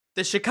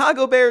The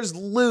Chicago Bears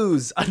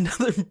lose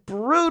another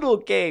brutal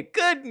game.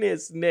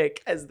 Goodness,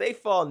 Nick, as they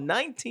fall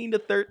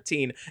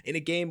 19-13 in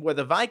a game where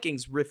the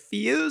Vikings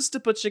refuse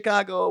to put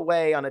Chicago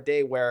away on a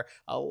day where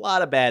a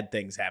lot of bad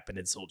things happen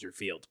in Soldier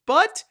Field.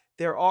 But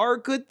there are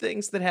good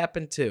things that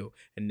happen too,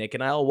 and Nick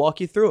and I will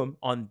walk you through them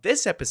on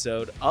this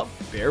episode of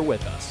Bear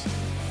With Us.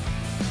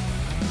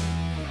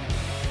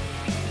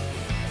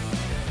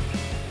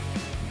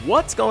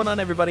 What's going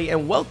on, everybody,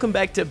 and welcome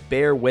back to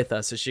Bear With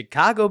Us, a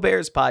Chicago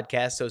Bears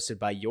podcast hosted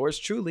by yours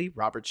truly,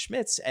 Robert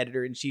Schmitz,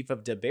 editor-in-chief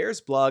of the Bears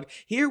blog,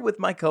 here with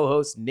my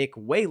co-host Nick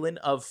Whalen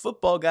of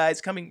Football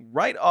Guys, coming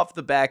right off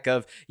the back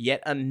of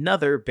yet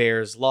another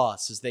Bears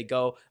loss as they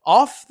go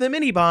off the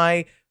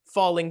mini-bye,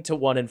 falling to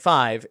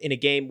 1-5 in a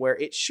game where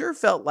it sure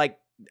felt like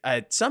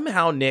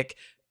somehow, Nick,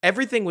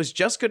 everything was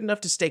just good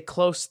enough to stay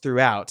close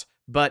throughout,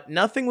 but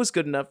nothing was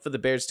good enough for the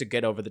Bears to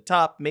get over the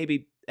top,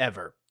 maybe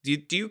ever. Do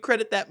you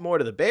credit that more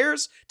to the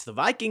Bears, to the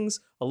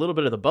Vikings, a little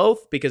bit of the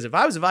both? Because if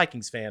I was a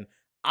Vikings fan,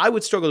 I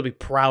would struggle to be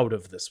proud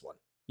of this one.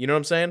 You know what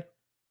I'm saying?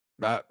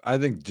 I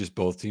think just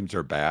both teams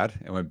are bad.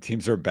 And when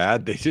teams are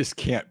bad, they just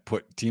can't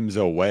put teams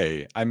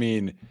away. I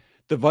mean,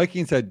 the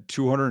Vikings had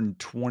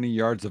 220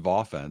 yards of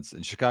offense,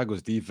 and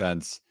Chicago's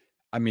defense,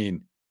 I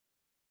mean,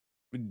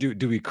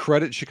 do we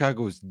credit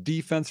Chicago's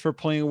defense for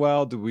playing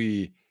well? Do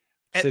we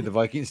say the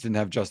Vikings didn't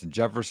have Justin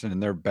Jefferson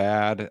and they're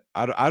bad?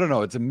 I don't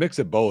know. It's a mix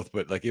of both,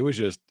 but like it was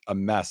just a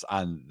mess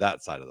on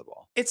that side of the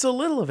ball. It's a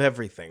little of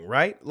everything,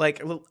 right?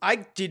 Like, I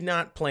did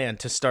not plan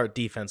to start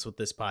defense with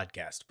this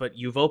podcast, but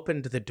you've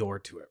opened the door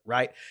to it,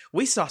 right?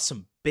 We saw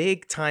some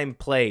big time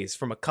plays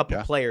from a couple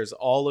players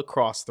all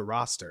across the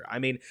roster. I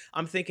mean,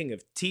 I'm thinking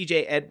of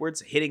TJ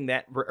Edwards hitting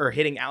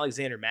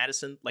Alexander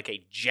Madison like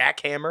a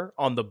jackhammer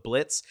on the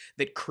blitz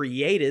that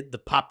created the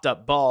popped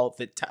up ball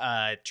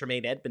that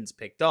Tremaine Edmonds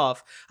picked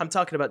off. I'm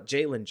talking about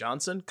Jalen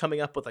Johnson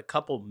coming up with a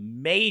couple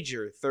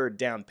major third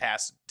down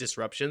pass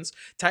disruptions.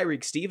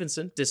 Tyreek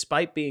Stevenson,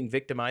 despite being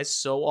victimized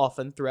so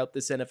often throughout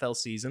this NFL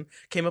season,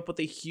 came up with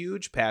a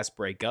huge pass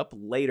breakup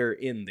later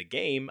in the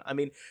game. I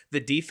mean,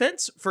 the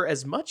defense, for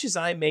as much as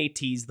I may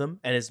tease them,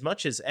 and as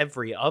much as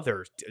every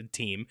other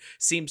team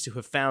seems to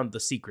have found the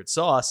secret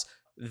sauce,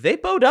 they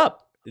bowed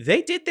up.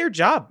 They did their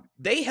job.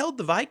 They held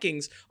the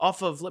Vikings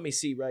off of, let me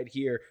see right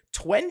here,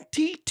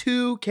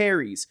 22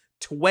 carries.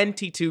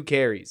 22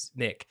 carries,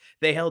 Nick.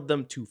 They held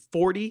them to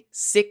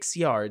 46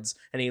 yards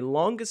and a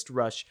longest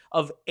rush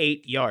of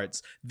 8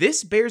 yards.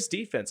 This Bears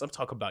defense, I'm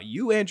talking about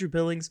you, Andrew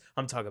Billings.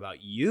 I'm talking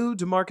about you,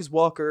 DeMarcus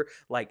Walker.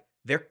 Like,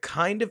 they're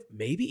kind of,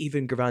 maybe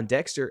even Gravon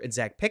Dexter and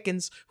Zach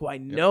Pickens, who I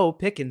know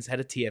Pickens had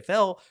a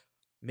TFL.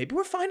 Maybe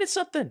we're finding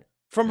something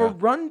from a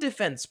run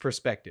defense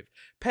perspective.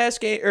 Pass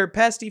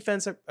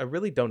defense, I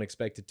really don't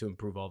expect it to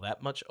improve all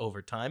that much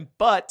over time,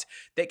 but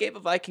they gave a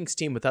Vikings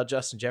team without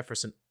Justin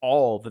Jefferson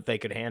all that they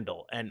could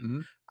handle.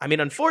 And I mean,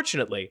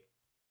 unfortunately,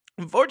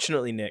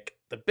 Nick,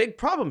 the big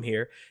problem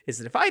here is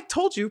that if I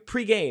told you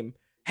pregame,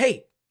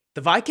 hey,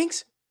 the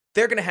Vikings,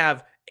 they're going to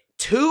have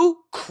 2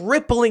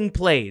 crippling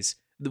plays.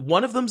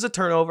 One of them's a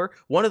turnover.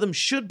 One of them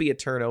should be a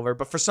turnover,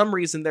 but for some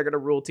reason, they're going to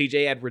rule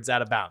TJ Edwards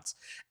out of bounds.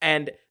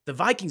 And the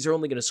Vikings are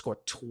only going to score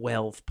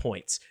 12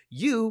 points.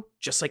 You,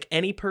 just like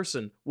any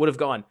person, would have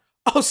gone,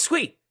 oh,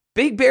 sweet,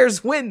 Big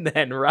Bears win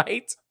then,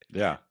 right?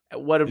 Yeah.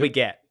 What did we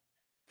get?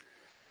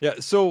 Yeah,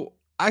 so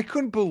I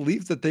couldn't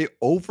believe that they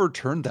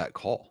overturned that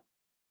call.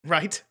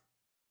 Right?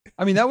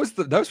 I mean, that was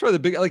probably the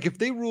big, like, if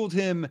they ruled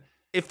him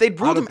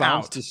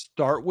out to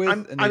start with,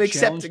 I'm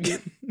accepting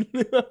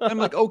it. I'm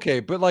like, okay,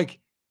 but like,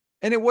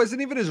 and it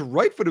wasn't even his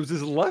right foot. It was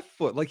his left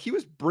foot. Like, he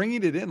was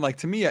bringing it in. Like,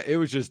 to me, it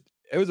was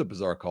a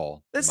bizarre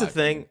call. That's the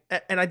thing.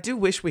 And I do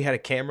wish we had a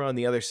camera on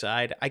the other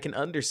side. I can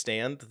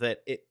understand that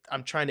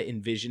I'm trying to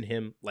envision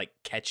him like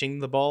catching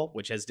the ball,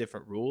 which has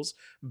different rules,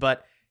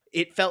 but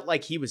it felt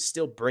like he was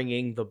still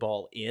bringing the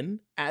ball in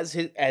as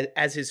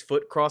his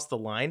foot crossed the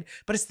line.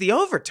 But it's the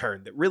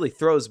overturn that really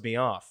throws me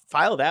off.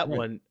 File that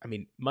one. I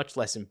mean, much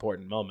less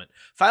important moment.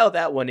 File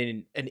that one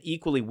in an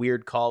equally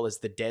weird call as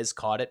the Dez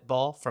caught it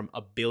ball from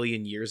a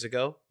billion years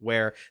ago,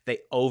 where they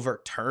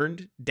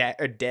overturned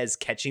Dez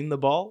catching the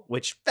ball,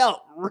 which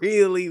felt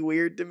really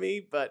weird to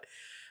me. But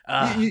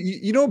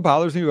you know what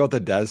bothers me about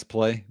the Dez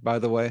play, by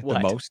the way,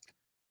 the most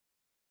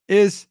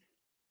is.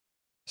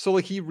 So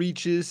like he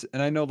reaches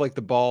and I know like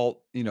the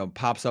ball,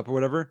 pops up or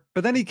whatever,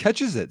 but then he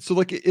catches it. So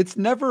like it's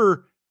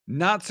never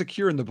not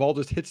secure and the ball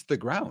just hits the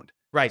ground.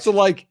 Right. So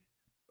like,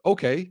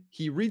 okay,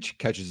 he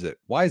catches it.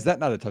 Why is that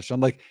not a touchdown?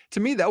 Like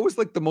to me, that was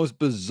like the most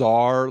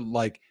bizarre,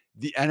 like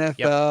the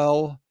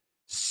NFL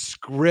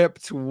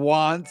script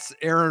wants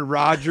Aaron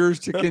Rodgers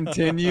to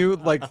continue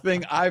like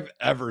thing I've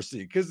ever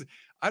seen. Cause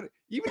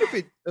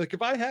even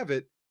if I have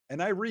it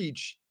and I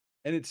reach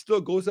and it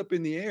still goes up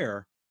in the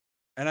air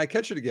and I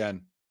catch it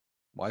again,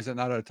 why is it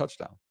not a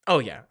touchdown? Oh,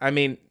 yeah. I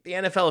mean, the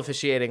NFL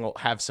officiating will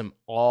have some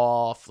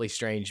awfully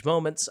strange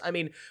moments. I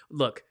mean,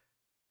 look,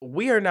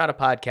 we are not a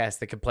podcast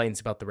that complains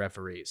about the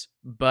referees,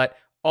 but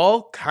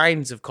all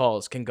kinds of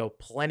calls can go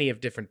plenty of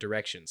different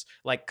directions.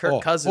 Like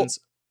Kirk Cousins.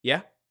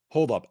 Yeah?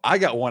 Hold up. I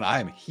got one I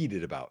am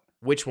heated about.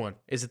 Which one?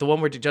 Is it the one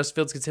where Justin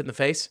Fields gets hit in the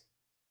face?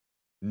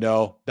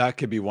 No, that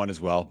could be one as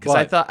well.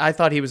 Because I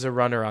thought he was a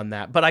runner on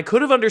that, but I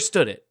could have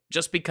understood it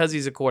just because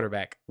he's a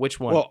quarterback. Which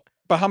one? Well,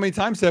 but how many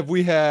times have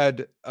we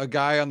had a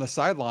guy on the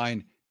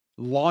sideline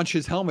launch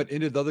his helmet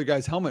into the other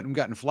guy's helmet and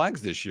gotten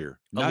flags this year?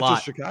 Not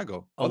just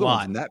Chicago. Other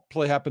ones, and that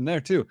play happened there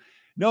too.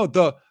 No,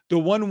 the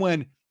one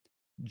when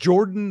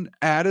Jordan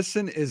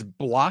Addison is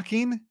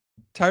blocking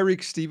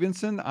Tyreek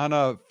Stevenson on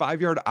a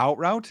 5-yard out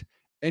route,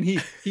 and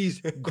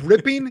he's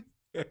gripping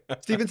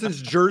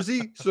Stevenson's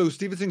jersey, so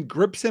Stevenson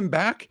grips him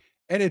back,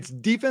 and it's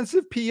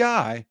defensive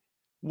PI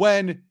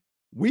when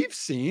we've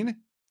seen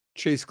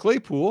Chase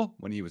Claypool,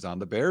 when he was on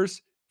the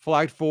Bears,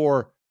 flagged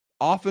for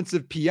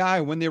offensive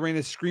PI when they ran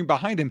a screen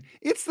behind him.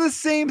 It's the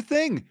same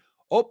thing.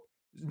 Oh,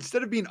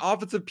 instead of being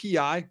offensive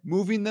PI,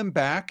 moving them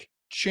back,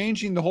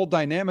 changing the whole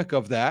dynamic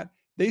of that,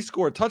 they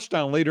score a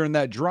touchdown later in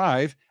that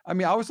drive. I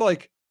mean, I was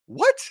like,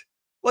 what?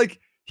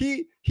 Like,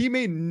 he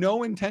made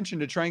no intention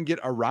to try and get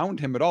around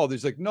him at all.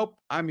 He's like, nope,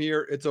 I'm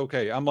here. It's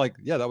okay. I'm like,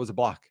 yeah, that was a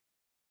block.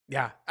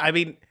 Yeah. I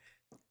mean,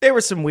 there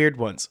were some weird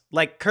ones,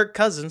 like Kirk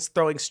Cousins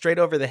throwing straight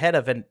over the head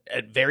of a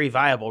very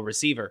viable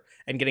receiver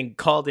and getting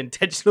called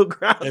intentional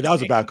grounding. Yeah, that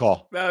was a bad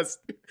call. There's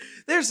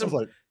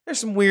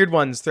some weird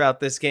ones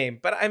throughout this game.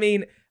 But I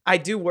mean, I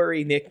do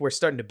worry, Nick, we're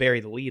starting to bury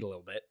the lead a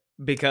little bit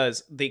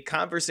because the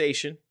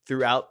conversation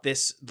throughout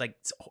this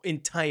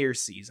entire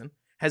season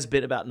has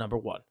been about number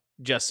one,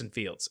 Justin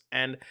Fields.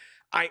 And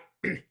I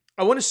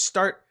want to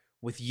start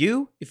with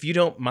you, if you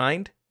don't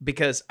mind,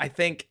 because I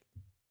think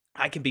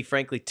I can be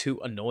frankly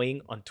too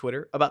annoying on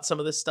Twitter about some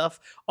of this stuff,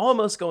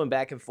 almost going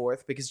back and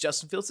forth because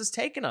Justin Fields has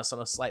taken us on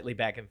a slightly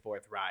back and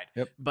forth ride.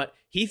 Yep. But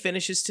he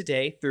finishes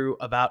today through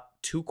about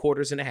 2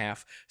 quarters and a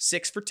half,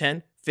 6 for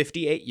 10,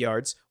 58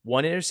 yards,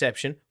 1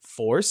 interception,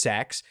 4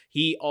 sacks.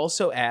 He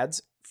also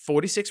adds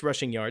 46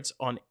 rushing yards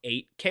on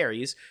 8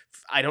 carries.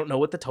 I don't know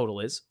what the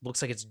total is.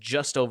 Looks like it's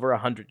just over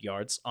 100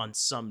 yards on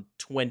some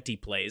 20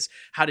 plays.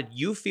 How did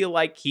you feel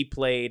like he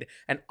played?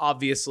 And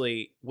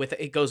obviously,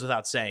 it goes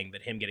without saying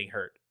that him getting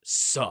hurt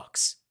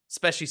sucks,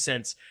 especially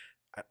since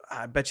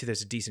I bet you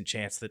there's a decent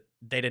chance that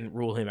they didn't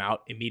rule him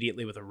out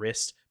immediately with a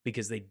wrist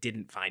because they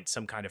didn't find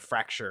some kind of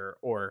fracture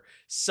or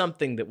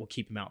something that will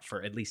keep him out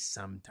for at least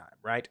some time,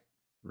 right?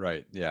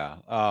 Right. Yeah.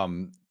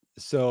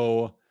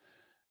 So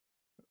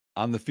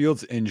on the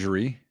Fields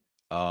injury,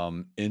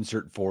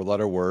 insert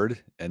 4-letter word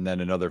and then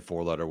another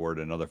 4-letter word,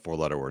 another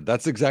 4-letter word.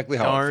 That's exactly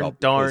how it felt.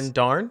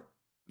 Darn.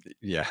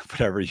 Yeah,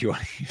 whatever you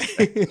want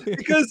to use.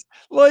 Because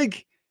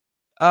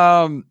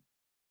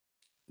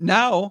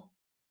now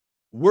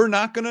we're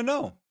not going to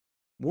know.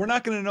 We're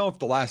not going to know if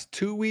the last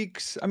 2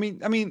 weeks, I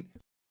mean,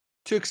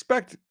 to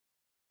expect,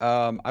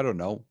 I don't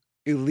know,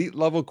 elite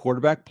level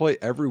quarterback play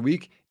every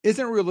week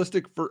isn't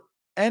realistic for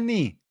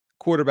any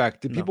quarterback.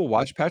 Did people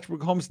watch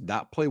Patrick Mahomes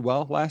not play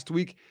well last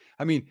week?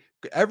 I mean,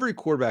 every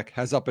quarterback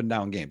has up and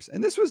down games,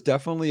 and this was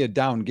definitely a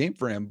down game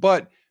for him.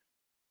 But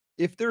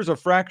if there's a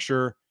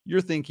fracture, you're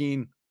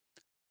thinking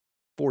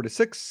 4 to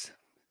 6,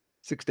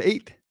 6 to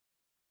 8.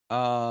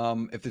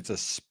 If it's a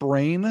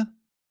sprain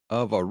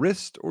of a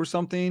wrist or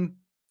something,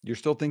 you're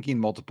still thinking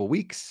multiple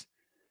weeks.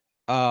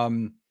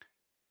 And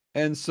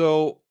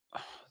so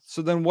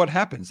then what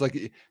happens?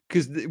 Like,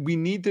 because we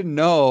need to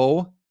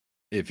know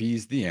if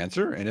he's the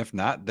answer, and if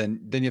not,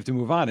 then you have to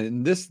move on.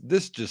 And this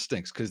just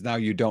stinks because now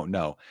you don't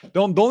know.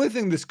 The only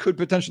thing this could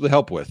potentially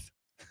help with,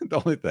 the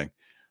only thing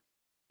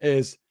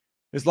is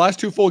his last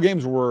 2 full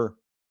games were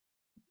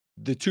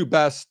the 2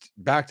 best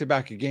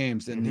back-to-back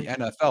games in the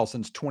NFL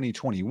since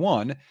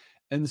 2021.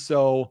 And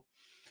so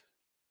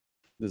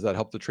does that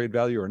help the trade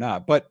value or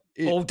not? But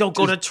don't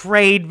go to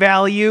trade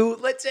value.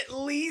 Let's at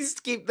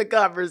least keep the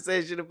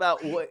conversation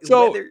about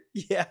whether.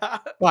 Yeah.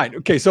 Fine.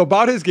 Okay. So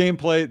about his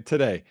gameplay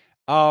today,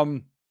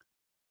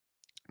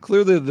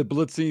 clearly the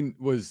blitzing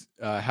was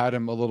had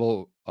him a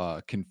little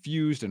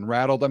confused and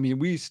rattled. I mean,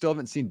 we still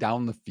haven't seen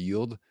down the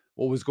field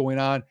what was going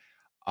on.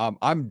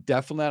 I'm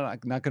definitely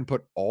not going to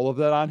put all of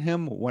that on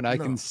him when I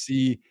can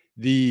see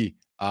the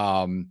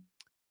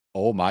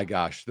oh my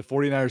gosh, the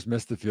 49ers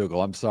missed the field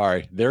goal. I'm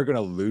sorry. They're going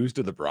to lose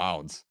to the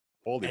Browns.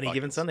 Holy Any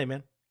given Sunday,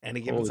 man. Any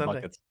given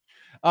Sunday.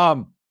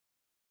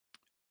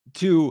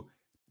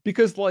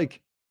 Because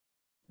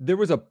there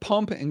was a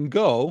pump and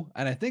go,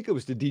 and I think it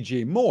was to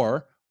DJ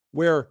Moore,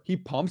 where he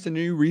pumps and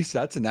he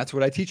resets, and that's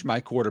what I teach my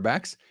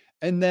quarterbacks.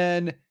 And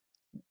then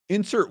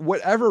insert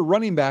whatever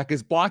running back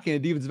is blocking, a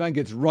defensive end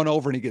gets run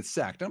over and he gets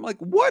sacked. And I'm like,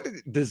 what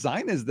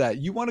design is that?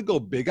 You want to go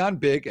big on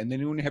big, and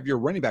then you want to have your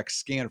running back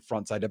scan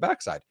front side to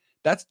backside.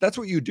 That's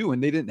what you do,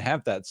 and they didn't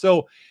have that.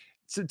 So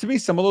to me,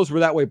 some of those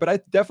were that way, but I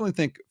definitely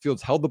think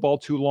Fields held the ball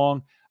too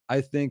long. I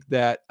think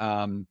that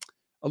a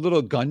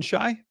little gun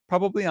shy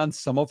probably on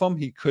some of them.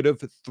 He could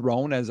have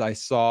thrown, as I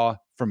saw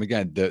from,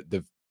 again,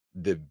 the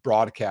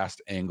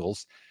broadcast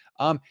angles.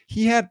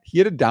 He had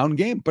a down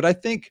game, but I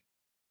think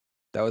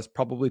that was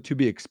probably to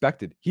be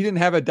expected. He didn't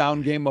have a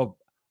down game of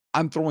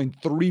I'm throwing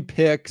 3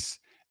 picks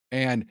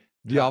and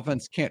the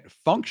offense can't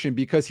function,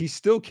 because he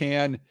still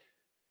can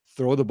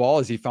throw the ball,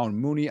 as he found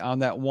Mooney on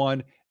that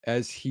one.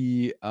 as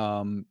he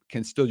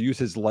can still use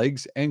his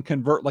legs and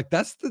convert. Like,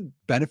 that's the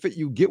benefit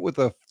you get with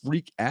a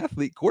freak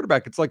athlete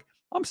quarterback. It's like,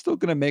 I'm still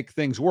going to make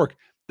things work.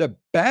 The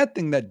bad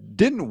thing that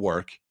didn't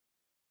work.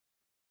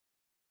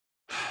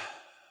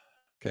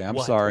 Okay, I'm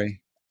What?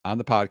 sorry. On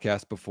the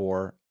podcast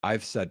before,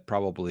 I've said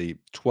probably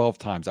 12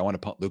 times I want to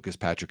punt Lucas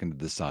Patrick into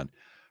the sun.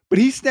 But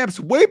he snaps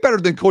way better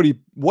than Cody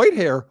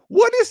Whitehair.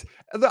 What is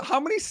how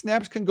many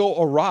snaps can go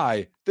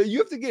awry that you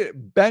have to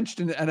get benched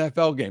in an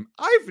NFL game?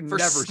 I've For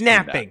never seen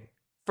that. snapping.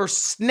 For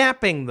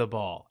snapping the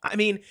ball. I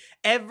mean,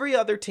 every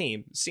other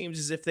team seems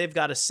as if they've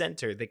got a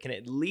center that can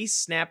at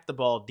least snap the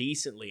ball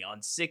decently on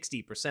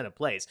 60% of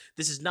plays.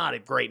 This is not a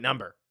great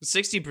number.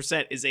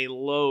 60% is a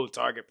low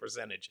target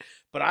percentage.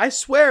 But I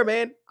swear,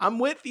 man, I'm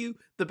with you.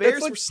 The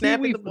Bears Like were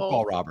snapping the football,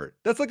 ball. Robert.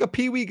 That's like a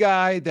peewee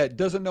guy that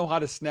doesn't know how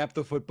to snap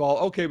the football.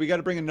 Okay, we got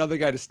to bring another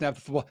guy to snap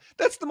the football.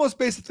 That's the most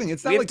basic thing.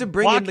 It's not We have like to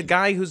bring in the blocking.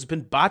 guy who's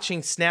been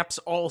botching snaps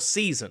all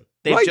season.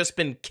 They've Right. just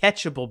been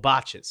catchable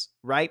botches,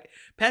 right?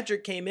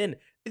 Patrick came in.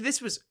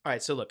 This was all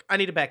right. So look, I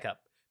need to back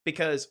up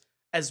because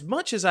as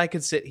much as I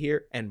could sit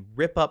here and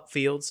rip up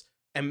Fields,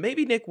 and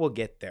maybe Nick will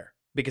get there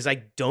because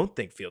I don't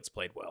think Fields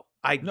played well.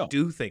 I No.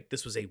 do think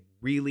this was a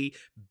really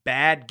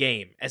bad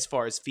game as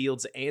far as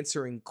Fields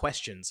answering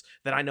questions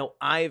that I know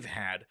I've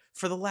had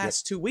for the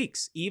last 2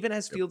 weeks. Even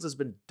as Fields has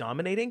been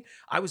dominating,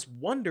 I was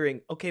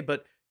wondering, okay,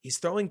 but he's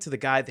throwing to the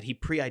guy that he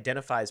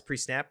pre-identifies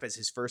pre-snap as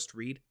his first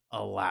read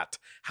a lot.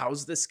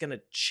 How's this going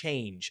to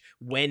change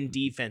when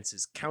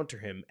defenses counter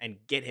him and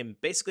get him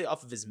basically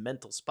off of his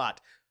mental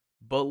spot?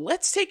 But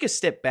let's take a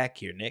step back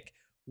here, Nick.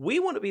 We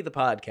want to be the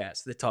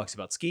podcast that talks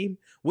about scheme.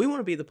 We want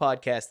to be the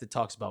podcast that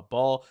talks about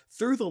ball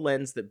through the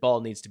lens that ball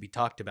needs to be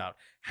talked about.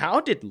 How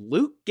did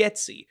Luke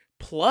Getsy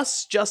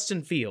plus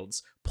Justin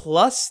Fields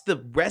plus the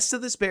rest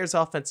of this Bears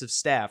offensive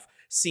staff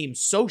seem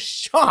so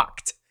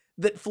shocked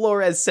that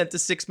Flores sent a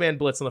 6-man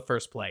blitz on the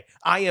first play?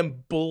 I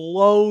am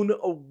blown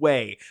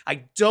away.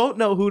 I don't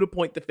know who to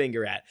point the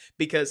finger at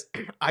because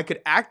I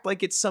could act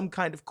like it's some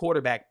kind of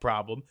quarterback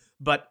problem,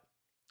 but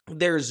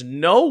there is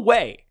no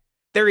way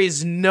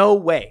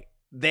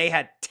they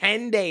had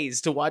 10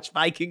 days to watch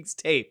Vikings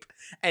tape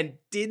and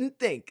didn't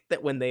think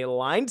that when they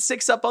lined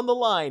 6 up on the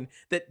line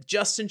that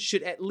Justin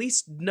should at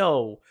least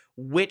know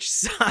which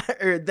side,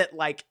 or that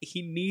like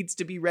he needs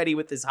to be ready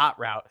with his hot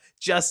route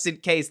just in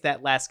case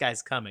that last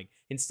guy's coming.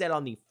 Instead,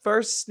 on the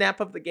first snap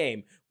of the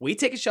game, we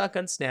take a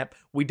shotgun snap.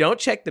 We don't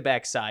check the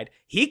backside.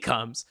 He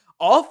comes.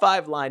 All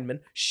 5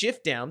 linemen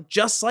shift down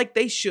just like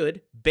they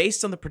should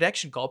based on the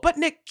protection call. But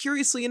Nick,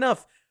 curiously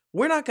enough,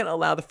 we're not going to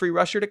allow the free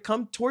rusher to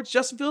come towards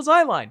Justin Fields'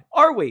 eye line,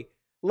 are we?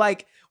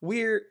 Like,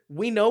 we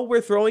know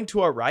we're throwing to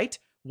our right.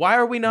 Why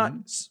are we not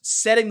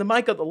setting the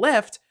mic on the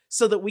left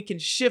so that we can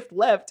shift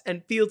left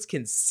and Fields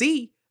can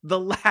see the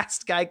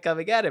last guy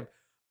coming at him?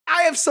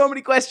 I have so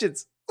many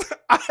questions.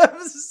 I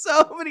have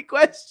so many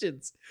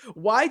questions.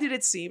 Why did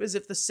it seem as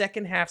if the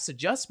second half's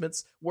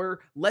adjustments were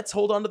let's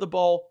hold on to the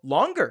ball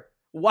longer?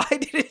 Why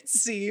did it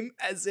seem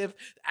as if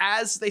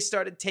as they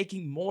started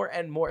taking more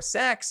and more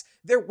sacks,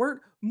 there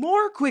weren't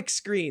more quick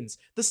screens?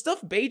 The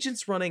stuff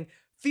Bajent's running,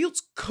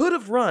 Fields could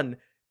have run,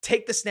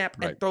 take the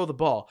snap and throw the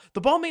ball.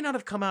 The ball may not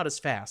have come out as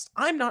fast.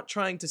 I'm not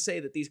trying to say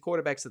that these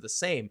quarterbacks are the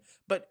same,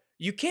 but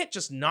you can't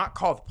just not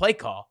call the play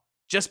call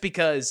just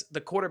because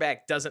the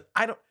quarterback doesn't.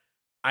 I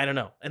don't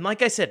know. And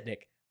like I said,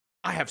 Nick,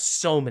 I have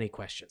so many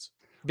questions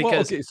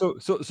because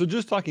so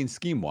just talking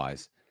scheme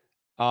wise,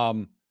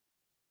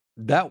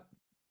 that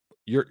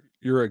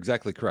you're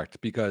exactly correct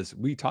because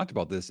we talked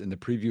about this in the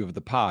preview of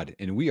the pod,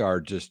 and we are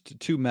just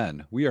 2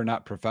 men. We are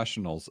not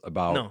professionals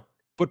about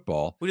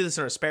football. We do this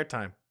in our spare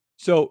time.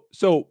 So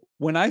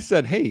when I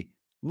said, "Hey,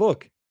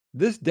 look,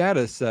 this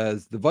data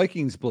says the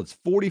Vikings blitz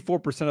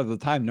 44% of the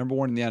time, number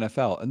 1 in the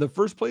NFL, and the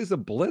first play is a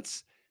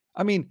blitz."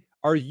 I mean,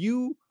 are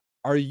you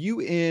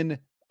in,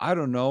 I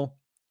don't know,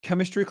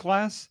 chemistry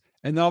class,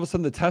 and then all of a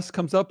sudden the test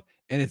comes up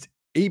and it's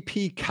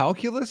AP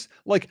calculus?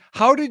 Like,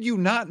 how did you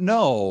not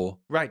know?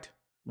 Right.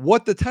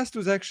 What the test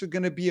was actually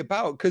going to be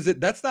about? Because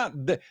that's not,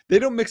 they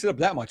don't mix it up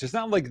that much. It's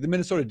not like the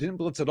Minnesota didn't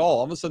blitz at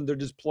all of a sudden they're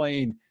just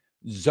playing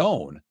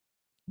zone.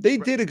 They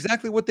did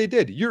exactly what they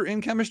did. You're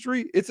in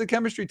chemistry, it's a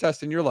chemistry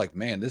test, and you're like,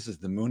 man, this is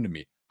the moon to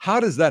me. How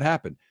does that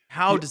happen?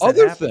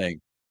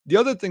 The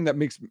other thing that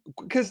makes,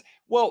 because,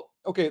 well,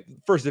 okay,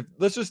 first,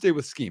 let's just stay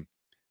with scheme.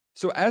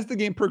 So as the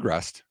game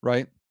progressed,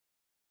 right,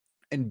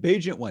 and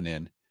Bajent went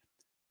in,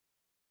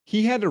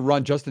 he had to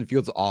run Justin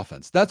Fields'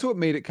 offense. That's what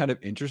made it kind of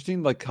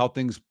interesting, like how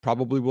things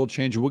probably will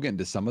change. We'll get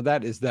into some of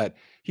that, is that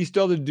he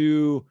still had to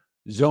do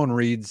zone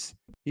reads.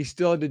 He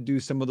still had to do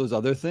some of those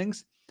other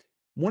things.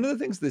 One of the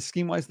things that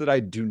scheme-wise that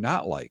I do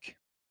not like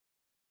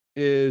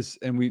is,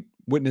 and we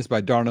witnessed by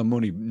Darnell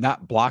Mooney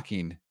not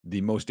blocking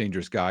the most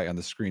dangerous guy on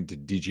the screen to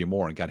DJ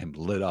Moore and got him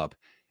lit up,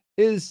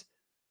 is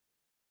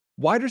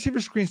wide receiver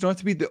screens don't have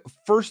to be the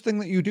first thing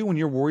that you do when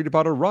you're worried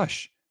about a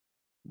rush.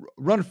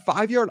 Run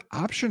 5-yard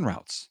option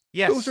routes.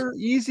 Yes. Those are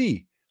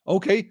easy.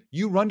 Okay,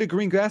 you run to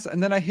green grass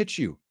and then I hit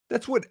you.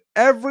 That's what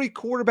every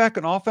quarterback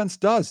on offense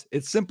does.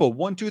 It's simple.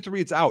 1, 2,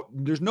 3, it's out.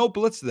 There's no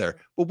blitz there,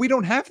 but we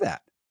don't have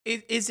that.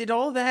 Is it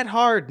all that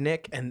hard,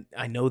 Nick? And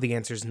I know the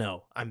answer is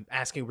no. I'm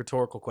asking a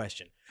rhetorical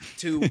question.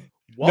 To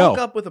walk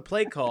No. up with a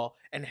play call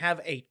and have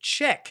a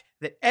check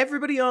that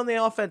everybody on the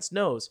offense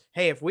knows,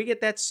 hey, if we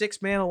get that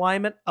 6-man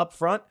alignment up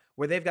front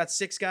where they've got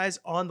 6 guys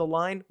on the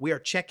line, we are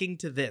checking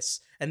to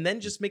this. And then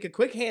just make a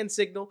quick hand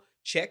signal,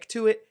 check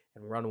to it,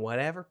 and run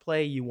whatever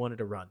play you wanted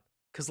to run.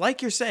 Because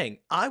like you're saying,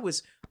 I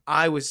was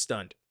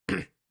stunned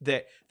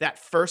that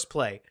first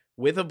play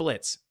with a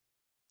blitz,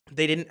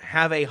 they didn't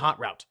have a hot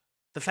route.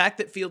 The fact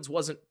that Fields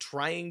wasn't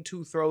trying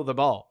to throw the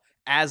ball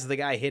as the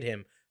guy hit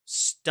him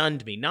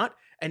stunned me. Not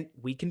and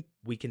we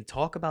can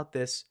talk about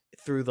this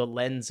through the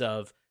lens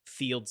of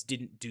Fields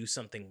didn't do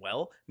something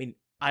well. I mean,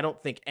 I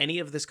don't think any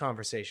of this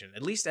conversation,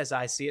 at least as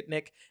I see it,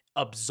 Nick,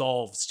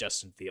 absolves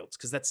Justin Fields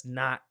because that's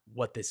not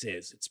what this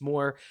is. It's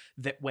more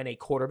that when a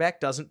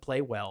quarterback doesn't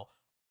play well,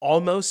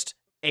 almost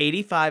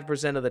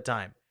 85% of the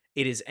time,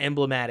 it is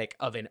emblematic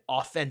of an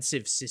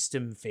offensive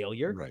system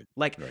failure. Right.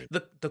 Like Right.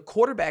 the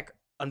quarterback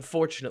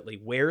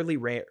unfortunately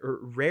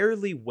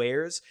rarely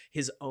wears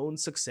his own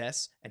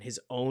success and his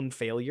own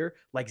failure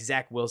like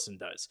Zach Wilson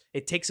does.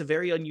 It takes a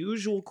very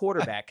unusual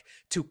quarterback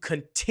to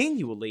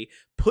continually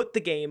put the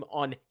game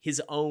on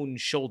his own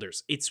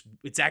shoulders. It's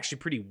actually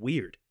pretty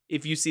weird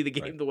if you see the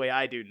game Right. the way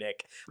I do,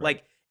 Nick. Right.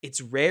 Like it's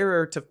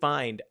rarer to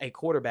find a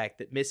quarterback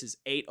that misses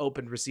 8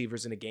 open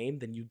receivers in a game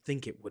than you'd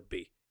think it would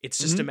be. It's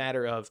just a Mhm.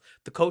 matter of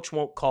the coach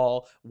won't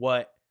call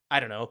what,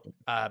 I don't know,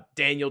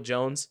 Daniel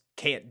Jones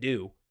can't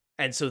do.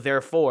 And so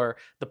therefore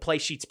the play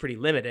sheet's pretty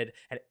limited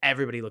and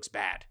everybody looks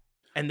bad.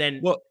 And then,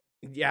 Well,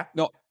 yeah,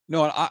 no,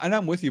 no, and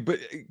I'm with you, but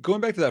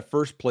going back to that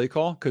first play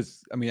call,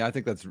 because I mean, I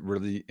think that's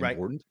really right.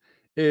 important.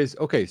 Is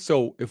okay.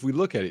 So if we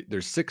look at it,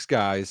 there's 6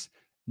 guys.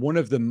 One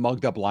of the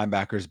mugged up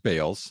linebackers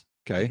bails.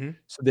 Okay, Hmm.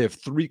 so they have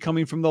 3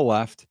 coming from the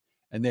left,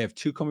 and they have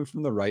 2 coming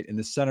from the right, and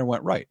the center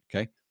went right.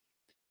 Okay,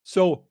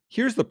 so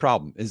here's the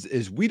problem: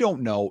 is we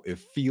don't know if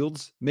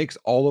Fields makes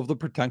all of the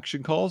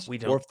protection calls We or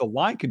don't. if the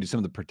line can do some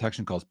of the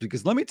protection calls.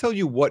 Because let me tell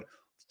you what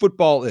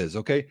football is.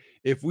 Okay,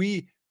 if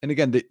we and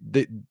again the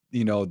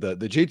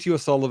JT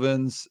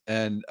O'Sullivans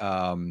and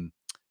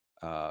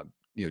uh,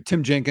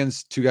 Tim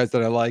Jenkins, 2 guys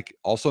that I like,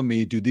 also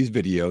me do these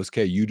videos.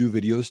 Okay, you do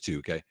videos too.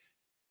 Okay,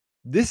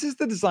 this is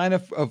the design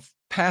of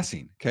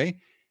passing. Okay,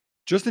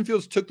 Justin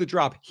Fields took the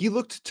drop. He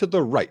looked to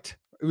the right.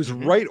 It was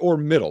Hmm. right or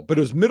middle, but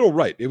it was middle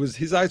right. It was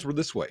his eyes were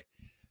this way.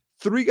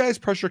 3 guys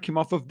pressure came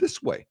off of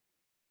this way.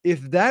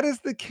 If that is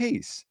the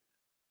case,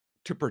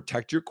 to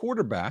protect your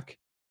quarterback,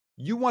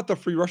 you want the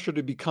free rusher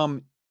to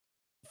become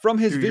from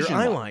his Through your vision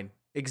eye line. line.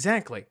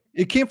 Exactly.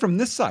 It came from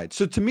this side.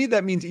 So to me,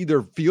 that means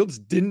either Fields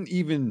didn't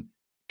even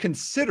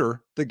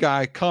consider the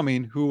guy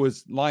coming who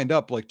was lined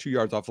up like 2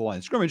 yards off the line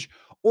of scrimmage,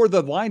 or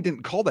the line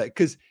didn't call that.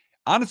 Because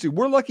honestly,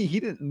 we're lucky he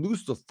didn't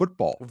lose the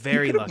football. He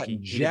Very could have lucky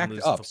gotten he didn't jacked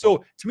lose the up. So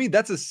football. to me,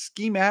 that's a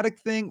schematic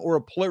thing or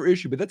a player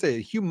issue, but that's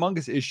a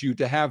humongous issue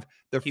to have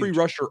the free Huge.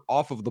 rusher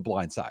off of the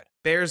blind side.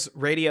 Bears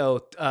radio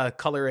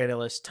color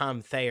analyst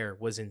Tom Thayer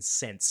was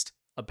incensed,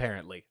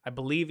 apparently. I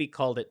believe he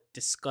called it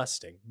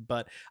disgusting,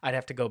 but I'd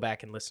have to go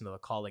back and listen to the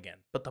call again.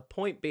 But the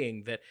point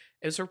being that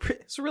it's a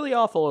really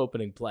awful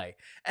opening play.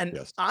 And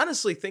Yes.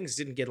 honestly, things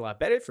didn't get a lot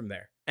better from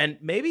there. And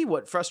maybe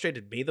what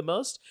frustrated me the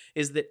most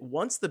is that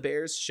once the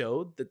Bears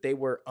showed that they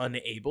were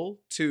unable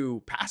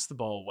to pass the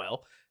ball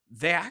well,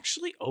 they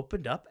actually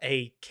opened up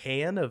a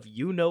can of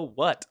you know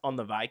what on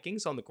the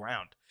Vikings on the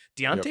ground.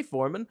 Yep. Deontay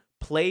Foreman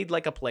played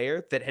like a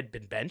player that had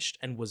been benched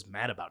and was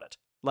mad about it.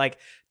 Like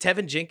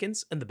Tevin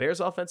Jenkins and the Bears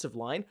offensive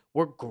line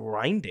were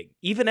grinding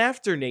even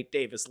after Nate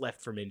Davis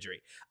left from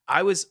injury.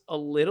 I was a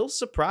little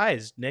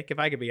surprised, Nick, if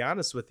I could be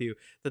honest with you,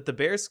 that the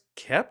Bears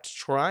kept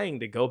trying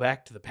to go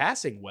back to the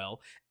passing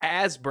well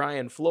as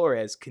Brian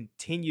Flores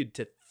continued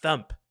to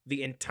thump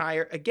the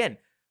entire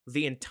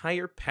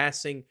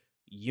passing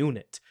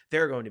unit.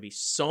 There are going to be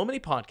so many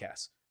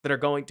podcasts that are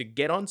going to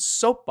get on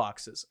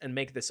soapboxes and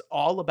make this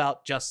all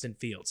about Justin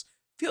Fields.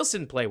 Fields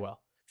didn't play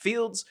well.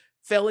 Fields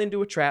fell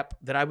into a trap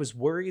that I was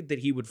worried that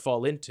he would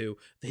fall into.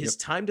 His Yep.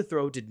 time to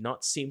throw did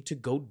not seem to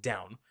go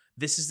down.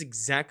 This is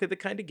exactly the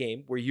kind of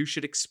game where you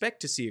should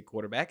expect to see a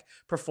quarterback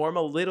perform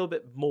a little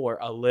more,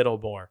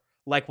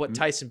 like what Mm.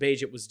 Tyson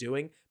Bagent was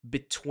doing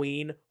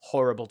between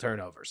horrible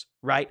turnovers,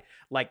 right?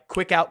 Like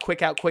quick out,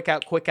 quick out, quick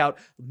out, quick out,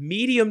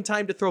 medium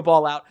time to throw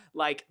ball out,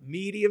 like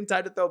medium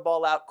time to throw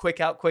ball out, quick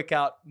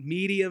out,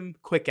 medium,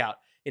 quick out.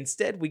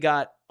 Instead, we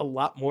got a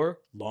lot more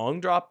long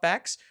drop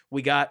backs.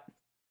 We got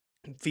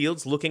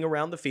Fields looking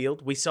around the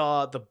field. We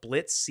saw the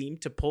blitz seem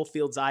to pull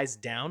Fields' eyes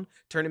down,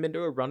 turn him into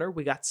a runner.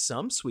 We got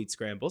some sweet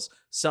scrambles.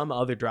 Some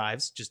other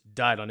drives just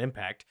died on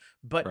impact.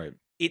 But Right.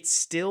 it's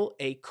still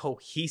a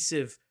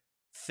cohesive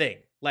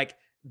thing. Like,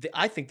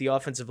 I think the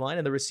offensive line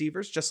and the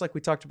receivers, just like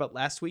we talked about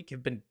last week,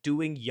 have been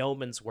doing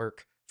yeoman's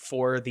work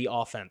for the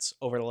offense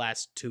over the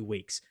last 2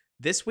 weeks.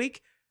 This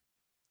week,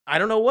 I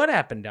don't know what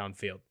happened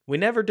downfield. We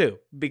never do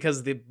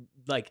because the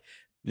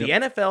Yep.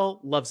 NFL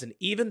loves an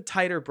even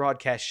tighter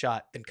broadcast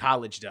shot than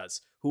college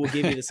does, who will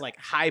give you this like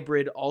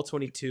hybrid all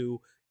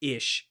 22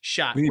 ish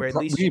shot We need where at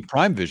least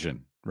prime vision,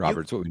 you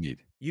Robert. It's what we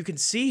need. you can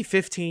see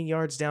 15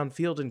 yards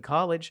downfield in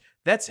college.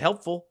 That's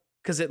helpful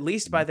because at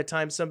least by Mhm, the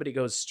time somebody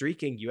goes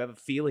streaking, you have a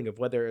feeling of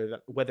whether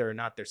or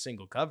not they're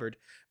single covered.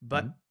 mhm.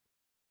 But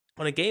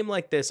on a game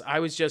like this, I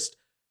was just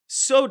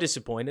so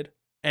disappointed.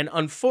 And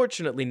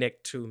unfortunately,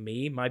 Nick, to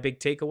me, my big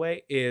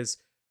takeaway is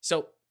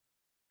so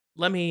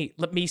let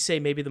me say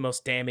maybe the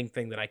most damning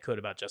thing that I could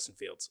about Justin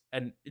Fields.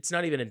 And it's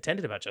not even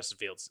intended about Justin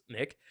Fields,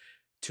 Nick.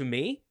 To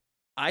me,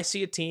 I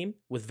see a team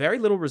with very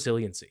little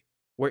resiliency,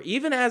 where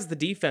even as the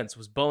defense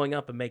was bowing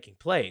up and making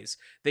plays,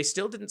 they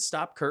still didn't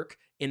stop Kirk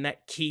in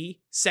that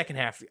key second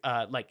half,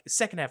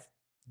 second half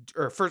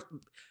or first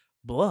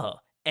blah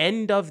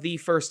end of the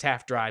first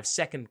half drive,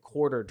 second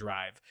quarter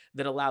drive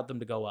that allowed them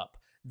to go up.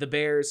 The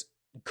Bears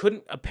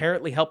couldn't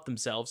apparently help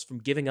themselves from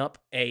giving up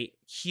a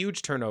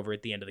huge turnover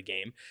at the end of the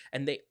game,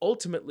 and they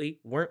ultimately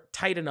weren't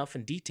tight enough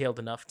and detailed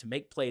enough to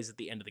make plays at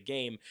the end of the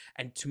game.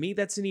 And to me,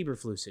 that's an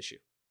Eberflus issue.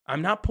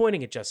 I'm not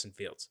pointing at Justin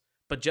Fields,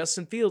 but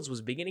Justin Fields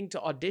was beginning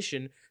to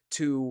audition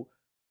to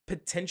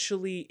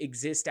potentially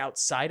exist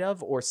outside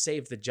of or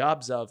save the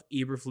jobs of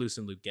Eberflus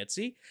and Luke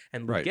Getsy.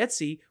 And Luke Right.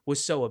 Getsy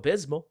was so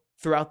abysmal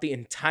throughout the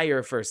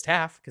entire first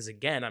half, because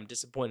again, I'm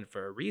disappointed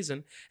for a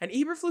reason. And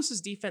Eberflus's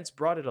defense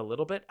brought it a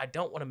little bit. I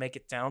don't want to make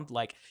it sound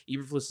like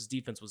Eberflus's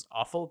defense was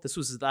awful. This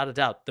was without a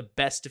doubt the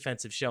best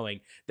defensive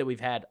showing that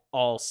we've had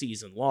all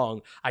season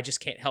long. I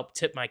just can't help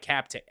tip my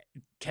cap to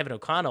Kevin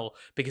O'Connell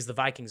because the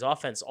Vikings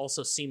offense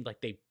also seemed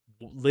like they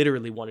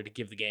literally wanted to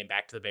give the game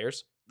back to the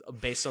Bears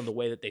based on the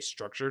way that they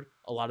structured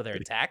a lot of their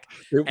attack.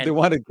 They And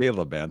wanted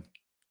Caleb, man.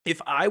 if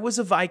I was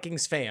a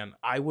Vikings fan,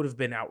 I would have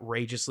been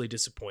outrageously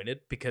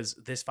disappointed because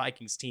this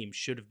Vikings team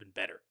should have been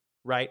better,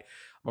 right?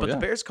 Oh, But the yeah.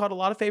 Bears caught a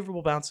lot of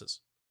favorable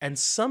bounces. And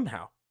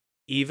somehow,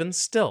 even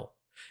still,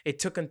 it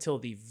took until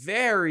the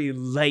very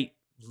late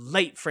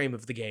frame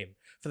of the game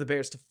for the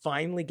Bears to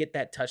finally get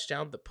that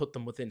touchdown that put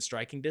them within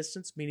striking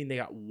distance, meaning they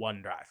got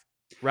one drive,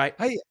 right?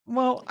 I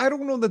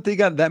don't know that they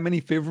got that many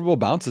favorable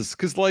bounces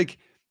because, like,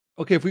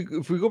 okay, if we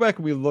go back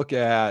and we look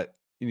at,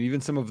 even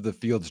some of the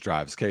Fields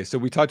drives, okay, so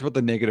we talked about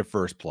the negative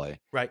first play.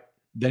 Right.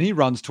 Then he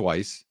runs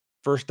twice.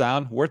 First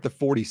down, we're at the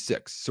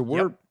 46. So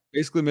we're Yep.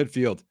 basically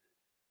midfield.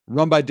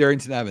 Run by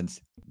Darrington Evans,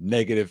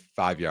 negative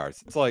 5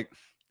 yards. It's like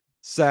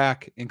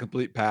sack,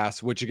 incomplete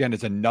pass, which again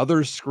is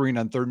another screen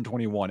on 3rd and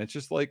 21. It's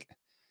just like,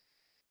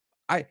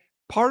 I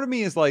part of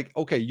me is like,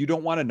 okay, you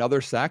don't want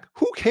another sack.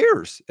 Who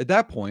cares at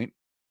that point?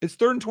 It's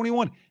 3rd and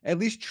 21. At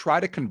least try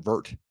to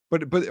convert,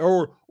 but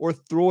or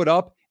throw it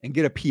up and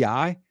get a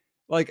PI.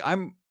 Like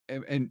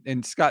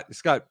and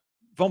Scott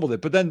fumbled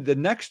it, but then the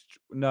next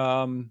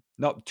no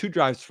 2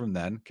 drives from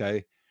then.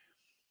 Okay,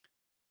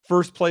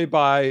 first play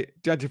by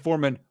Dante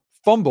Foreman,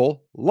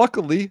 fumble.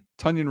 Luckily,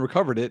 Tunyon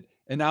recovered it,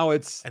 and now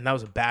it's And that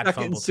was a bad 2nd and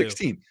fumble, too.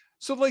 16.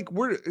 So, like,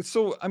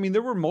 I mean,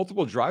 there were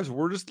multiple drives.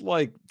 We're just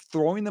like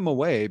throwing them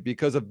away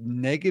because of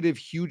negative,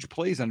 huge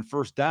plays on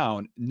first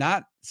down,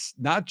 not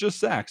just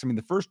sacks. I mean,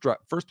 the first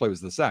play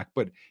was the sack,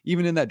 but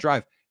even in that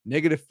drive,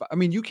 negative. I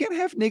mean, you can't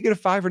have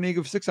 -5 or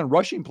 -6 on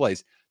rushing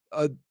plays.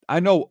 Uh, I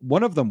know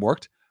one of them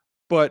worked,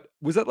 but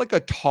was that like a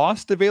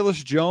toss to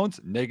Velus Jones?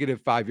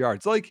 -5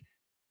 yards. Like,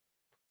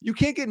 you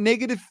can't get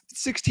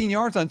 -16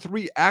 yards on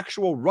 3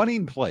 actual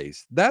running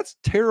plays. That's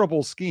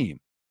terrible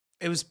scheme.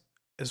 It was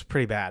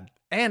pretty bad.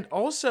 And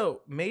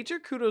also, major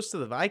kudos to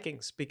the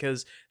Vikings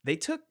because they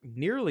took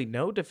nearly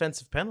no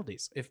defensive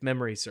penalties, if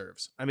memory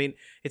serves. I mean,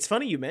 it's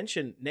funny you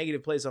mentioned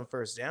negative plays on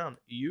first down.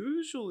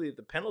 Usually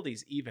the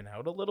penalties even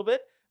out a little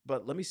bit,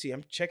 but let me see.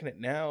 I'm checking it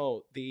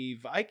now. The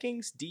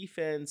Vikings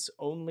defense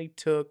only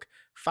took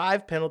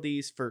 5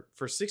 penalties for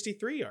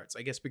 63 yards.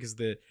 I guess because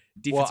the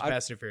Well, defensive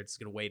pass interference is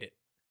going to weight it.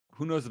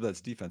 who knows if that's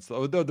defense?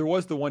 Though there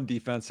was the one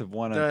defensive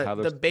one on The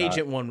Tyler the Scott.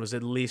 Bagent one was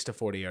at least a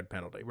 40-yard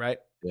penalty, right?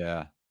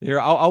 Yeah. Here,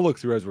 I'll look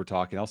through as we're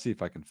talking. I'll see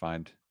if I can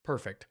find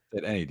Perfect.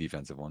 any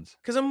defensive ones.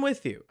 Because I'm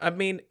with you. I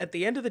mean, at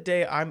the end of the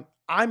day, I'm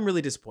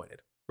really disappointed,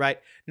 right?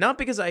 Not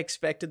because I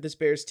expected this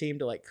Bears team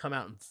to like come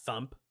out and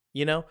thump.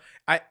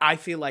 I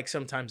feel like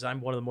sometimes I'm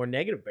one of the more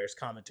negative Bears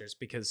commenters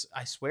because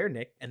I swear,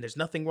 Nick, and there's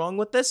nothing wrong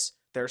with this.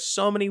 There are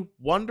so many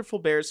wonderful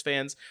Bears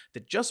fans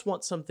that just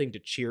want something to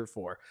cheer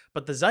for.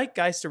 But the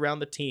zeitgeist around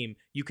the team,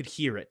 you could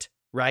hear it,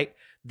 right?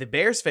 The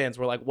Bears fans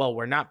were like, well,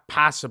 we're not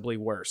possibly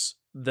worse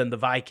than the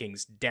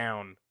Vikings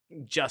down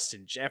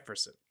Justin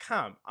Jefferson.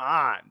 Come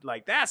on.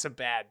 Like, that's a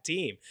bad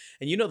team.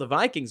 And the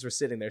Vikings were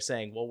sitting there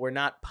saying, well, we're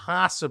not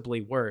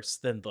possibly worse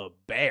than the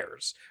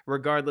Bears,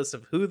 regardless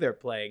of who they're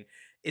playing.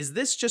 Is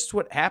this just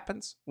what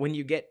happens when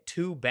you get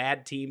two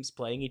bad teams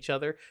playing each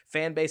other?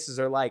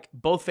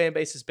 Both fan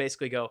bases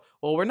basically go,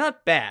 well, we're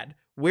not bad,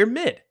 we're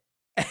mid.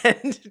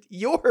 And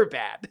you're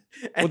bad.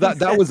 Well, And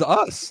that was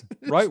us,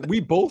 right? We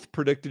both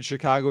predicted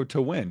Chicago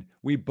to win.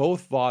 We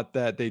both thought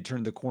that they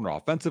turned the corner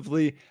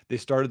offensively. They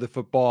started the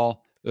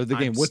I'm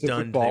game with the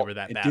stunned they football were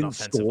that and bad didn't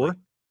offensively. score.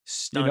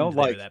 Stunned they were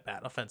Like, that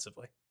bad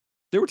offensively.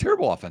 They were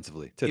terrible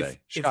offensively today. If we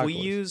Chicago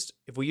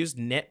was. used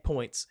net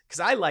points,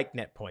 because I like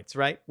net points,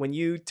 right? When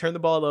you turn the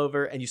ball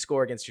over and you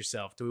score against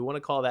yourself, do we want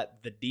to call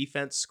that the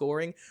defense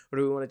scoring, or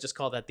do we want to just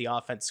call that the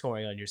offense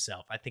scoring on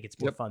yourself? I think it's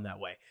more fun that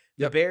way.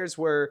 The Bears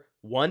were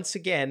once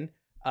again,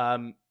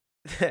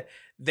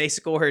 they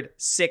scored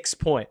 6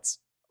 points,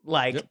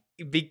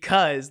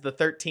 because the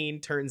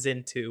 13 turns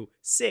into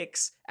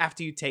 6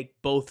 after you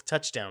take both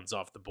touchdowns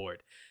off the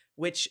board,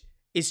 which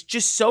is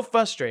just so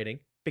frustrating.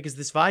 Because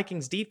this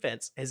Vikings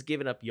defense has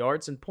given up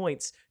yards and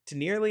points to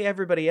nearly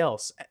everybody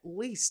else, at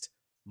least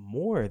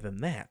more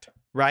than that,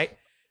 right?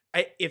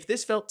 If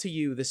this felt to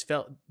you,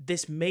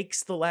 this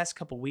makes the last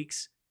couple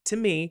weeks to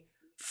me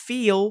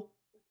feel,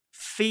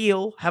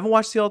 haven't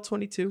watched the all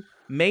 22,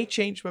 may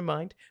change my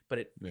mind, but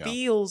it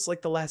feels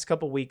like the last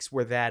couple weeks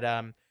were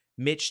that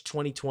Mitch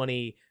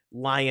 2020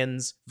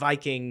 Lions,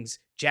 Vikings,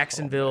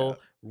 Jacksonville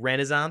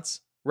renaissance,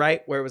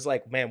 right? Where it was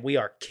like, man, we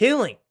are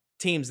killing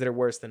teams that are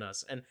worse than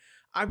us. And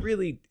I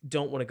really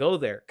don't want to go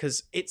there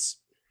because it's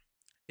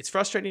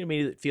frustrating to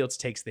me that Fields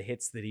takes the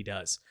hits that he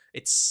does.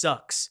 It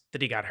sucks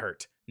that he got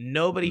hurt.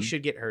 Nobody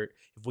should get hurt.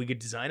 If we could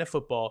design a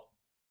football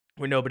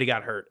where nobody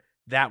got hurt,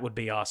 that would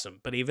be awesome.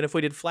 But even if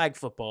we did flag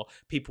football,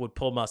 people would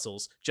pull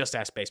muscles. Just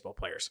ask baseball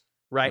players,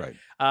 right?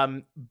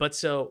 But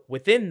so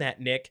within that,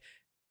 Nick,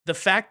 the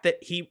fact that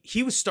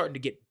he was starting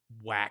to get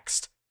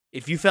waxed.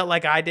 If you felt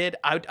like I did,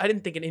 I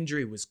didn't think an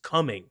injury was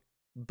coming,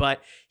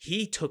 but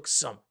he took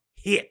some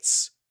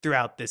hits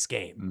throughout this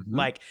game.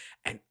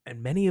 And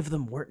many of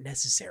them weren't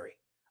necessary.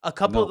 A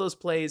couple of those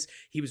plays,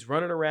 he was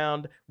running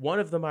around.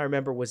 One of them I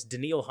remember was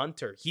Danielle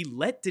Hunter. He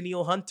let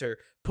Danielle Hunter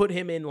put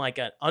him in like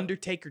an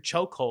Undertaker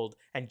chokehold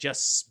and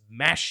just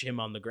smash him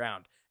on the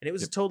ground. And it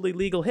was a totally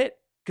legal hit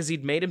because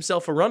he'd made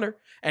himself a runner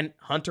and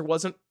Hunter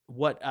wasn't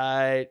what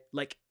do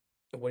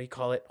you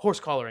call it? Horse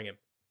collaring him.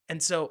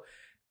 And so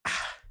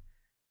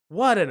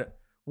what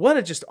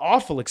a just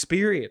awful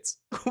experience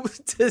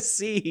to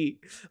see,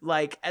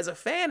 like, as a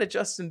fan of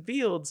Justin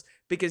Fields,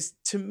 because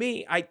to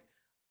me,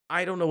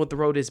 I don't know what the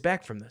road is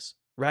back from this,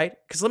 right?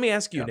 Because let me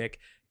ask you, Nick,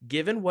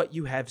 given what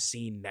you have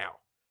seen now,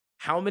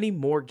 how many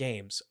more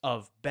games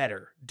of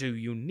better do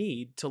you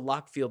need to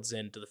lock Fields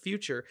into the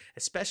future,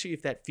 especially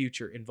if that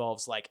future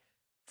involves like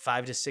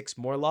 5 to 6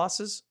 more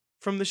losses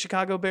from the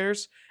Chicago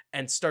Bears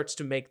and starts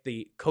to make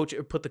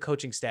put the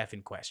coaching staff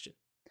in question?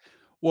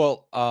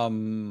 Well,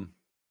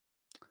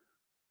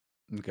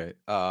 okay.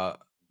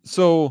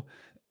 So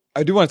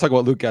I do want to talk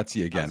about Luke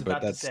Getsy again,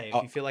 but that's if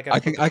you feel like I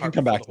can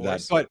come back to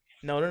that. But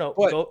no.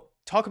 but Go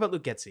talk about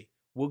Luke Getsy.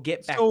 We'll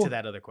get back to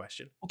that other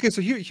question. Okay,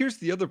 so here's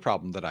the other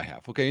problem that I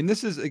have. Okay, and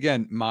this is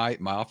again my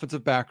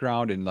offensive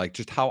background and like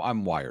just how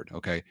I'm wired.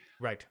 Okay,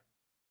 right.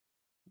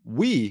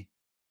 We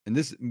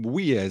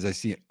as I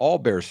see it, all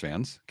Bears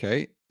fans.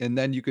 Okay, and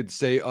then you could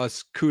say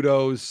us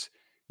kudos,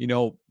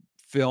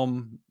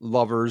 film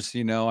lovers.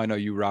 I know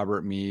you,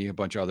 Robert, me, a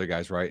bunch of other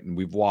guys, right? And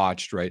we've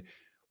watched, right?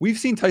 We've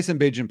seen Tyson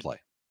Bagent play.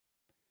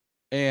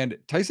 And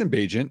Tyson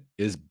Bagent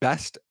is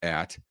best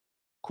at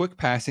quick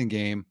passing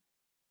game,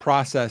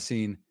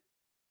 processing,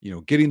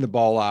 getting the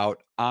ball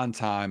out on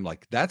time.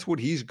 Like that's what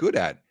he's good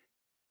at.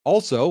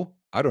 Also,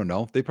 I don't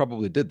know, they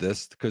probably did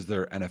this because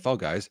they're NFL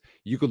guys.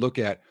 You could look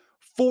at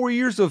 4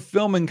 years of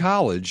film in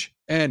college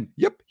and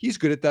yep, he's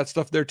good at that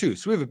stuff there too.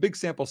 So we have a big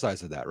sample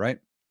size of that, right?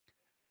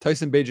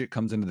 Tyson Bagent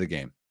comes into the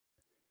game.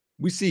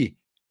 We see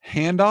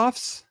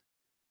handoffs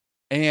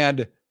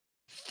and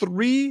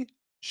 3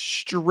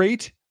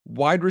 straight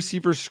wide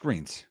receiver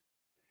screens.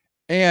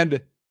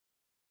 And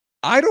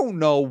I don't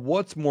know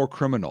what's more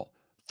criminal,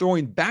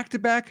 throwing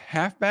back-to-back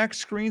halfback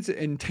screens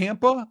in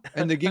Tampa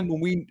and the game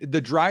when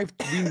the drive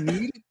we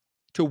need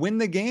to win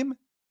the game,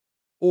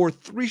 or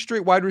 3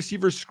 straight wide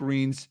receiver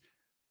screens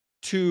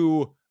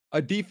to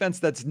a defense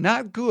that's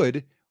not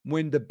good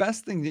when the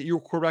best thing that your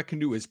quarterback can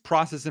do is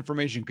process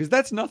information, because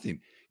that's nothing.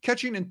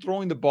 Catching and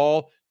throwing the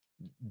ball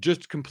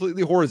just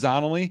completely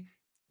horizontally,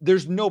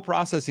 there's no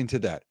processing to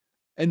that.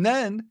 And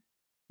then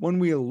when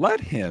we let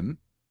him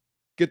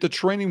get the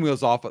training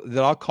wheels off,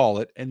 that I'll call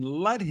it, and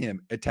let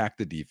him attack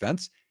the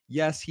defense.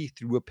 Yes, he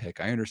threw a pick.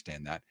 I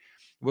understand that.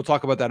 We'll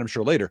talk about that, I'm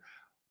sure, later.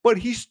 But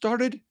he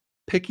started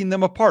picking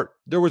them apart.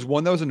 There was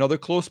one that was another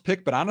close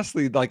pick, but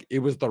honestly, like it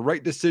was the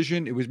right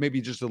decision. It was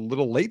maybe just a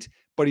little late,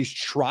 but he's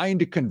trying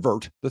to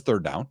convert the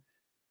third down.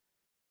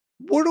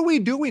 What are we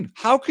doing?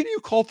 How can you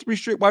call 3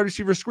 straight wide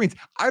receiver screens?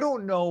 I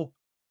don't know.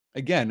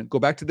 Again, go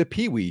back to the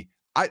Pee-wee.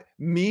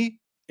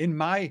 In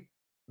my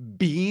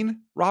being,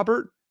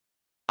 Robert,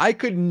 I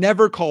could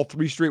never call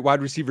 3 straight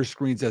wide receiver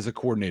screens as a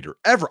coordinator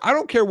ever. I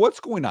don't care what's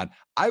going on.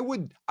 I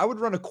would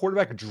run a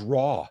quarterback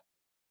draw,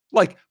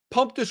 like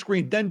pump the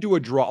screen, then do a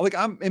draw. Like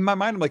I'm in my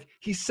mind, I'm like,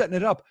 he's setting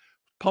it up,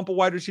 pump a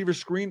wide receiver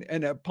screen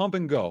and pump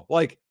and go.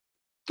 Like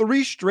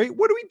 3 straight.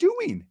 What are we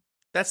doing?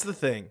 That's the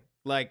thing.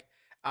 Like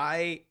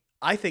I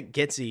think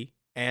Getsy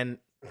and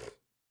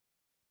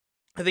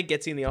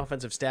the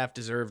offensive staff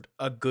deserved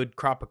a good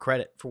crop of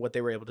credit for what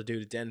they were able to do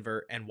to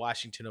Denver and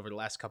Washington over the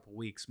last couple of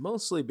weeks,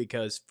 mostly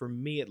because, for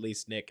me at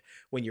least, Nick,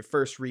 when your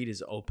first read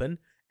is open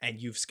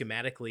and you've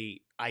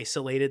schematically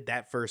isolated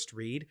that first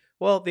read,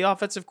 well, the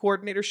offensive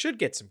coordinator should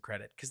get some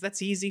credit because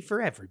that's easy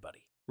for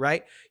everybody,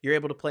 right? You're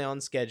able to play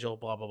on schedule,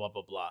 blah, blah, blah,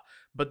 blah, blah.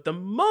 But the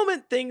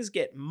moment things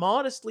get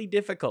modestly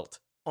difficult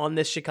on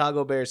this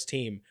Chicago Bears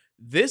team,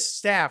 this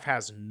staff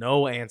has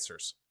no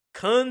answers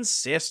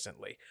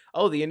consistently.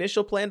 Oh, the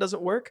initial plan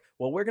doesn't work?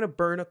 Well, we're going to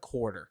burn a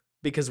quarter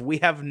because we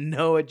have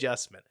no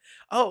adjustment.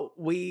 Oh,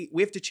 we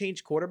have to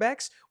change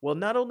quarterbacks? Well,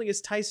 not only is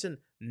Tyson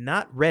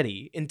not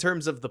ready in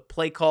terms of the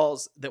play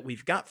calls that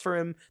we've got for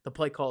him, the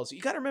play calls.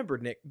 You got to remember,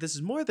 Nick, this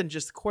is more than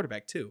just the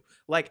quarterback too.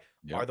 Like,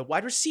 are the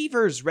wide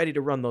receivers ready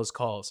to run those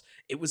calls?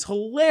 It was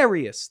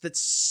hilarious that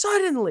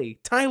suddenly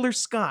Tyler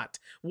Scott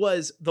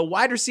was the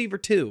wide receiver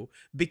too,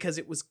 because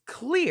it was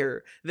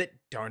clear that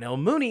Darnell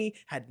Mooney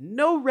had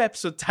no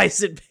reps with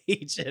Tyson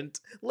Bagent,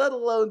 let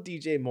alone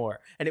DJ Moore.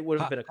 And it would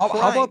have been a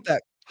crime.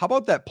 How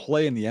about that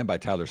play in the end by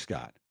Tyler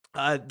Scott?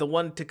 The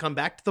one to come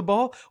back to the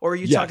ball? Or are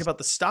you talking about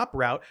the stop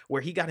route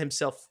where he got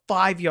himself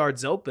 5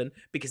 yards open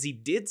because he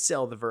did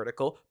sell the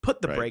vertical,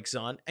 put the brakes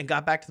on, and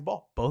got back to the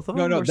ball? Both of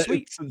them were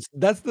sweet.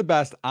 That's the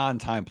best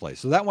on-time play.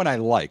 So that one I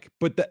like.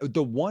 But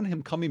the one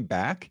him coming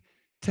back,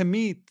 to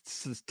me,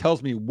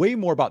 tells me way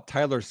more about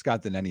Tyler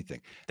Scott than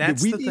anything.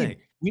 That's the thing.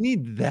 We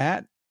need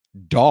that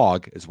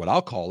dog, is what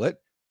I'll call it.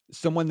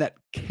 Someone that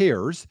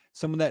cares,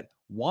 someone that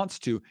wants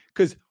to.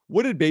 Because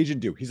what did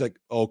Bagent do? He's like,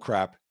 oh,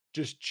 crap,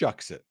 just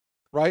chucks it.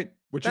 Right?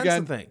 Which That's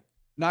again, the thing.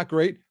 Not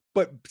great,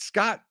 but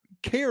Scott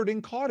cared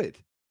and caught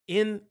it.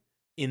 In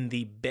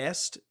the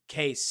best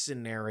case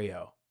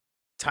scenario,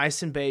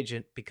 Tyson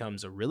Bagent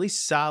becomes a really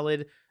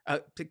solid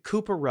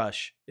Cooper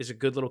Rush is a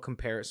good little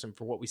comparison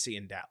for what we see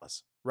in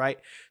Dallas, right?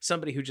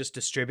 Somebody who just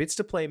distributes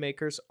to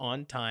playmakers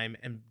on time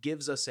and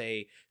gives us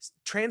a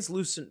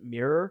translucent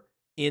mirror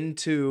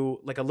into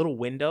like a little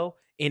window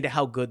into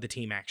how good the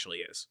team actually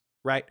is.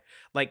 Right?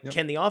 Like,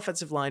 can the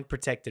offensive line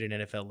protect at an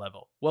NFL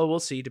level? Well,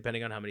 we'll see,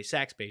 depending on how many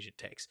sacks Bagent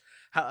takes.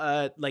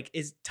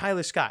 Is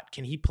Tyler Scott,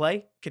 can he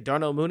play? Can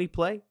Darnell Mooney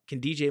play?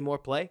 Can DJ Moore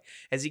play?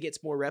 As he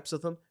gets more reps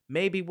with them,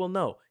 maybe we'll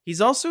know. He's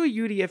also a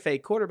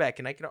UDFA quarterback,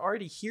 and I can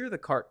already hear the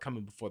cart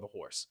coming before the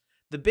horse.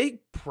 The big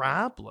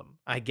problem,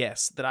 I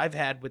guess, that I've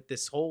had with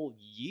this whole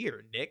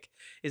year, Nick,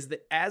 is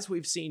that as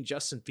we've seen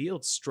Justin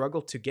Fields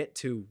struggle to get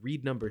to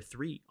read number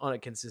 3 on a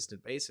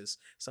consistent basis,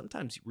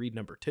 sometimes read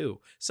number 2,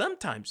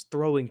 sometimes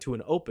throwing to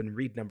an open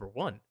read number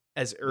 1,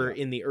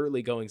 in the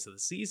early goings of the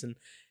season,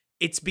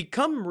 it's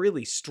become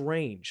really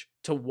strange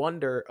to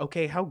wonder,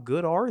 okay, how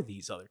good are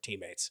these other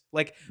teammates?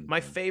 Like,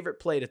 my favorite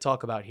play to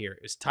talk about here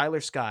is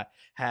Tyler Scott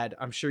had,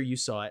 I'm sure you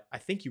saw it, I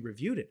think you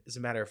reviewed it, as a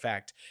matter of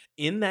fact,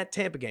 in that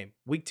Tampa game,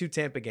 week 2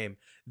 Tampa game,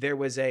 there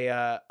was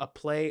a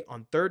play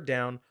on third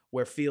down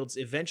where Fields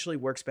eventually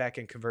works back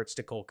and converts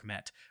to Cole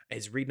Kmet.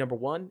 His read number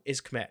 1 is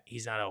Kmet.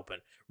 He's not open.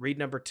 Read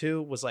number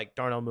 2 was like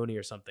Darnell Mooney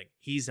or something.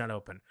 He's not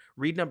open.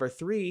 Read number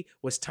 3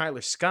 was Tyler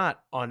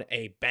Scott on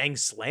a bang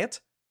slant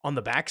on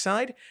the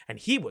backside, and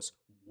he was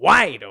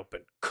wide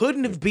open.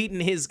 Couldn't have beaten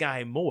his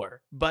guy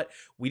more, but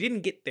we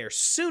didn't get there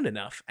soon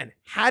enough, and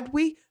had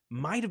we,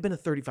 might have been a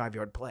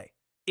 35-yard play,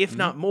 if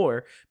not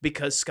more,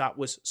 because Scott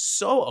was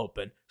so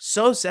open,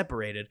 so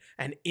separated,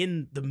 and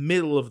in the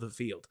middle of the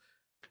field.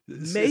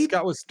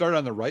 Scott was started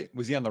on the right.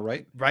 Was he on the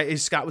right? Right,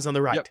 Scott was on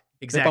the right. Yep.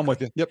 Exactly. I'm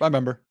with you. Yep, I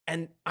remember.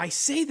 And I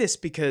say this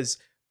because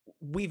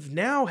we've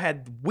now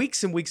had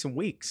weeks and weeks and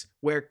weeks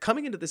where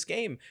coming into this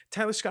game,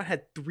 Tyler Scott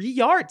had 3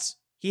 yards.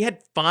 He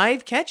had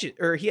 5 catches,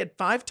 or he had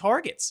 5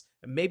 targets,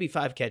 maybe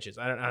 5 catches.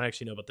 I don't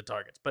actually know about the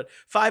targets, but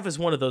 5 is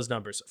one of those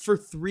numbers for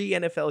 3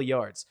 NFL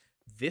yards.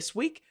 This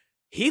week,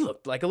 he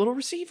looked like a little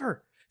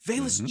receiver.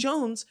 Velus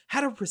Jones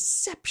had a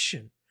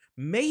reception.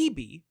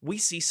 Maybe we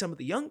see some of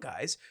the young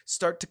guys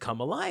start to come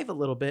alive a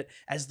little bit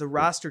as the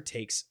roster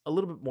takes a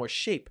little bit more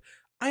shape.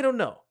 I don't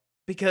know,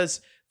 because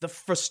the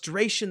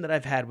frustration that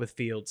I've had with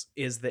Fields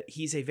is that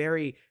he's a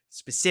very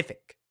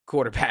specific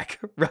quarterback,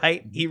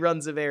 right? He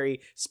runs a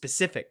very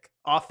specific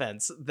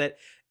offense that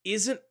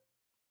isn't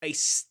a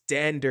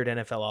standard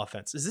NFL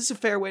offense. Is this a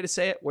fair way to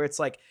say it? Where it's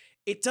like,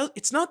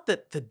 it's not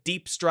that the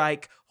deep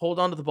strike, hold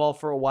on to the ball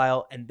for a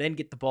while and then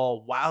get the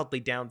ball wildly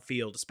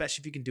downfield,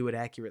 especially if you can do it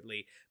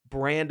accurately,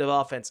 brand of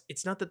offense.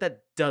 It's not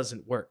that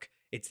doesn't work.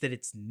 It's that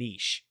it's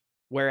niche.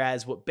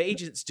 Whereas what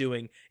Bagent's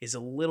doing is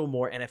a little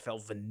more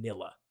NFL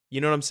vanilla.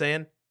 You know what I'm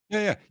saying?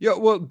 Yeah.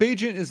 Well,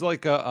 Bagent is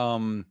like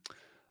a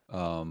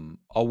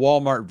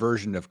Walmart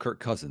version of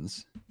Kirk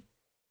Cousins,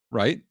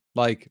 right?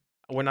 Like,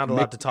 we're not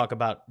allowed to talk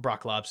about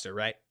Brock Lobster,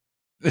 right?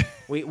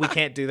 We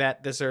can't do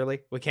that this early.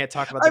 We can't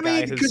talk about the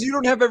guy because you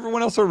don't have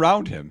everyone else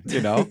around him,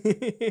 you know.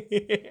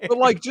 But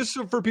like, just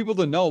for people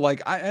to know,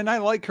 like, I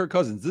like Kirk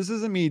Cousins. This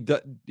isn't me,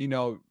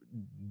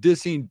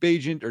 dissing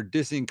Bagent or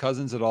dissing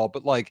Cousins at all.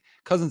 But like,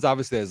 Cousins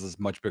obviously has this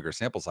much bigger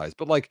sample size.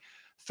 But like,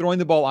 throwing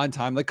the ball on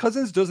time, like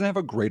Cousins doesn't have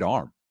a great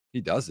arm.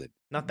 He does it,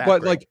 not that.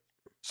 But great. Like,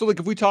 so like,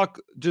 if we talk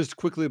just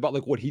quickly about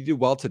like what he did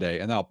well today,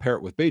 and then I'll pair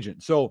it with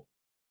Bagent. So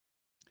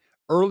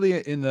early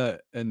in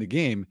the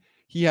game,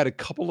 he had a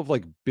couple of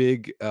like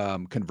big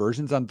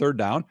conversions on third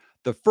down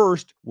The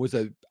first was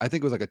I think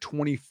it was like a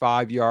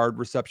 25-yard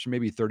reception,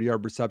 maybe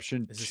 30-yard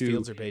reception Is this to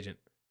Fields or Bagent?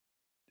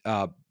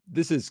 uh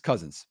this is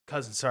Cousins.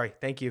 Cousins. Sorry.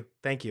 Thank you.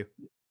 Thank you.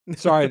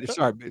 Sorry.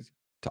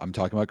 I'm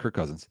talking about Kirk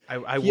Cousins.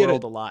 I He had a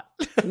whirled a lot.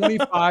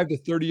 25 to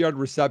 30-yard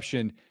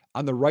reception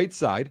on the right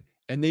side,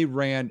 and they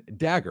ran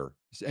dagger.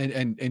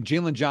 And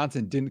Jalen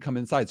Johnson didn't come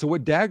inside. So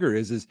what dagger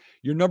is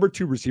your number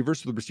 2 receiver,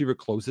 so the receiver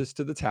closest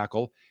to the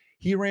tackle.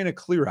 He ran a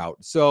clear out.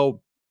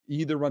 So he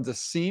either runs a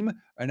seam,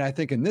 and I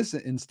think in this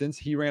instance,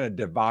 he ran a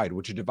divide,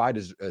 which a divide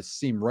is a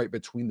seam right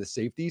between the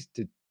safeties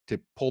to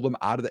pull them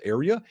out of the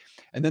area.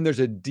 And then there's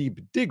a deep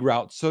dig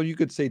route. So you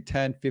could say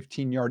 10,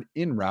 15-yard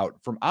in route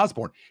from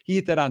Osborne. He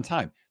hit that on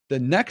time. The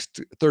next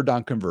third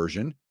down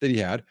conversion that he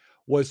had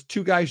was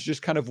 2 guys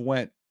just kind of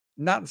went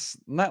not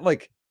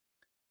like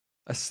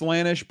a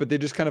slantish, but they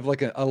just kind of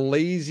like a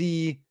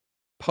lazy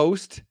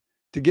post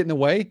to get in the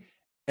way.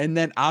 And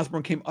then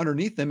Osborne came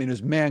underneath them in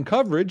his man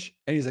coverage.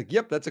 And he's like,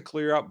 yep, that's a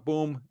clear out,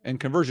 boom, and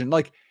conversion.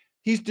 Like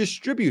he's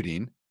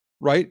distributing,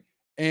 right?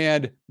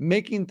 And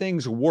making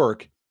things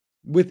work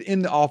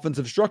within the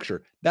offensive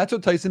structure. That's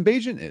what Tyson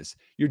Bagent is.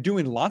 You're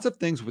doing lots of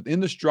things within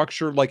the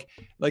structure, like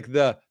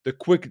the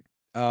quick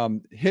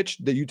hitch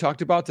that you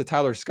talked about to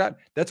Tyler Scott.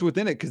 That's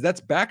within it because that's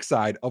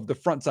backside of the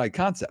front side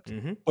concept.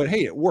 But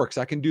hey, it works.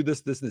 I can do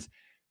this.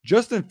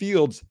 Justin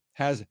Fields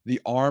has the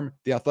arm,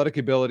 the athletic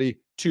ability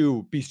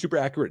to be super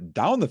accurate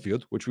down the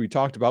field, which we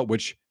talked about,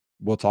 which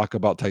we'll talk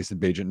about Tyson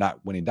Bagent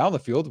not winning down the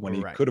field when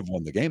he could have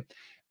won the game.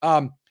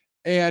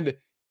 And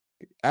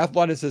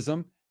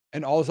athleticism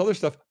and all this other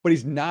stuff, but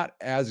he's not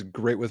as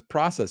great with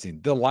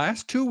processing. The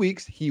last 2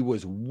 weeks, he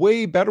was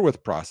way better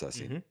with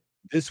processing.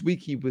 This week,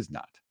 he was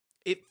not.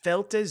 It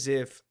felt as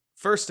if,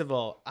 first of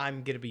all,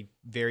 I'm going to be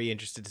very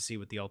interested to see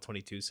what the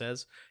All-22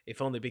 says,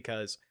 if only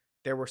because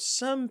there were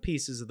some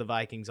pieces of the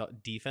Vikings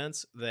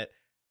defense that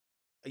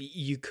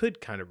you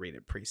could kind of read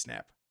it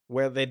pre-snap,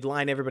 where they'd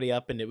line everybody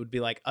up and it would be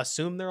like,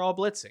 assume they're all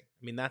blitzing.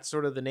 I mean, that's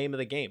sort of the name of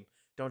the game.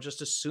 Don't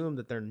just assume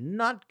that they're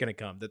not going to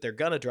come, that they're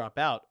going to drop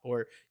out,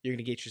 or you're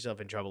going to get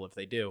yourself in trouble if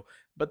they do.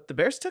 But the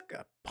Bears took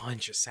a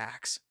bunch of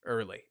sacks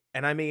early.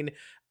 And I mean,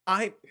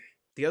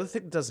 the other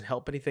thing that doesn't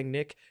help anything,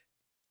 Nick,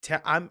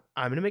 I'm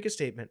going to make a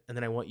statement and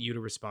then I want you to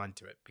respond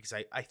to it because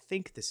I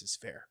think this is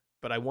fair,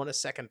 but I want a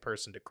second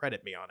person to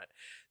credit me on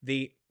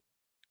it.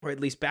 Or at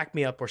least back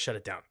me up or shut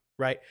it down,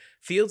 right?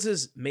 Fields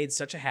has made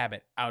such a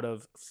habit out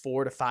of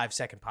 4 to 5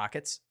 second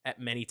pockets at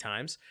many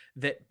times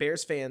that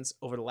Bears fans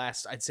over the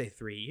last, I'd say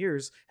 3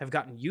 years have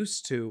gotten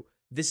used to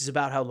this is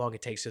about how long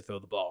it takes to throw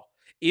the ball.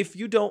 If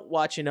you don't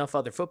watch enough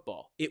other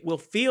football, it will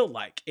feel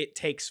like it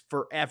takes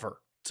forever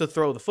to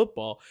throw the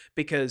football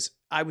because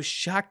I was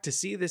shocked to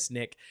see this,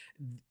 Nick.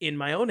 In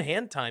my own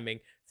hand timing,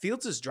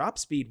 Fields' drop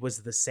speed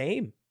was the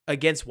same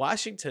against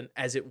Washington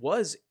as it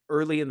was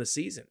early in the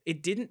season.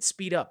 It didn't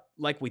speed up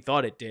like we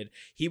thought it did.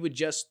 He would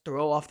just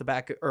throw off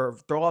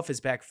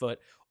his back foot,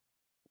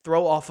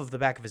 throw off of the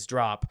back of his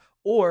drop,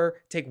 or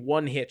take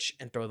one hitch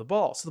and throw the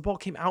ball. So the ball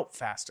came out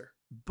faster.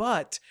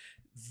 But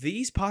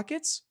these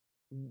pockets,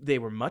 they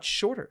were much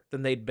shorter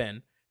than they'd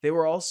been. They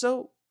were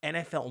also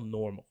NFL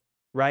normal,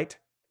 right?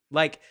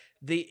 Like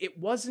it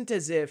wasn't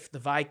as if the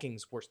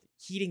Vikings were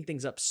heating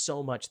things up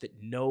so much that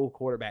no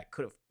quarterback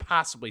could have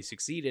possibly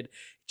succeeded.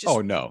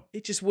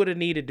 It just would have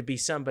needed to be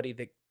somebody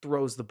that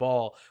throws the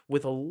ball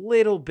with a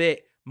little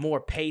bit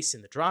more pace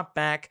in the drop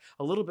back,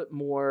 a little bit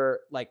more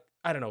like,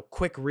 I don't know,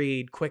 quick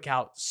read, quick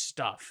out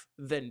stuff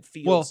than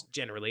Fields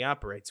generally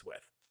operates with.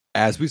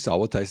 As we saw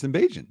with Tyson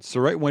Bagent. So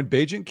right when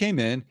Bagent came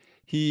in,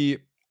 he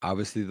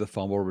obviously the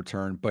fumble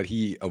return, but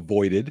he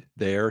avoided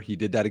there. He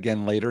did that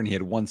again later and he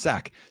had 1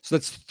 sack. So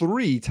that's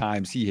 3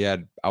 times he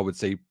had, I would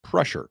say,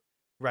 pressure.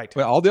 Right.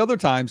 But all the other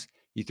times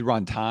he threw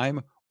on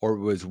time or it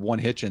was one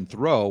hitch and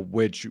throw,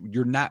 which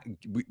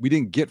we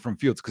didn't get from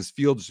Fields because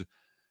Fields,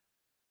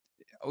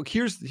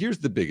 here's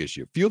the big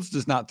issue. Fields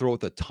does not throw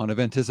with a ton of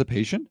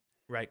anticipation.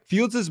 Right.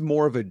 Fields is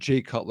more of a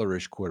Jay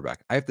Cutler-ish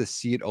quarterback. I have to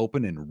see it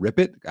open and rip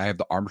it. I have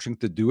the arm strength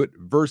to do it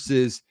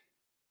versus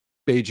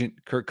Bagent,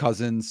 Kirk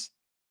Cousins,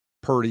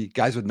 Purdy,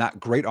 guys with not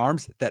great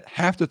arms that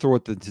have to throw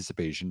with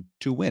anticipation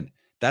to win.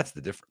 That's the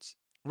difference.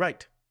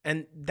 Right.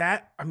 And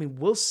that, I mean,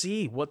 we'll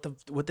see what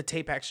the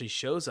tape actually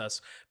shows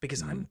us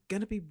because I'm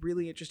going to be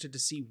really interested to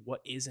see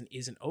what is and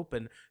isn't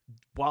open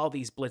while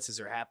these blitzes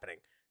are happening.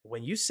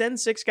 When you send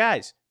 6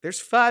 guys, there's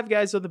 5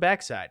 guys on the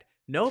backside.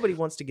 Nobody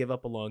wants to give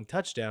up a long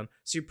touchdown,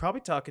 so you're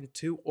probably talking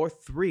 2 or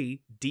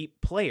 3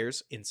 deep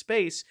players in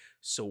space.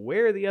 So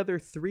where are the other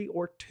 3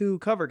 or 2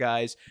 cover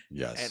guys?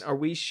 Yes. And are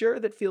we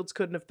sure that Fields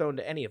couldn't have thrown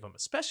to any of them,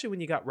 especially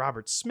when you got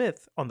Robert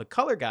Smith on the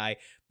color guy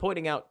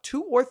pointing out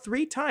 2 or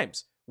 3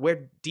 times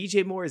where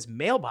DJ Moore is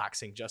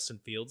mailboxing Justin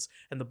Fields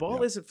and the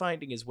ball isn't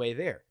finding his way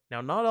there.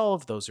 Now, not all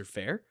of those are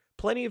fair.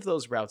 Plenty of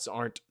those routes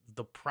aren't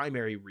the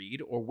primary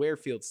read or where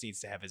Fields needs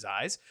to have his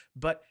eyes,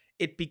 but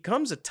it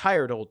becomes a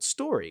tired old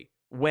story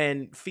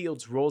when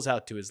Fields rolls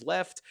out to his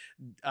left.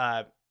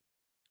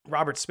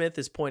 Robert Smith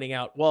is pointing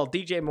out, well,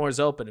 DJ Moore's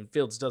open and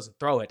Fields doesn't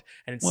throw it.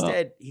 And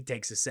instead, he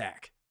takes a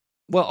sack.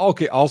 Well,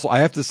 okay. Also, I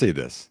have to say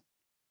this.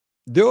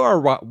 There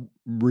are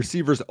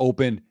receivers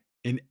open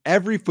in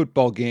every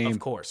football Of game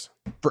course.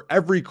 for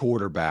every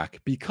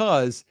quarterback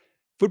because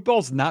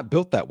football's not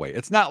built that way.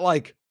 It's not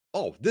like,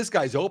 oh, this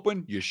guy's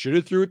open, you should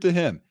have threw it to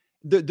him.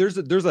 There's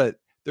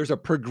a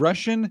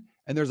progression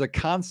and there's a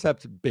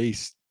concept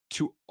base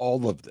to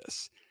all of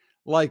this.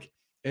 Like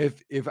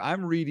if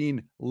I'm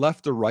reading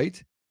left to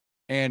right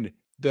and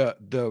the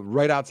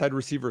right outside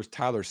receiver is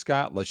Tyler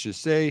Scott, let's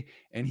just say,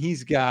 and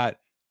he's got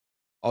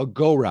a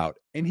go route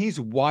and he's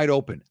wide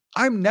open.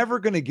 I'm never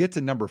going to get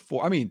to number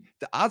 4. I mean,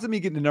 the odds of me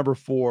getting to number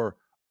 4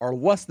 are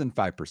less than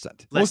 5%.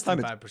 Less Most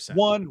than time it's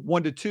 5%.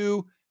 1 to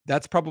 2.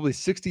 That's probably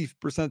 60%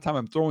 of the time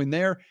I'm throwing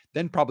there,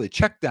 then probably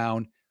check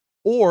down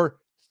or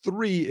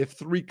 3 if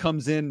 3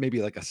 comes in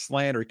maybe like a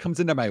slant or it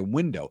comes into my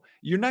window.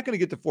 You're not going to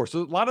get to 4.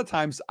 So a lot of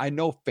times I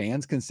know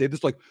fans can say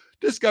this like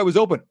this guy was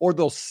open or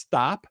they'll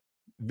stop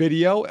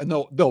video and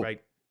they'll Right.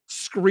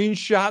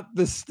 screenshot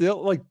the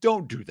still. Like,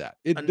 don't do that.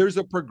 An- There's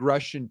a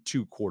progression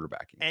to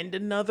quarterbacking. And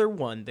another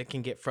one that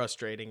can get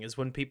frustrating is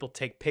when people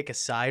pick a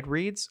side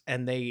reads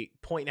and they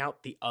point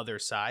out the other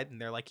side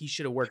and they're like, he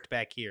should have worked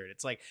back here. And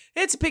it's like,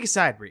 it's a pick a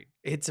side read.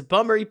 It's a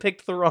bummer he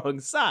picked the wrong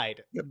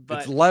side. But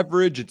It's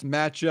leverage, it's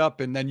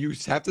matchup, and then you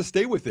have to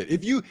stay with it.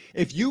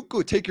 If you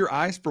go take your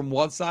eyes from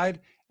one side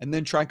and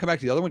then try and come back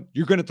to the other one,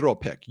 you're going to throw a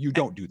pick. You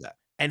don't do that.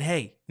 And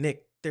hey,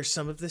 Nick, there's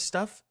some of this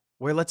stuff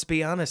where let's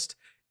be honest,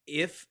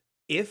 if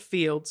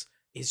Fields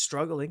is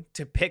struggling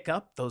to pick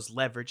up those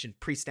leverage and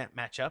pre-snap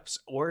matchups,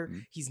 or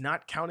he's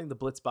not counting the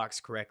blitz box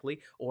correctly,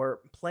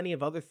 or plenty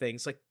of other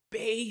things, like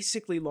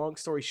basically, long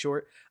story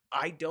short,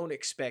 I don't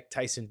expect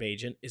Tyson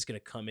Bagent is going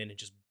to come in and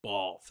just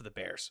ball for the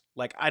Bears.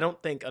 Like, I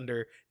don't think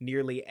under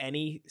nearly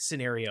any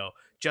scenario,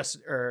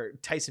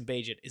 Tyson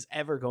Bagent is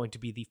ever going to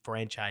be the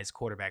franchise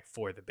quarterback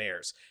for the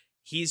Bears.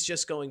 He's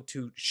just going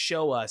to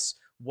show us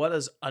what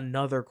does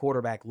another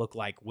quarterback look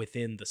like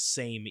within the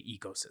same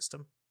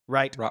ecosystem.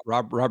 Right.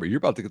 Robert, you're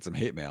about to get some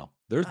hate mail.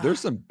 There's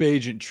some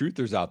Bagent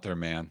truthers out there,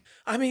 man.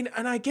 I mean,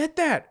 and I get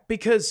that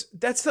because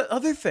that's the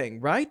other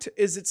thing, right?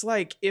 Is it's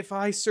like if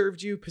I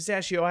served you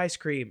pistachio ice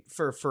cream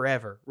for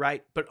forever,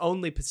 right? But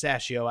only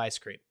pistachio ice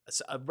cream.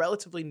 It's a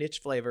relatively niche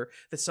flavor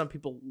that some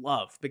people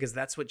love because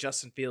that's what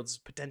Justin Fields'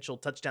 potential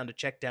touchdown to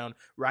check down,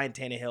 Ryan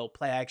Tannehill,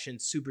 play action,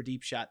 super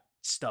deep shot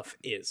stuff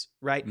is,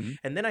 right? Mm-hmm.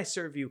 And then I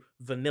serve you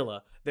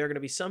vanilla. There are going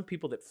to be some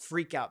people that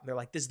freak out and they're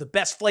like, this is the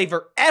best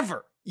flavor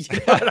ever. You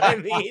know what I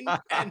mean?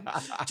 And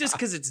just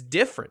because it's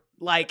different,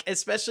 like,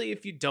 especially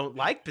if you don't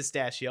like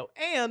pistachio.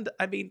 And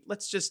I mean,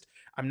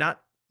 I'm not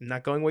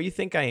going where you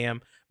think I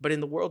am, but in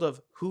the world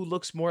of who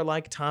looks more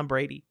like Tom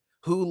Brady,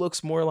 who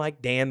looks more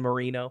like Dan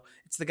Marino,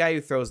 it's the guy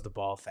who throws the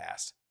ball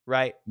fast,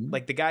 right? Mm-hmm.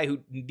 Like the guy who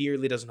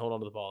nearly doesn't hold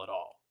onto the ball at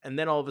all. And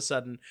then all of a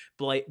sudden,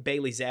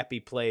 Bailey Zappi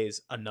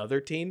plays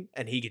another team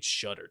and he gets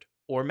shuttered.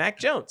 Or Mac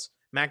Jones.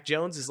 Mac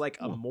Jones is like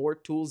a more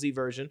toolsy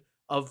version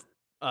of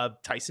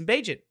Tyson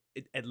Bagent,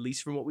 at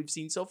least from what we've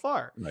seen so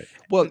far. Right.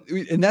 Well,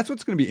 and that's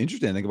what's going to be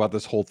interesting, I think, about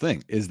this whole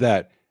thing is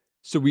that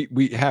so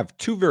we have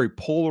two very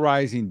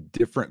polarizing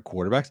different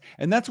quarterbacks.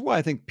 And that's why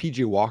I think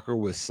PJ Walker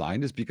was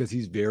signed is because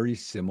he's very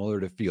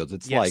similar to Fields.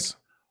 It's like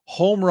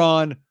home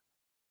run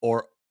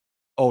or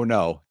oh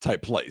no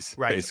type plays,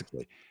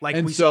 basically. Like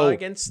and we saw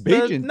against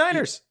the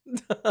Niners.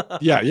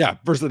 Yeah,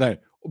 versus the Niners.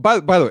 By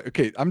the way,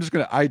 okay,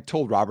 I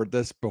told Robert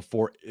this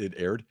before it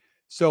aired.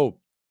 So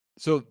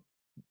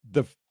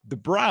the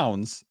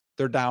Browns,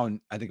 they're down,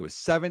 I think it was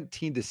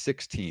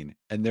 17-16,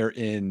 and they're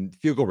in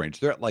field goal range.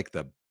 They're at like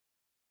the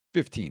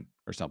 15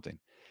 or something.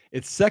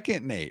 It's 2nd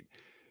and 8.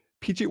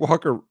 PJ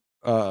Walker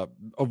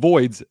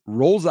avoids,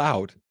 rolls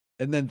out,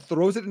 and then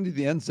throws it into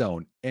the end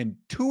zone. And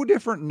 2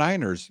 different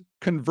Niners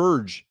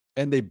converge,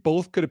 and they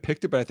both could have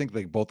picked it, but I think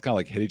they both kind of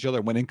like hit each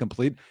other, went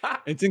incomplete.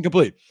 It's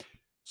incomplete.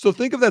 So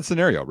think of that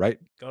scenario, right?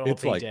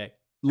 It's like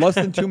less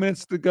than 2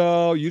 minutes to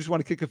go. You just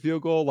want to kick a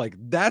field goal. Like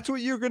that's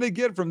what you're going to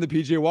get from the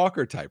PJ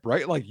Walker type,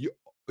 right? Like you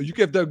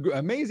get the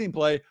amazing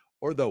play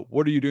or the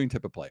what are you doing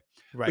type of play.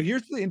 Right. But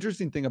here's the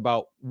interesting thing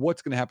about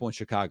what's going to happen with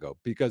Chicago,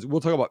 because we'll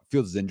talk about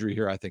Fields' injury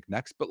here, I think,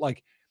 next. But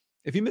like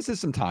if he misses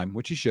some time,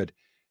 which he should,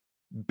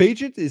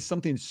 Bagent is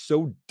something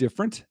so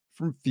different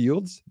from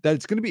Fields that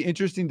it's going to be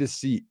interesting to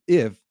see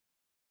if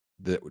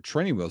the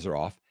training wheels are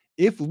off,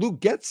 if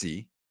Luke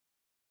Getsy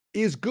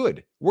is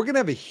good. We're going to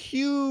have a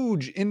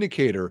huge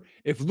indicator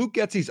if Luke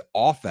Getsy's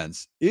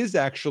offense is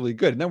actually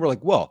good. And then we're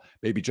like, well,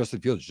 maybe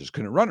Justin Fields just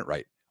couldn't run it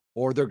right,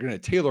 or they're going to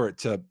tailor it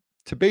to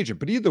Bagent.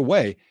 But either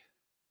way,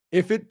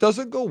 if it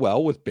doesn't go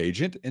well with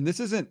Bagent, and this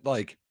isn't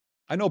like,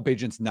 I know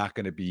Bagent's not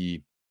going to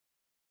be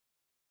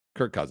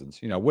Kirk Cousins,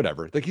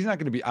 whatever. Like he's not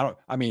going to be,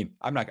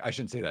 I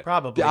shouldn't say that.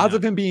 Probably the odds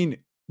of him being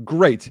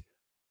great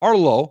are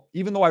low,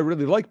 even though I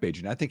really like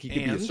Bagent. I think he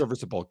could be a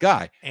serviceable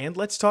guy. And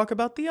let's talk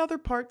about the other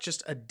part,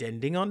 just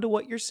addending onto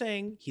what you're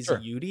saying. He's a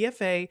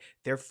UDFA,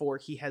 therefore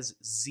he has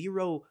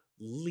zero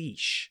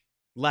leash.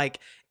 Like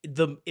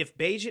if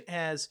Bagent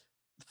has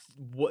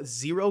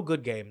 0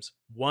 good games,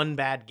 1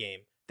 bad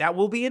game, that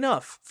will be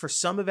enough for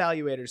some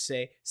evaluators to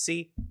say,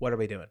 see, what are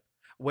we doing?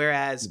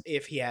 Whereas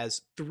if he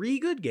has 3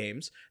 good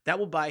games, that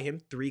will buy him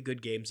 3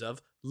 good games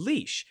of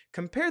leash.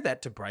 Compare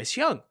that to Bryce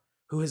Young,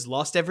 who has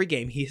lost every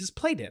game he has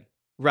played in,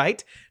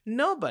 right?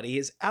 Nobody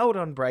is out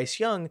on Bryce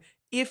Young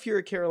if you're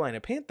a Carolina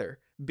Panther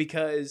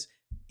because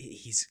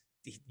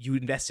you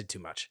invested too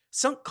much.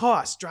 Sunk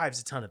cost drives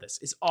a ton of this.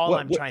 Is all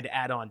I'm trying to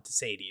add on to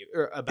say to you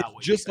or about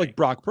what you're just saying. like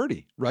Brock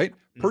Purdy, right?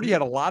 Purdy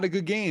had a lot of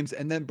good games,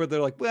 and then but they're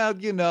like,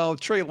 well,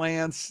 Trey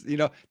Lance,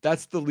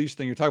 that's the leash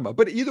thing you're talking about.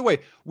 But either way,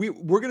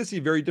 we're going to see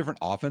very different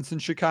offense in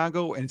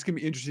Chicago, and it's going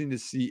to be interesting to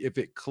see if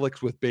it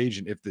clicks with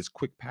Bajan, if this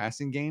quick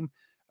passing game,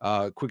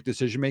 quick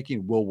decision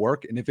making will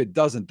work, and if it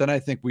doesn't, then I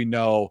think we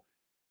know,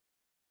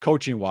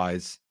 coaching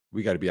wise,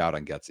 we got to be out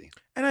on Getsy.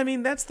 And I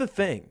mean, that's the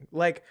thing.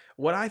 Like,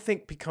 what I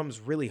think becomes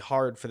really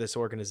hard for this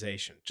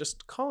organization,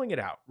 just calling it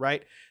out,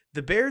 right?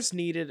 The Bears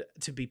needed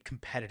to be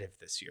competitive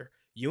this year.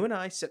 You and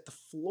I set the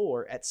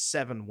floor at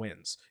 7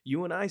 wins.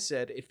 You and I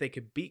said if they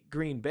could beat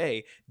Green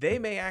Bay, they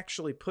may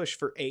actually push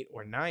for 8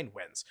 or 9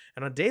 wins.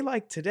 And on a day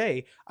like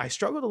today, I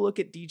struggle to look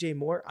at DJ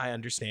Moore. I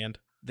understand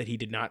that he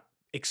did not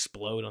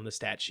explode on the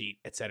stat sheet,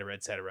 et cetera,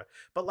 et cetera.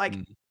 But like,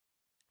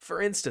 for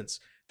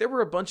instance, there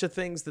were a bunch of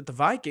things that the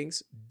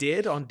Vikings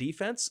did on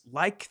defense,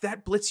 like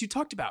that blitz you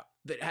talked about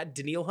that had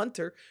Danielle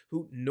Hunter,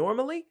 who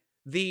normally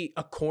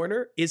a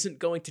corner isn't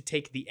going to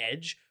take the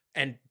edge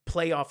and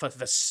play off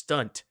of a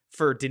stunt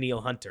for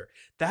Danielle Hunter.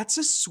 That's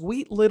a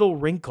sweet little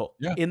wrinkle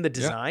in the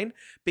design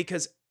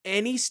because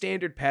any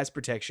standard pass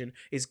protection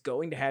is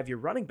going to have your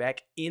running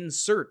back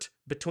insert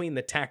between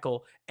the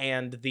tackle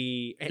and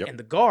the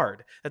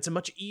guard. That's a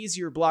much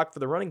easier block for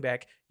the running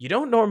back. You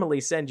don't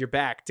normally send your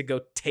back to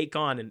go take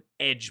on an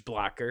edge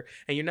blocker,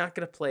 and you're not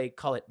going to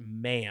call it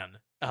man.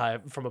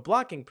 From a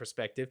blocking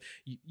perspective,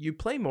 you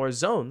play more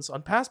zones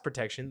on pass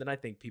protection than I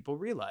think people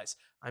realize.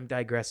 I'm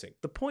digressing.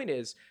 The point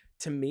is,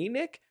 to me,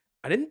 Nick,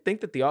 I didn't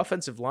think that the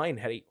offensive line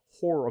had a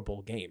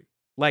horrible game.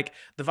 Like,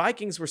 the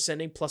Vikings were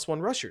sending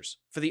 +1 rushers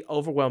for the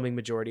overwhelming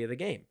majority of the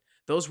game.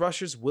 Those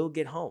rushers will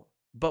get home.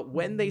 But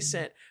when they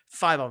sent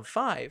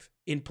 5-on-5,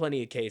 in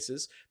plenty of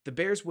cases, the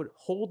Bears would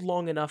hold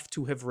long enough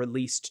to have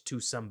released to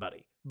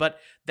somebody. But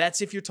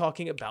that's if you're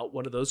talking about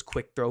one of those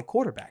quick throw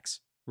quarterbacks,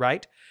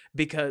 right?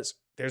 Because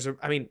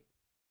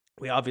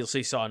we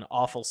obviously saw an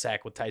awful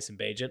sack with Tyson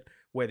Bagent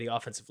where the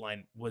offensive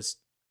line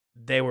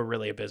they were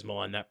really abysmal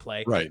on that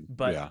play. Right.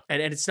 But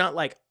and it's not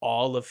like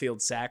all of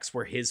Fields' sacks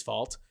were his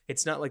fault.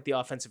 It's not like the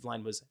offensive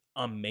line was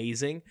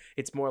amazing.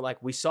 It's more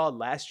like we saw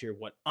last year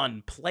what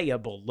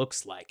unplayable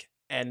looks like.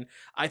 And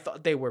I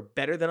thought they were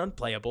better than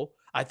unplayable.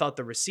 I thought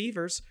the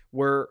receivers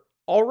were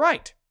all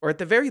right. Or at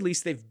the very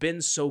least, they've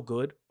been so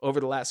good over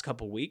the last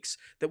couple weeks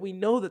that we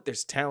know that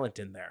there's talent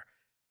in there.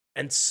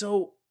 And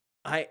so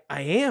I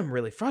am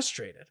really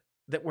frustrated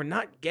that we're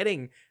not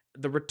getting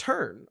the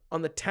return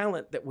on the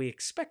talent that we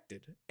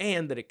expected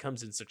and that it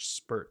comes in such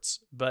spurts.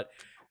 But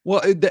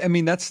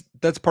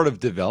that's part of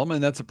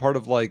development. That's a part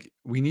of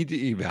we need to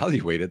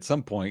evaluate at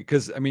some point.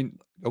 Cause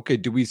okay,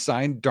 do we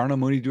sign Darnell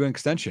Mooney to an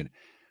extension?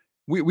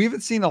 We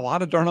haven't seen a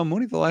lot of Darnell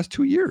Mooney the last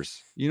 2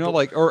 years,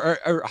 or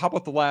how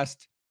about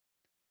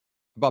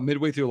about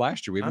midway through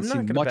last year? We haven't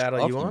seen much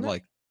of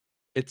him.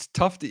 It's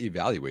tough to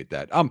evaluate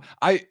that.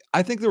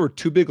 I think there were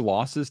 2 big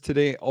losses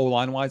today,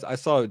 O-line wise. I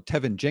saw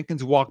Tevin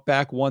Jenkins walk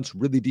back once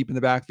really deep in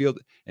the backfield,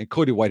 and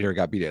Cody Whitehair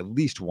got beat at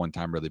least one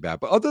time really bad.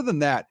 But other than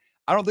that,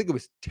 I don't think it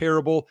was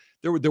terrible.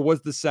 There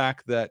was the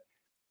sack that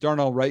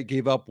Darnell Wright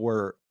gave up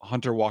where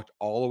Hunter walked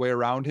all the way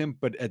around him.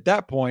 But at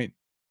that point,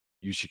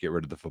 you should get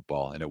rid of the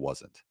football, and it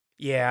wasn't.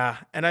 Yeah,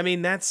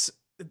 and that's,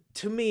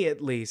 to me at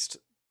least,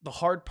 the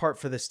hard part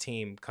for this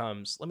team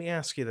comes. Let me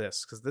ask you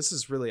this, because this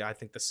is really, I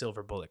think, the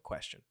silver bullet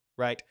question.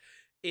 Right?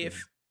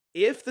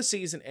 If the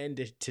season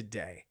ended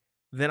today,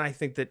 then I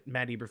think that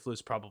Matt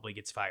Eberflus probably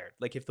gets fired.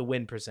 Like if the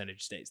win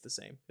percentage stays the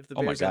same. If the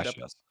Bears end up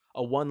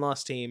a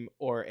 1-loss team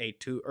or a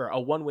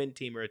 1-win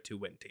team or a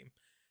 2-win team.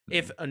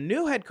 If a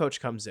new head coach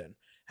comes in,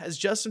 has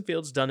Justin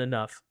Fields done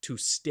enough to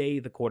stay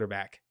the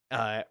quarterback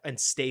and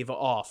stave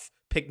off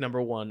pick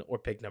number 1 or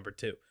pick number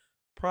 2?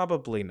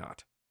 Probably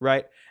not.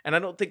 Right? And I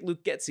don't think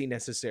Luke Getsy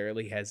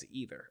necessarily has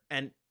either.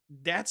 And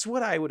that's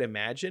what I would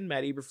imagine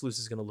Matt Eberflus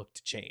is going to look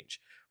to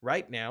change.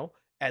 Right now,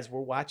 as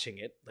we're watching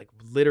it, like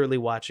literally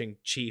watching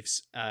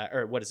Chiefs,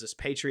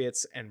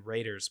 Patriots and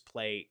Raiders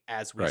play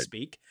as we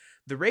speak,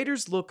 the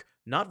Raiders look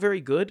not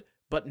very good,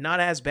 but not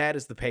as bad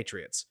as the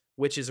Patriots,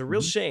 which is a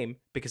real shame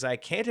because I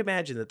can't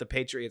imagine that the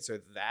Patriots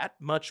are that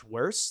much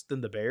worse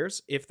than the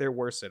Bears, if they're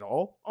worse at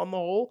all on the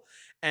whole.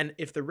 And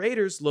if the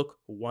Raiders look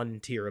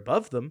 1 tier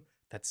above them,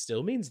 that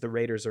still means the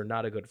Raiders are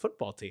not a good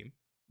football team.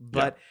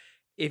 But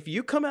if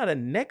you come out of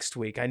next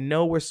week, I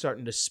know we're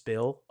starting to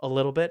spill a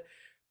little bit,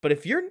 but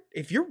if you're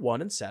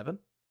 1-7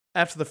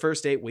 after the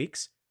first 8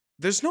 weeks,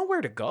 there's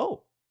nowhere to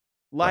go.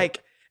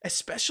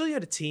 Especially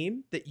at a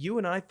team that you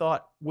and I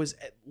thought was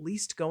at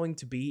least going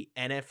to be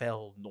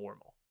NFL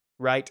normal,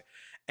 right?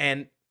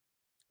 And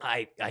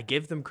I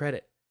give them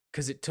credit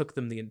because it took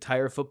them the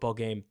entire football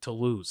game to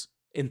lose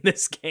in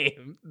this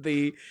game.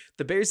 The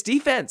Bears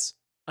defense,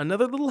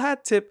 another little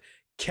hat tip,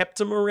 kept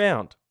them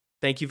around.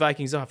 Thank you,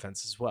 Vikings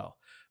offense as well.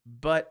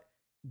 But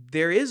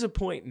there is a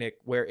point, Nick,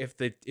 where if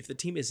the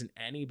team isn't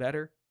any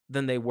better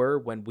than they were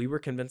when we were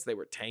convinced they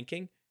were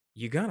tanking,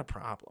 you got a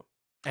problem.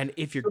 And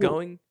if you're So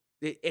going,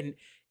 and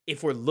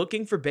if we're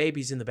looking for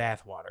babies in the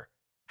bathwater,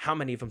 how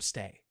many of them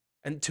stay?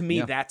 And to me,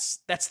 yeah,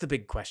 that's the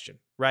big question,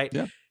 right?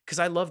 yeah, Because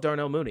I love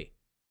Darnell Mooney,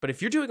 but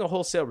if you're doing a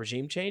wholesale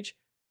regime change,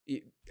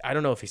 I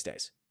don't know if he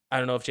stays. I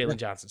don't know if yeah, Jalen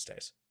Johnson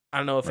stays. I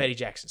don't know if right. Eddie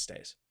Jackson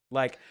stays.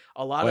 Like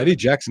a lot Well, of Eddie the.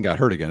 Jackson got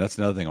hurt again. That's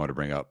another thing I want to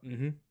bring up.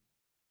 Mhm.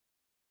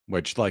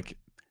 Which, like,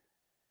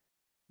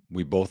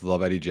 we both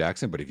love Eddie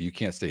Jackson, but if you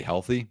can't stay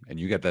healthy and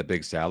you got that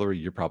big salary,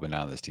 you're probably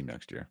not on this team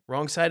next year.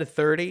 Wrong side of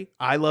 30.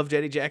 I loved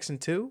Eddie Jackson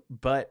too,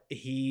 but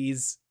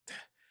it's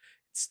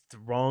the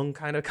wrong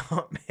kind of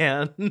comp,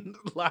 man.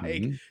 Like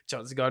Mhm.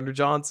 Chauncey Gardner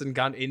Johnson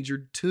got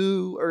injured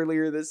too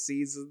earlier this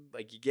season.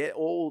 Like you get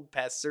old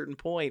past a certain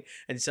point,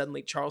 and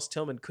suddenly Charles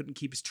Tillman couldn't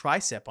keep his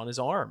tricep on his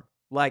arm.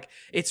 Like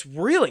it's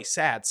really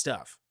sad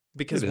stuff It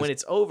because is. when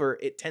it's over,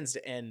 it tends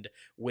to end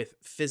with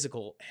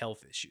physical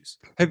health issues.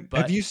 Have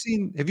But you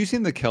seen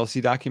the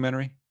Kelsey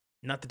documentary?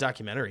 not the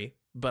documentary,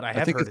 but I I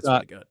have think heard it's it's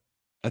not really good.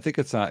 I think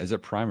it's not is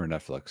it Prime or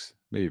Netflix?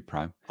 Maybe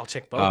Prime. I'll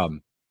check both.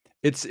 Um,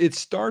 it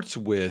starts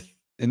with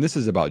and this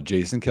is about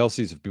Jason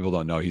Kelsey. If people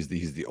don't know, he's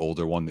the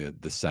older one,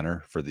 the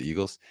center for the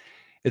Eagles.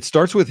 It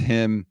starts with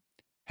him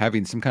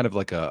having some kind of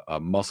like a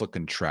muscle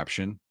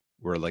contraption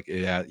where like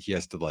he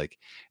has to like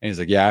and he's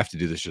like, yeah, I have to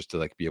do this just to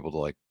like be able to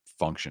like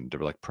function, to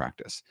like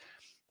practice.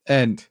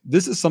 And What?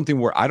 this is something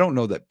where I don't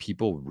know that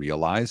people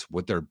realize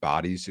what their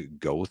bodies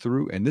go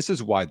through. And this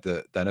is why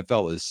the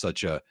NFL is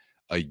such a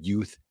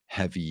youth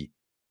heavy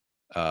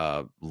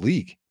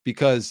league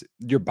because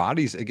your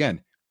bodies,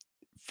 again,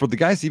 for the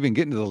guys to even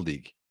get into the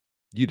league,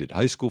 you did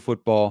high school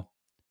football,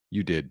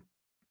 you did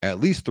at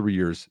least 3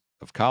 years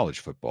of college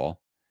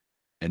football,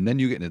 and then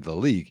you get into the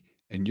league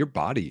and your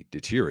body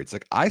deteriorates.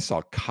 Like I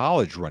saw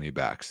college running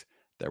backs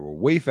that were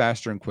way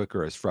faster and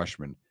quicker as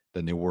freshmen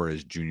than they were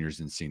as juniors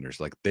and seniors.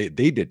 Like they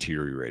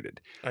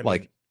deteriorated. I mean,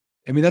 Like,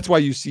 I mean, that's why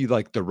you see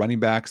like the running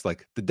backs,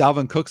 like the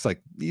Dalvin Cooks,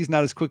 like he's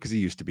not as quick as he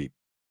used to be.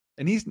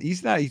 And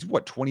he's not, he's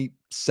what,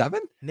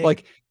 27? Nick,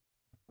 Like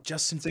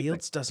Justin same thing.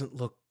 Fields doesn't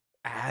look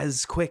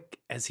as quick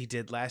as he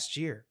did last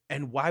year.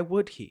 And why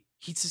would he?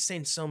 He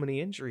sustained so many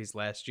injuries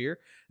last year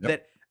Yep.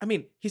 that, I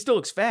mean, he still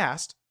looks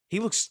fast. He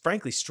looks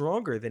frankly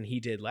stronger than he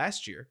did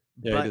last year.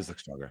 Yeah, he But does look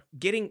stronger.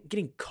 getting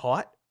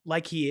caught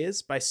like he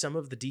is by some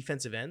of the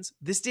defensive ends,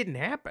 this didn't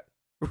happen.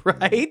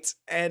 Mhm. Right?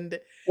 And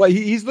Well,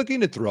 he's looking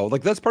to throw.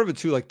 Like that's part of it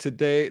too. Like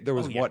today, there oh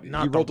was yeah, what he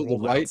not the rolled to the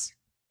right rollouts.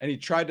 and he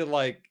tried to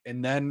like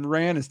and then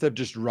ran instead of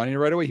just running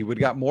right away. He would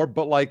have got more,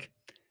 but like,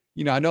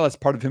 I know that's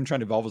part of him trying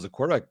to evolve as a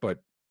quarterback,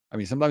 but I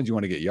mean, sometimes you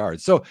want to get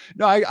yards. So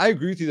no, I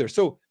agree with you there.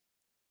 So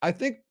I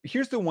think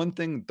here's the one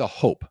thing, the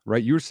hope,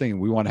 right? You were saying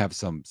we want to have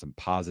some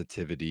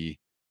positivity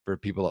for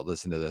people that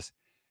listen to this.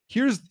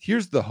 Here's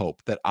the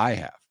hope that I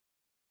have.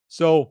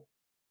 So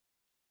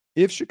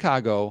if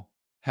Chicago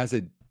has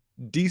a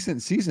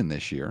decent season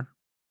this year,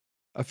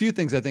 a few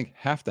things I think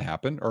have to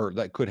happen or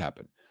that could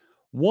happen.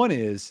 One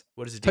is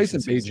What is a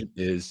decent Tyson season?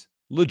 Bagent is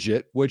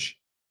legit, which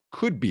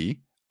could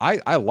be.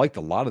 I liked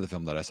a lot of the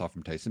film that I saw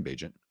from Tyson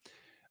Bagent.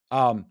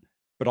 Um,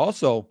 but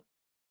also,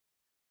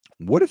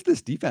 what if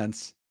this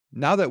defense,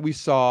 now that we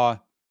saw,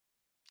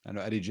 I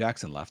know Eddie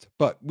Jackson left,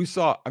 but we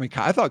saw, I mean,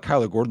 I thought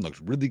Kyler Gordon looked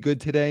really good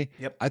today.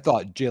 Yep. I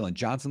thought Jalen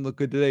Johnson looked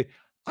good today.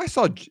 I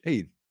saw,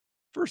 hey,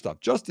 first off,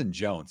 Justin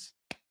Jones.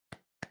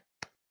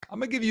 I'm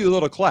gonna give you a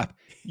little clap.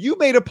 You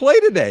made a play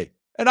today,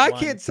 and I One.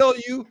 can't tell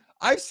you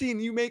I've seen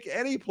you make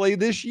any play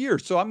this year.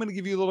 So I'm gonna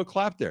give you a little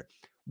clap there.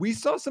 We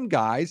saw some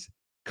guys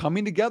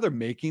coming together,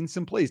 making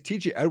some plays.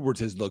 TJ Edwards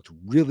has looked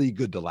really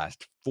good the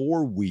last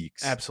 4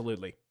 weeks.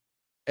 Absolutely.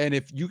 And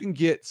if you can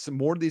get some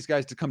more of these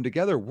guys to come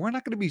together, we're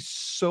not going to be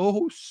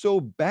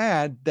so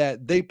bad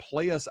that they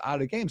play us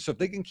out of games. So if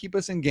they can keep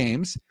us in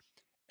games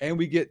and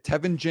we get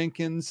Tevin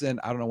Jenkins,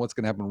 and I don't know what's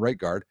going to happen right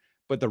guard,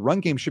 but the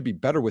run game should be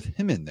better with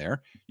him in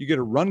there. You get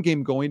a run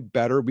game going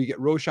better. We get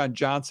Roshan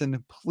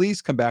Johnson.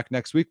 Please come back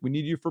next week. We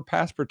need you for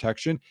pass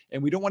protection.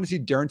 And we don't want to see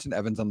Darrington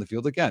Evans on the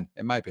field again,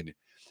 in my opinion.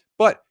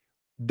 But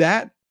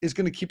that is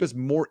going to keep us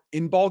more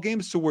in ball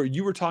games. So where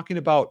you were talking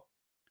about,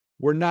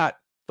 we're not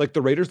like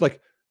the Raiders, like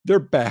they're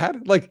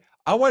bad. Like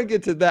I want to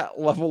get to that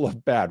level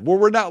of bad where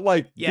we're not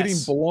like getting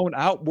Yes. blown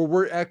out, where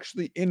we're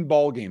actually in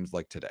ball games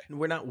like today.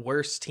 We're not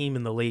worst team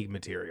in the league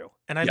material.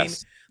 And I mean,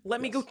 Yes.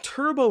 let me go Yes.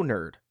 turbo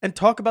nerd and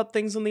talk about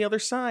things on the other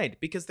side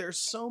because there are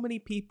so many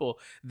people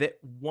that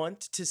want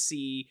to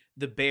see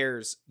the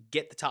Bears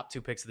get the top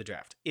 2 picks of the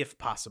draft, if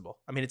possible.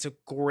 I mean, it's a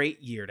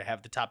great year to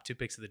have the top 2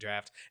 picks of the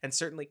draft, and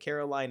certainly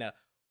Carolina.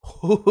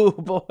 Oh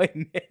boy,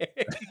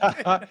 Nick.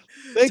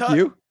 Thank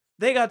you.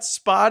 They got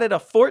spotted a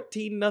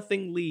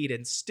 14-0 lead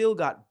and still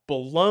got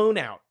blown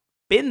out.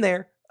 Been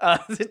there.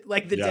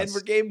 Like the Denver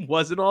Yes. game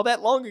wasn't all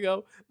that long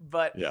ago,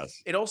 but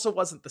Yes. it also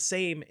wasn't the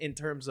same in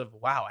terms of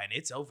wow, and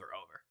it's over.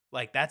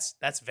 Like that's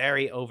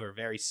very over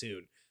very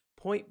soon.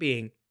 Point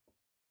being,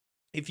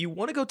 if you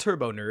want to go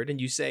turbo nerd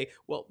and you say,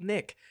 well,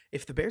 Nick,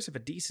 if the Bears have a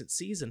decent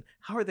season,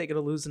 how are they going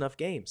to lose enough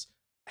games?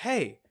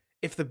 Hey,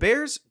 If the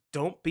Bears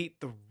don't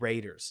beat the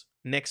Raiders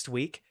next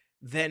week,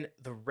 then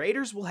the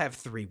Raiders will have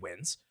 3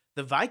 wins.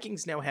 The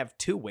Vikings now have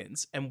 2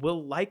 wins and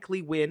will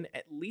likely win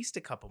at least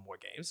a couple more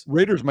games.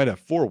 Raiders might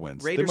have 4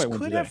 wins. They Raiders might win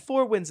could today. have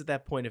 4 wins at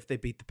that point if they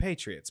beat the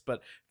Patriots,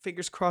 but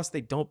fingers crossed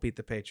they don't beat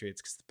the Patriots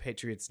because the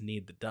Patriots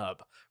need the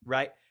dub,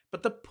 right?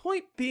 But the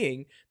point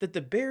being that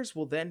the Bears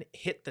will then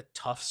hit the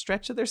tough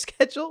stretch of their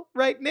schedule,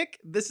 right, Nick?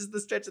 This is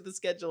the stretch of the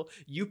schedule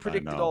you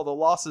predicted all the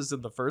losses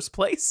in the first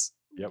place.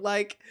 Yep.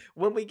 Like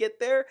when we get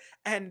there,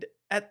 and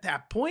at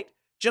that point,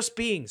 just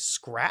being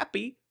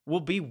scrappy will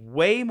be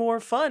way more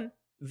fun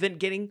than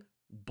getting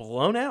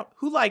blown out.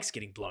 Who likes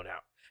getting blown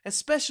out?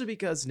 Especially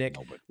because, Nick,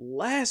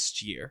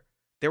 last year,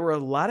 there were a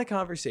lot of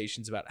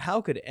conversations about how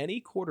could any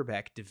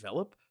quarterback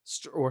develop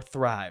or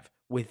thrive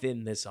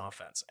within this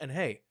offense. And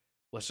hey,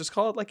 let's just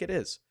call it like it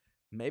is.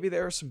 Maybe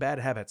there are some bad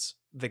habits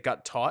that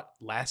got taught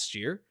last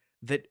year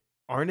that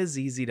aren't as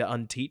easy to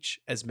unteach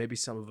as maybe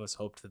some of us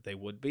hoped that they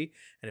would be.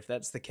 And if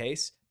that's the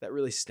case, that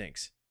really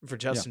stinks for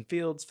Justin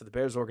Fields, for the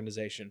Bears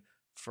organization,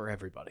 for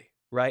everybody,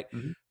 right?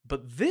 Mm-hmm.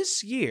 But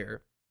this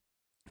year,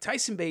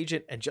 Tyson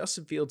Bagent and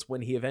Justin Fields,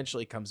 when he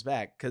eventually comes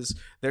back, because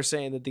they're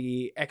saying that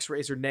the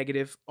x-rays are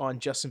negative on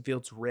Justin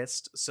Fields'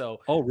 wrist. So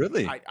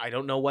really? I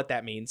don't know what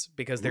that means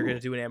because they're going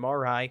to do an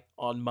MRI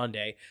on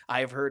Monday.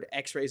 I have heard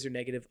x-rays are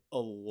negative a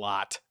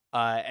lot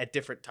at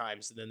different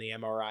times, and then the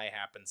MRI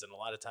happens, and a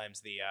lot of times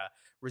the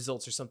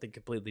results are something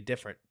completely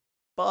different.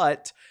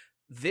 But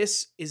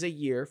this is a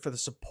year for the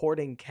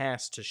supporting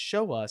cast to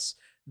show us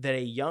that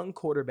a young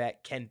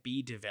quarterback can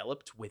be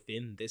developed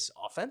within this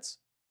offense,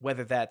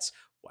 whether that's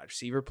wide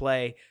receiver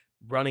play,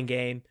 running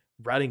game,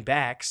 running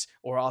backs,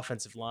 or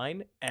offensive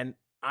line. And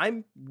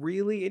I'm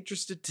really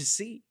interested to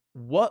see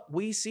what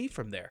we see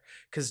from there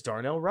because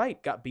Darnell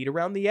Wright got beat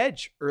around the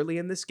edge early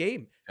in this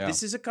game. Yeah.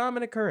 This is a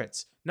common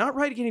occurrence. Not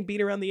Wright getting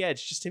beat around the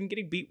edge, just him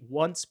getting beat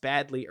once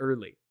badly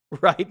early.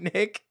 Right,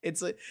 Nick?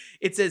 It's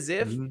as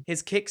if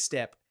his kick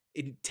step,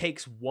 it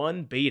takes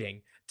one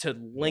beating to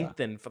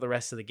lengthen for the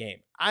rest of the game.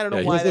 I don't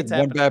know why that's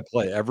happening. One bad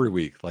play every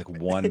week, like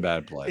one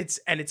bad play. It's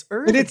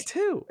early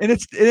too. And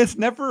it's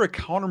never a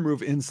counter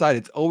move inside.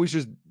 It's always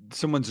just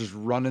someone's just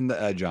running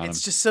the edge on him.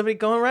 It's just somebody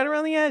going right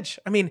around the edge.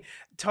 I mean,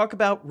 talk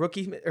about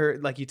rookie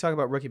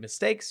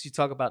mistakes. You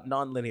talk about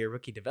nonlinear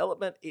rookie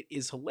development. It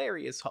is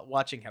hilarious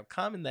watching how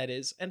common that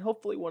is. And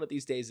hopefully one of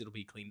these days it'll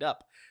be cleaned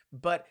up.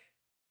 But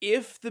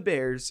if the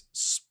Bears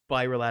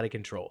spiral out of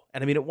control,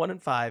 and I mean at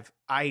 1-5,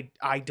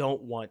 I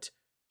don't want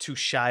to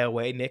shy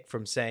away, Nick,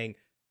 from saying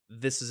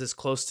this is as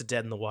close to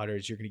dead in the water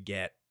as you're going to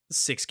get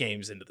 6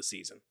 games into the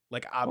season.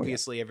 Like,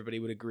 obviously, everybody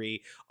would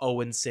agree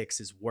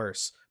 0-6 is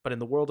worse. But in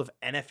the world of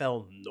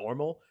NFL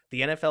normal,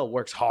 the NFL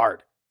works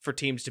hard for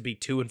teams to be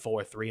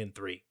 2-4,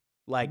 3-3,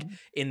 like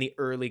in the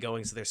early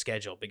goings of their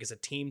schedule, because a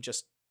team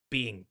just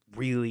being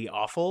really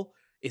awful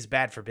is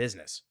bad for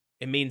business.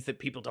 It means that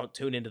people don't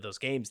tune into those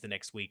games the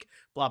next week,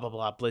 blah, blah,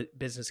 blah,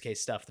 business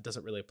case stuff that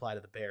doesn't really apply to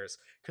the Bears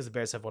because the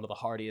Bears have one of the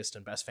hardiest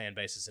and best fan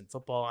bases in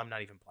football. I'm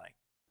not even playing.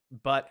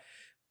 But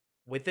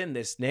within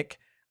this, Nick,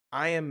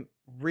 I am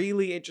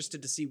really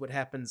interested to see what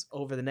happens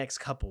over the next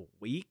couple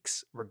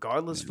weeks,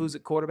 regardless of who's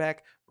at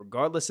quarterback,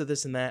 regardless of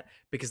this and that,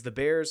 because the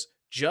Bears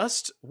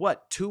just,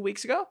 2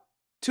 weeks ago?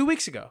 2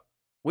 weeks ago,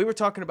 we were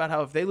talking about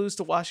how if they lose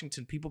to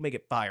Washington, people may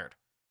get fired.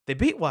 They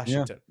beat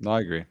Washington. Yeah, no,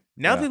 I agree.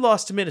 Now they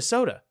lost to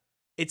Minnesota.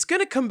 It's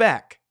going to come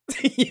back.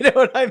 You know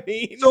what I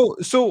mean?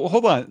 So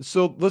hold on.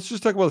 So let's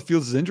just talk about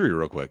Fields' injury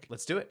real quick.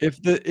 Let's do it.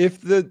 If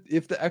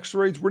the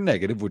X-rays were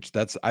negative, which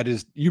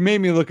you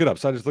made me look it up,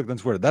 so I just looked on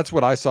Twitter. That's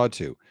what I saw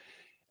too.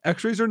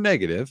 X-rays are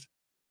negative.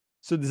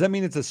 So does that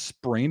mean it's a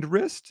sprained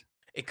wrist?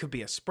 It could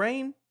be a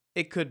sprain.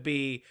 It could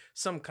be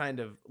some kind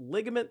of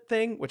ligament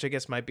thing, which I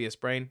guess might be a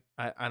sprain.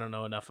 I don't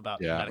know enough about.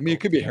 Yeah, I mean, it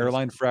could be a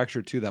hairline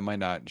fracture too. That might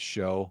not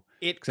show.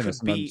 It could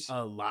be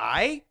a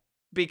lie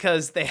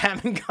because they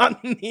haven't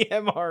gotten the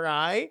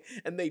MRI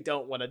and they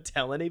don't want to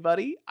tell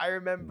anybody. I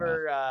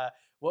remember,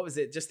 what was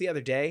it? Just the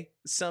other day,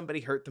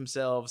 somebody hurt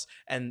themselves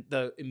and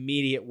the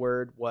immediate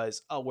word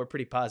was, "Oh, we're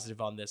pretty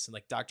positive on this." And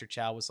like Dr.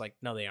 Chow was like,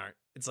 "No, they aren't.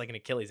 It's like an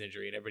Achilles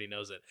injury and everybody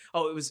knows it."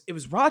 Oh, it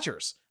was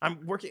Rogers.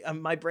 I'm working.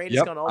 My brain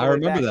has gone all the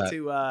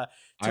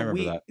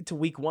way back to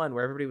week 1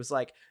 where everybody was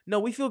like, "No,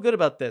 we feel good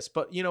about this,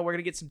 but we're going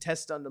to get some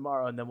tests done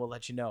tomorrow and then we'll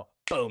let you know."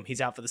 Boom,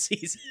 he's out for the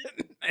season.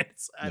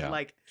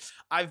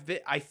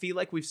 I feel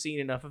like we've seen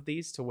enough of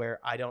these to where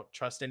I don't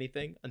trust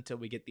anything until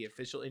we get the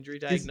official injury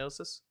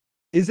diagnosis.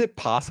 Is it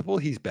possible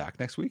he's back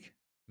next week?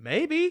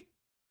 Maybe.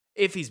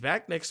 If he's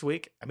back next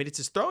week, I mean, it's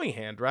his throwing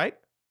hand, right?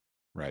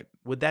 Right.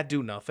 Would that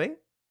do nothing?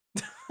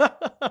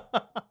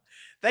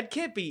 That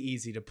can't be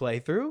easy to play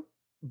through.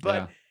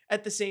 But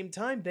at the same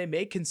time, they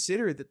may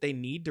consider that they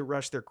need to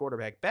rush their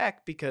quarterback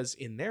back because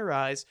in their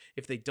eyes,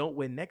 if they don't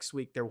win next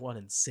week, they're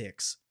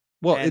 1-6.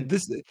 Well,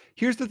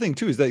 here's the thing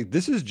too, is that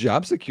this is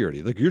job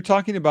security. Like you're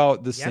talking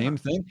about the same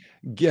thing.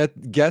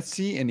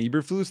 Getsy and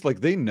Eberflus,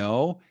 like they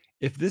know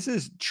if this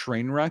is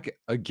train wreck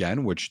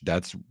again, which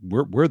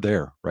we're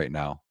there right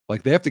now.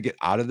 Like they have to get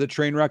out of the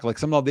train wreck. Like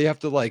somehow they have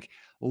to like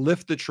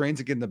lift the trains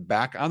and get them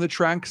back on the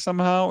track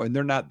somehow, and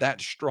they're not that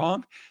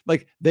strong.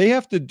 Like they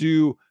have to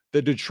do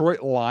the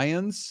Detroit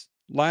Lions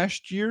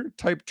last year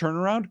type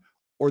turnaround,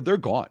 or they're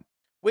gone.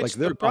 Like Which the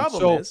they're gone. problem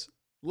So is,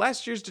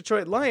 last year's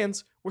Detroit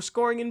Lions were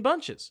scoring in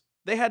bunches.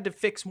 They had to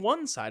fix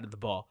one side of the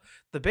ball.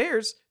 The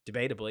Bears,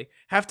 debatably,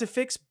 have to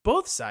fix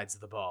both sides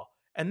of the ball.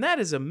 And that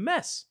is a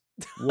mess.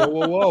 whoa,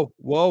 whoa,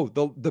 whoa,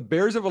 whoa. The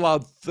Bears have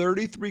allowed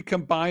 33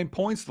 combined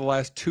points the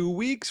last 2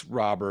 weeks,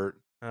 Robert.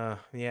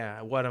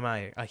 Yeah, what am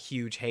I? A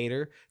huge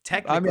hater? I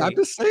mean, I'm Technically,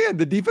 just saying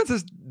the defense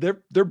is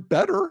they're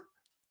better.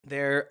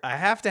 they're a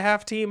half to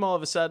half team all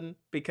of a sudden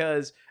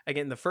because,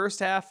 again, the first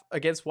half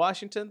against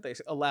Washington, they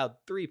allowed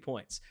 3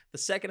 points. The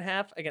second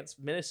half against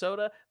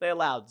Minnesota, they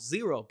allowed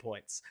 0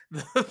 points.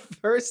 The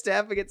first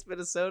half against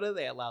Minnesota,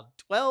 they allowed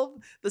 12.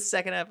 The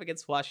second half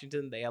against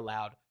Washington, they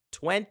allowed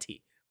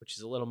 20, which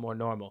is a little more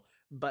normal.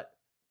 But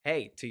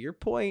hey, to your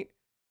point,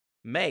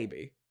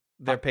 maybe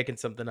they're picking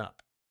something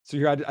up. So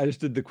here I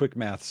just did the quick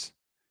maths.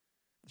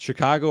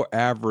 Chicago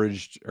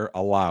averaged or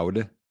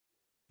allowed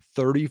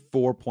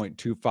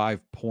 34.25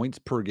 points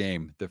per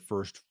game the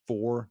first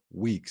 4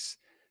 weeks.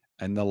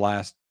 And the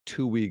last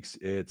 2 weeks,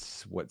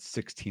 it's what,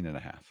 16 and a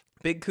half.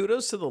 Big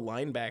kudos to the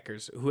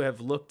linebackers who have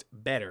looked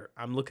better.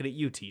 I'm looking at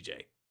you,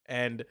 TJ.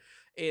 And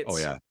it's Oh,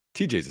 yeah.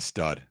 TJ's a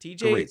stud.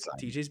 TJ Great sign.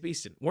 TJ's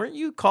beasting. Weren't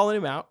you calling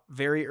him out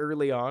very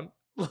early on?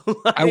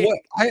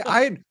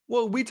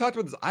 Well, we talked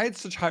about this. I had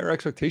such higher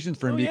expectations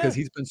for him Oh, because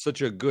yeah. he's been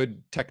such a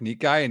good technique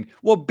guy. And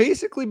well,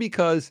 basically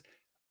because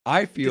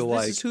I feel Because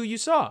this like is who you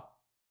saw,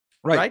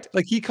 right. right?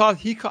 Like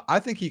I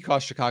think he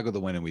cost Chicago the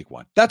win in week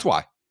 1. That's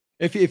why.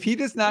 If he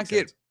does not Makes get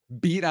sense.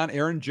 beat on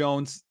Aaron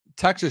Jones'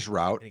 Texas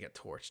route, And he got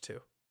torched too.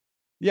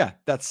 yeah,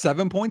 that's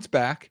 7 points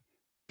back.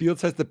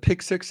 Fields has the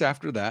pick 6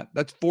 after that.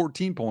 That's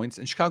 14 points.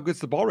 And Chicago gets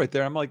the ball right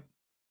there. I'm like,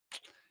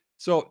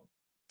 so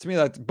to me,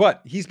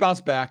 but he's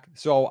bounced back.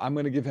 So I'm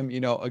gonna give him,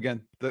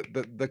 again,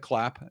 the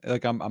clap.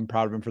 Like I'm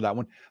proud of him for that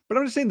one. But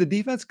I'm just saying the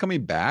defense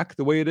coming back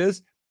the way it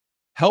is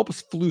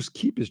helps Flus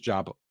keep his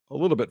job a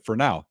little bit for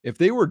now. If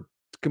they were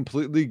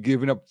completely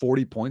giving up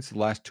 40 points the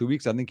last 2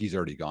 weeks, I think he's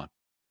already gone.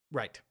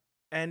 Right.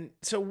 And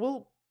so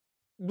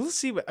we'll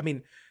see what I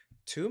mean,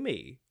 to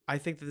me, I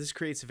think that this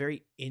creates a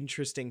very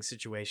interesting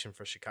situation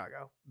for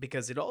Chicago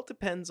because it all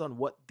depends on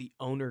what the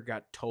owner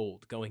got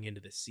told going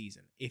into this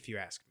season, if you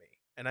ask me.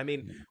 And I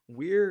mean, Yeah.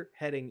 we're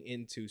heading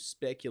into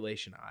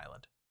speculation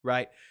island,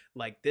 right?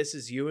 Like this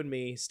is you and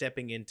me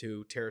stepping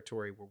into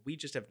territory where we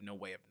just have no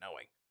way of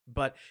knowing.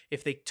 But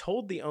if they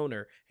told the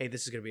owner, hey,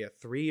 this is going to be a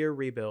 3-year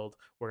rebuild,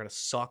 we're going to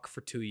suck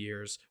for 2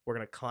 years, we're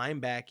going to climb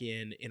back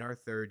in our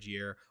third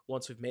year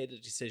once we've made a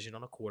decision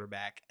on a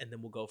quarterback, and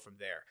then we'll go from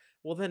there.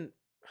 Well, then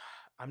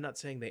I'm not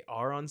saying they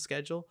are on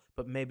schedule,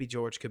 but maybe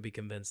George could be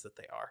convinced that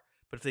they are.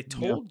 But if they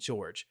Yeah. told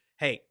George,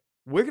 hey,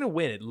 we're going to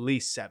win at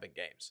least 7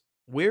 games,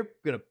 we're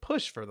going to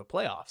push for the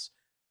playoffs,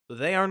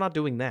 they are not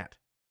doing that.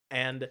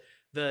 And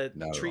the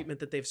Not at all. treatment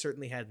that they've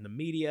certainly had in the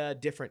media,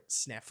 different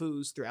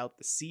snafus throughout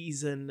the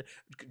season,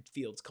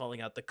 Fields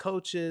calling out the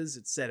coaches,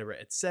 et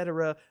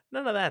cetera,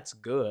 none of that's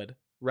good,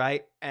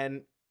 right?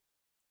 And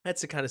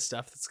that's the kind of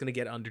stuff that's going to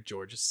get under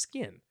George's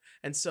skin.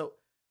 And so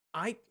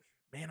I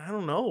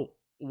don't know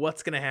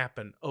what's going to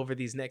happen over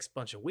these next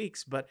bunch of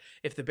weeks, but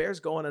if the Bears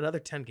go on another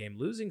 10-game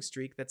losing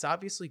streak, that's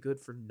obviously good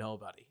for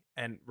nobody.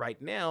 And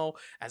right now,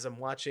 as I'm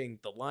watching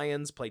the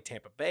Lions play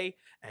Tampa Bay,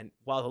 and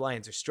while the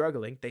Lions are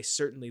struggling, they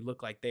certainly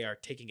look like they are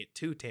taking it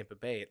to Tampa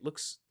Bay. It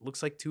looks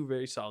like two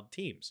very solid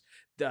teams.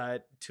 To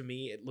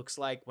me, it looks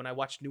like when I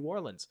watched New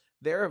Orleans,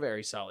 they're a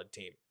very solid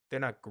team. They're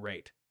not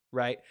great,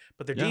 right?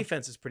 But their Yeah.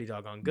 defense is pretty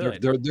doggone They're,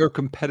 good. they're a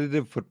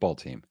competitive football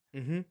team.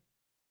 Mm-hmm.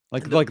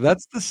 Like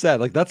that's the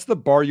set. Like that's the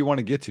bar you want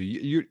to get to.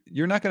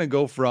 You're not going to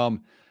go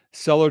from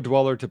cellar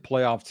dweller to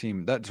playoff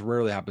team. That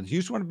rarely happens. You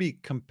just want to be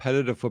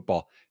competitive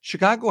football.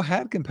 Chicago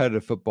had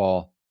competitive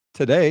football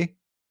today.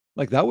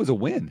 Like that was a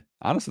win.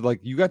 Honestly, like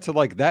you got to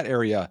like that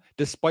area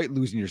despite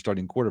losing your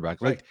starting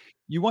quarterback. Like Right.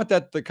 you want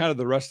that the kind of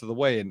the rest of the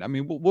way. And I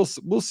mean, we'll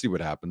see what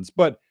happens.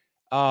 But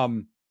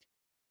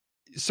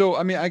so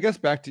I mean, I guess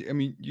back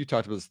to you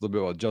talked about this a little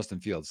bit about Justin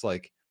Fields.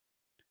 Like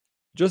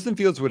Justin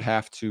Fields would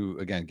have to,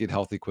 again, get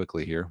healthy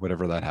quickly here,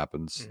 whatever that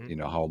happens,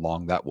 Mm-hmm. how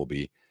long that will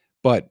be.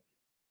 But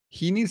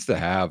he needs to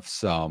have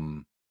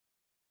some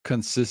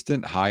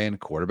consistent high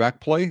end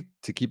quarterback play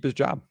to keep his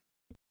job.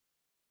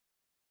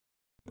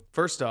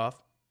 First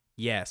off,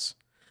 yes.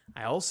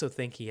 I also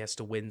think he has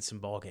to win some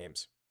ball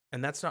games.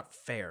 And that's not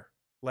fair.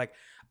 Like,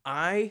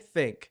 I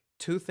think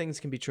two things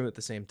can be true at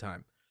the same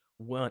time.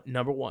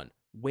 Number one,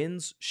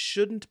 wins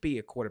shouldn't be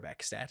a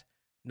quarterback stat.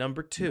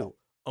 Number two,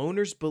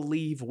 owners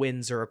believe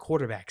wins are a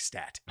quarterback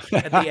stat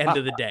at the end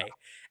of the day.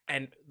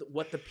 And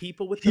what the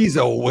people with He's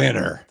a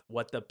winner.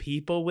 What the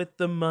people with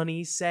the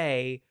money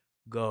say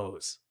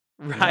goes,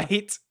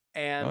 right?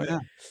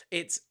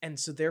 And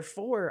so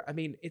therefore, I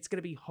mean, it's going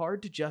to be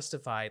hard to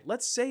justify.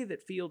 Let's say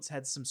that Fields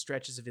had some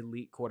stretches of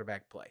elite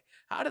quarterback play.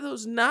 How do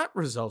those not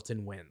result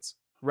in wins,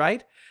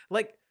 right?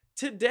 Like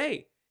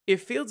today,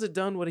 if Fields had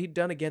done what he'd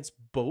done against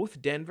both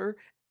Denver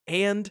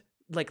and,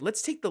 like,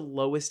 let's take the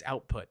lowest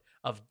output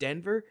of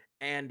Denver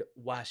and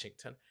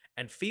Washington,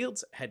 and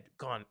Fields had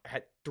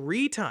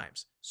 3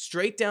 times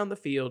straight down the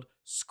field,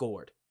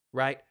 scored,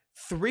 right?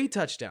 3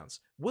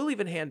 touchdowns. We'll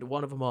even hand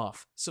one of them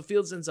off. So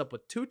Fields ends up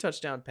with 2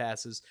 touchdown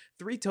passes,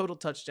 3 total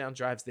touchdown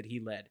drives that he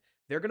led.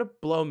 They're going to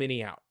blow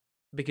Minnie out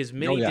because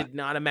Minnie did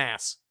not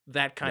amass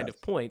that kind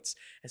of points,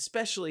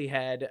 especially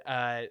had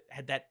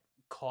that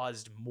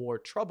caused more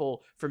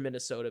trouble for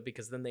Minnesota,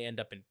 because then they end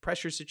up in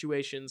pressure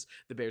situations.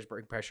 The Bears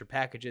bring pressure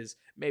packages.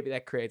 Maybe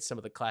that creates some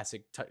of the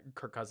classic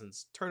Kirk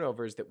Cousins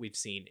turnovers that we've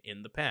seen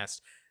in the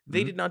past.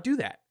 They did not do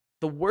that.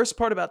 The worst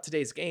part about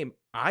today's game,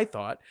 I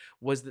thought,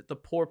 was that the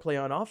poor play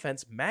on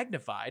offense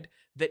magnified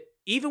that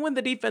even when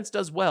the defense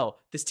does well,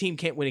 this team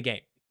can't win a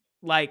game.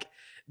 Like,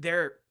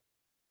 there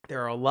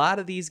are a lot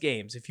of these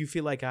games, if you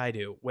feel like I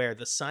do, where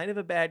the sign of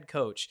a bad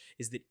coach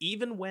is that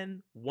even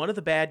when one of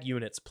the bad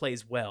units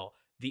plays well,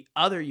 the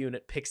other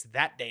unit picks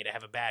that day to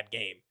have a bad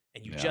game,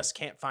 and you just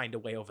can't find a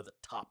way over the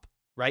top.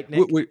 Right,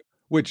 Nick?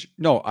 Which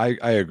no, I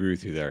agree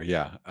with you there.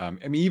 Yeah. I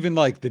mean, even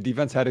like the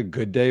defense had a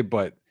good day,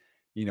 but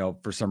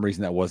for some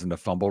reason that wasn't a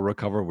fumble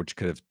recover, which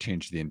could have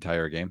changed the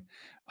entire game.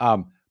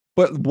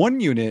 But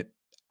one unit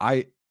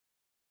I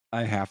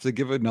have to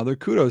give another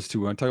kudos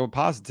to when I talk about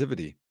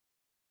positivity.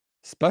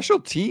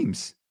 Special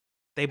teams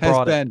They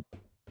brought it.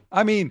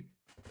 I mean,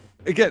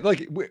 again,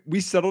 like we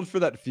settled for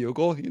that field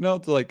goal,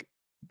 to like,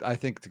 I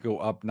think to go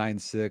up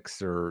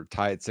 9-6 or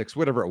tie at 6,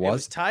 whatever it was. It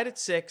was tied at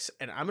 6,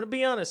 and I'm going to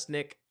be honest,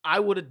 Nick, I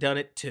would have done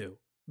it too,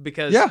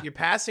 because your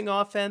passing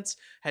offense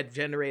had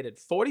generated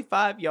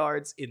 45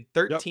 yards in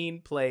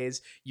 13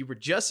 plays. You were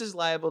just as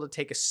liable to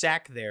take a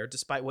sack there,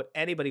 despite what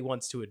anybody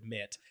wants to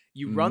admit.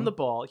 You run the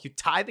ball, you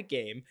tie the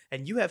game,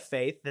 and you have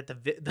faith that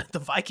the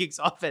Vikings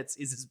offense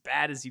is as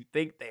bad as you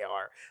think they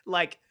are.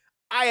 Like,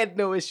 I had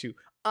no issue.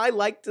 I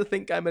like to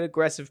think I'm an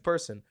aggressive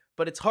person,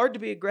 but it's hard to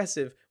be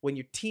aggressive when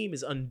your team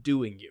is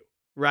undoing you,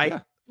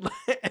 right? Yeah.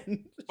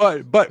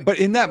 but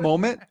in that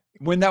moment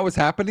when that was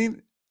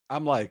happening,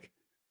 I'm like,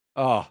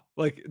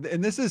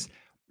 and this is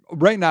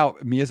right now,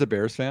 me as a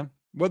Bears fan,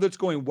 whether it's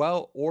going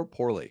well or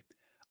poorly,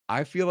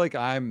 I feel like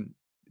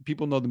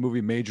people know the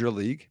movie Major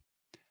League.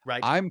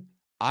 Right.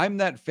 I'm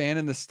that fan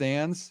in the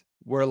stands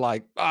where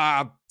like,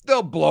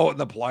 they'll blow it in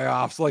the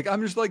playoffs. Like,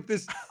 I'm just like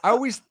this. I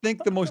always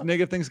think the most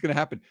negative thing is going to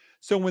happen.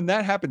 So when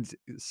that happens,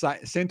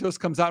 Santos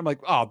comes out. I'm like,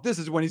 oh, this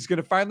is when he's going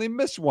to finally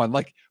miss one.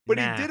 Like, but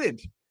he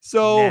didn't.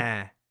 So,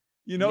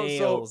 Nails.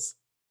 so,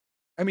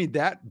 I mean,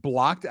 that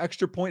blocked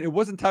extra point. It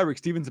wasn't Tyreek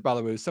Stevens, by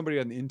the way. It was somebody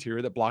on the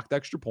interior that blocked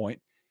extra point.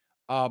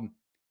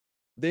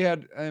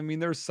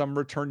 There's some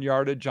return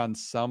yardage on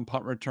some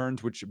punt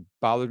returns, which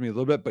bothered me a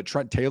little bit. But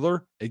Trent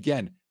Taylor,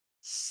 again,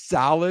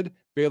 solid.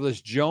 Bayless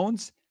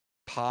Jones,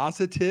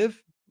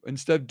 positive.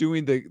 Instead of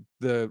doing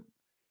the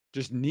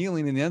just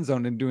kneeling in the end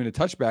zone and doing a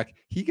touchback,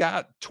 he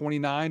got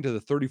 29 to the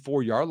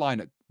 34-yard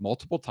line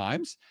multiple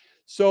times.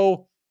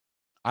 So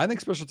I think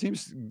special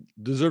teams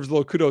deserves a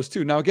little kudos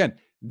too. Now, again,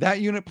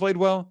 that unit played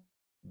well,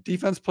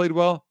 defense played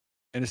well,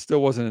 and it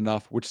still wasn't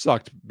enough, which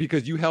sucked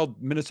because you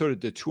held Minnesota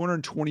to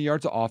 220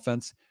 yards of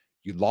offense.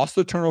 You lost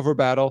the turnover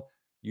battle.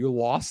 You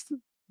lost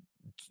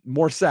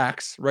more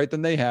sacks, right,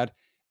 than they had.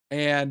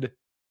 And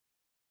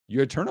you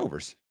had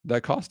turnovers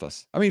that cost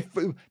us. I mean,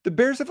 the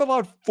Bears have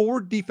allowed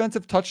 4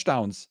 defensive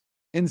touchdowns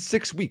in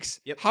 6 weeks.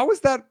 Yep. How is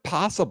that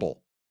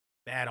possible?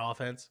 Bad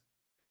offense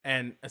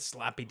and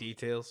sloppy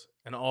details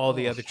and all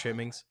the other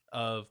trimmings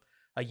of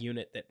a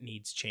unit that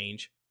needs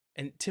change.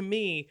 And to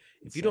me,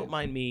 if you don't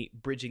mind me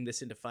bridging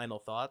this into final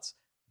thoughts,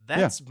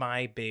 that's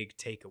my big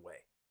takeaway,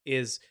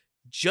 is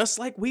just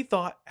like we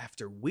thought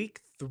after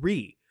week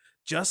 3,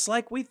 just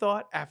like we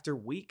thought after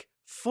week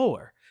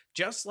 4,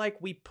 just like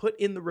we put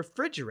in the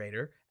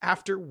refrigerator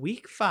after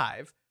week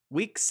 5,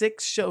 week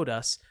 6 showed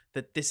us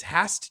that this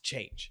has to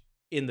change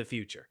in the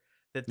future.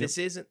 That this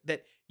isn't,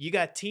 that you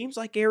got teams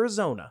like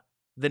Arizona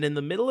that in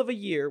the middle of a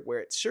year where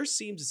it sure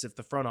seems as if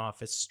the front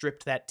office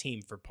stripped that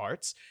team for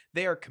parts,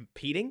 they are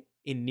competing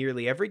in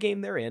nearly every game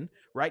they're in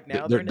right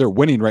now. They're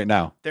winning right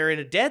now. They're in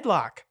a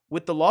deadlock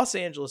with the Los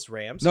Angeles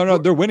Rams. No,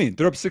 they're winning.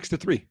 They're up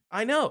 6-3.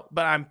 I know,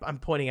 but I'm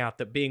pointing out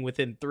that being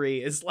within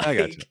 3 is like, I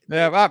got you.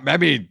 Yeah, I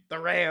mean, the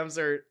Rams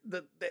are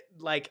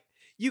like,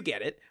 you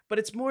get it, but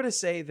it's more to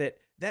say that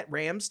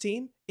Rams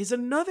team is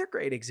another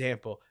great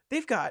example.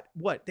 They've got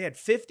they had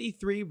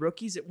 53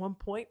 rookies at one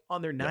point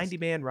on their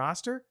 90-man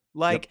roster.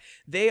 Like,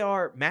 they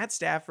are Matt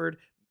Stafford,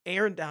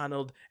 Aaron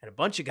Donald, and a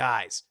bunch of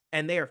guys,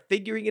 and they are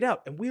figuring it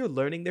out, and we are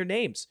learning their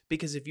names,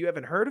 because if you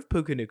haven't heard of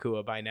Puka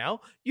Nacua by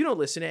now, you don't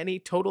listen to any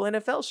total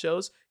NFL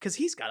shows, because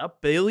he's got 1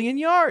 billion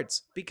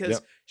yards,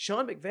 because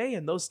Sean McVay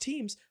and those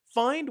teams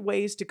find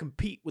ways to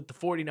compete with the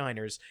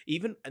 49ers,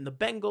 even, and the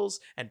Bengals,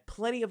 and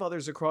plenty of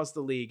others across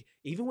the league,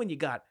 even when you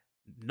got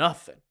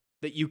nothing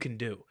that you can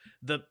do.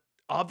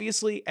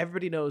 Obviously,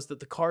 everybody knows that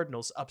the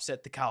Cardinals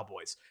upset the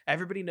Cowboys.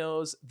 Everybody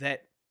knows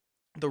that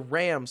the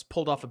Rams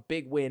pulled off a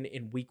big win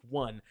in week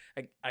 1.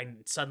 I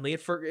suddenly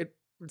it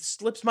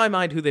slips my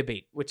mind who they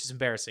beat, which is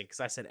embarrassing because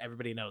I said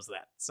everybody knows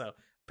that. So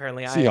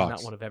apparently I am not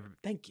Seahawks. one of every.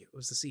 Thank you. It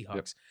was the Yep.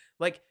 Seahawks.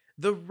 Like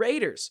the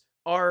Raiders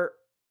are.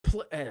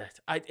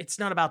 It's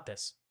not about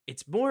this.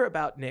 It's more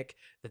about, Nick,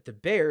 that the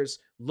Bears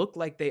look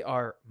like they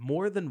are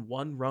more than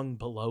one rung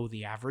below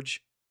the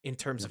average in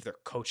terms Yep. of their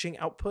coaching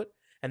output.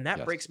 And that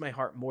Yes. breaks my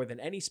heart more than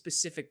any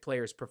specific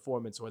player's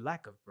performance or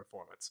lack of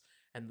performance.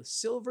 And the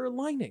silver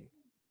lining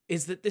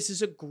is that this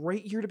is a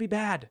great year to be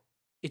bad.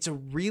 It's a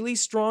really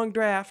strong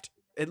draft,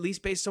 at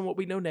least based on what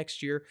we know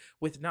next year,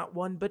 with not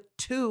one but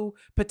two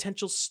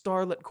potential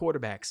starlet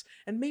quarterbacks.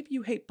 And maybe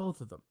you hate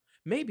both of them.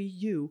 Maybe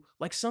you,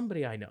 like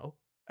somebody I know,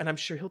 and I'm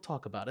sure he'll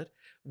talk about it,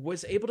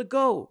 was able to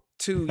go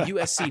to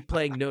USC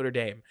playing Notre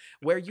Dame,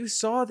 where you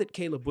saw that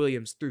Caleb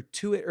Williams threw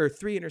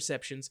three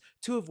interceptions,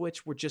 two of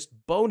which were just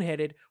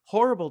boneheaded,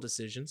 horrible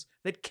decisions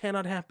that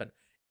cannot happen.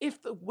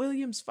 If the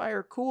Williams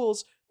fire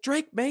cools,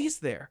 Drake May's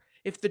there.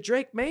 If the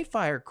Drake May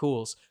fire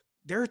cools,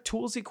 there are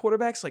toolsy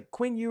quarterbacks like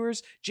Quinn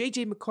Ewers,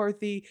 J.J.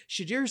 McCarthy,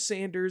 Shadir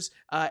Sanders,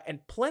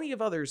 and plenty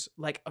of others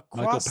like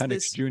Michael across Penix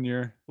this.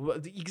 Jr.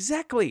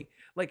 Exactly.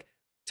 Like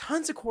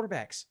tons of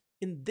quarterbacks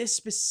in this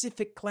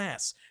specific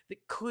class that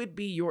could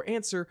be your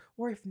answer,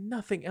 or if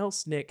nothing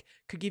else, Nick,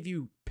 could give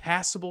you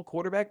passable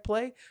quarterback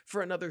play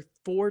for another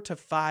 4 to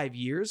 5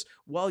 years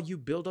while you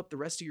build up the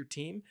rest of your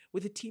team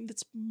with a team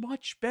that's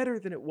much better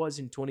than it was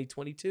in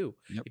 2022.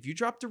 Yep. If you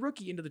dropped a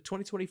rookie into the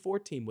 2024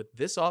 team with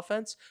this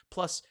offense,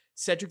 plus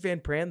Cedric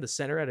Van Pran, the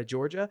center out of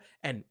Georgia,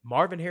 and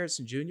Marvin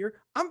Harrison Jr.,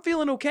 I'm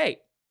feeling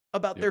okay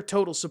about Yep. their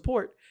total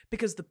support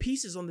because the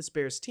pieces on this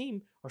Bears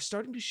team are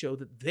starting to show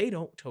that they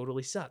don't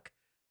totally suck.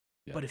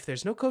 Yep. But if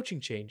there's no coaching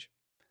change,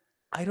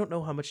 I don't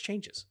know how much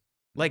changes.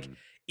 Like, Mhm.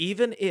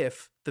 even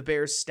if the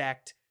Bears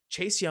stacked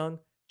Chase Young,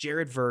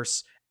 Jared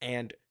Verse,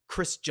 and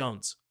Chris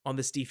Jones on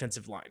this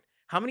defensive line,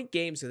 how many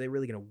games are they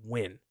really going to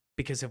win?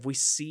 Because have we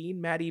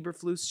seen Matt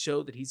Eberflus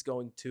show that he's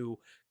going to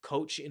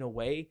coach in a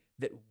way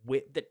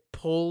that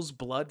pulls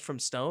blood from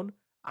stone?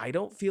 I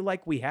don't feel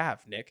like we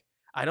have, Nick.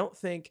 I don't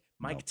think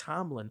Mike No.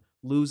 Tomlin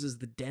loses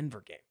the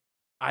Denver game.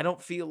 I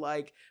don't feel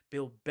like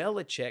Bill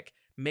Belichick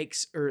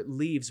makes or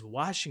leaves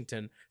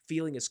Washington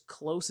feeling as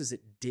close as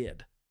it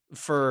did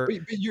for.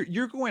 But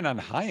you're going on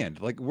high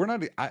end. Like we're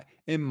not.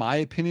 In my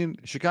opinion,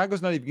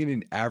 Chicago's not even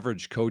getting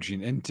average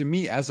coaching. And to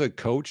me, as a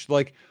coach,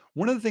 like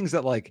one of the things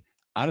that like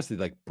honestly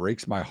like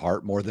breaks my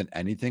heart more than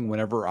anything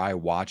whenever I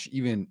watch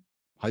even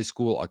high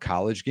school, a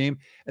college game,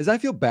 is I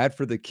feel bad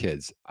for the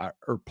kids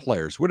or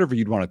players, whatever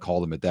you'd want to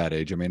call them at that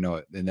age. I mean, no,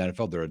 in the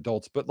NFL they're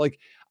adults, but like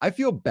I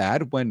feel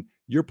bad when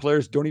your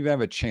players don't even have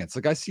a chance.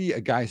 Like I see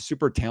a guy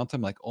super talented,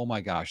 I'm like, oh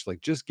my gosh,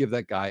 like just give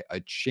that guy a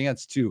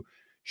chance to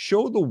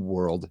show the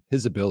world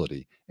his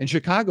ability. And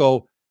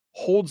Chicago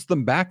holds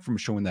them back from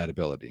showing that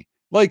ability.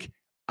 Like,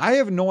 I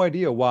have no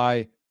idea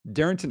why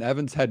Darrington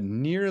Evans had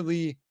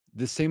nearly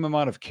the same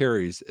amount of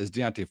carries as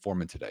Deontay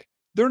Foreman today.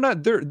 They're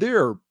not,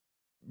 they're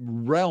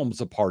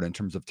realms apart in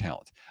terms of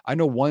talent. I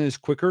know one is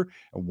quicker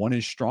and one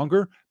is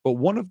stronger, but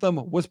one of them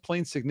was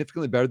playing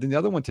significantly better than the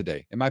other one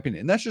today, in my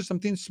opinion. And that's just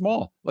something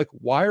small. Like,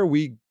 why do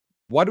we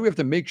have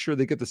to make sure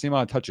they get the same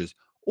amount of touches?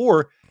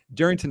 Or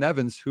Darrington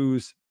Evans,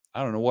 who's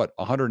I don't know what,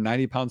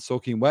 190 pounds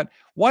soaking wet.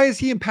 Why is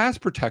he in pass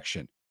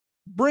protection?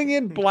 Bring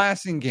in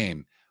blasting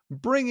game.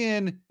 Bring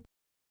in,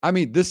 I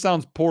mean, this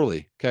sounds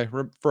poorly, okay,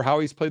 for how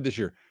he's played this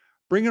year.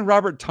 Bring in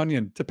Robert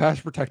Tunyon to pass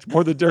protect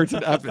more than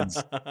Darrington Evans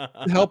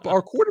to help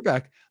our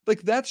quarterback.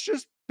 Like, that's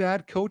just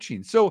bad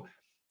coaching. So,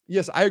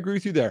 yes, I agree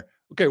with you there.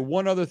 Okay,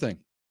 one other thing.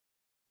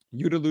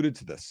 You'd alluded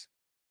to this.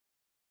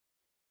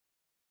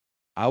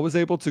 I was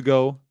able to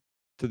go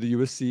to the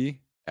USC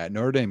at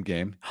Notre Dame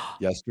game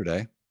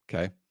yesterday,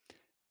 okay?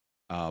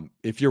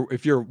 If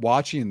you're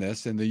watching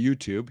this in the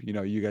YouTube, you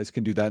know, you guys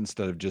can do that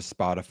instead of just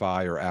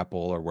Spotify or Apple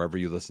or wherever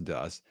you listen to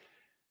us.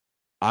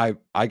 I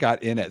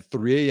got in at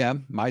 3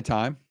 a.m. my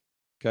time.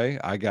 Okay.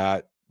 I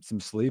got some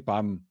sleep.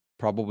 I'm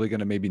probably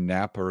gonna maybe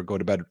nap or go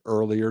to bed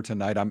earlier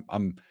tonight.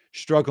 I'm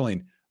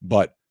struggling,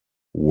 but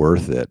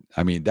worth it.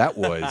 I mean, that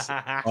was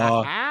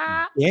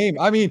a game.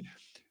 I mean,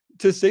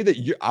 to say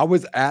that I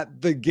was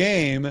at the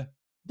game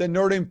that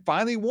Notre Dame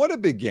finally won a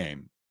big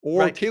game,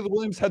 or Right. Caleb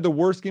Williams had the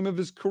worst game of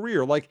his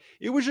career. Like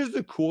it was just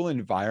a cool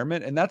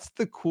environment, and that's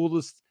the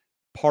coolest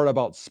part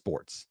about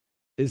sports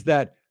is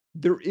that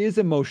there is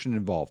emotion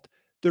involved.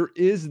 There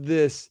is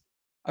this.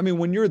 I mean,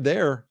 when you're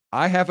there,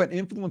 I have an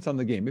influence on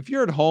the game. If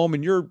you're at home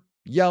and you're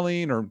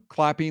yelling or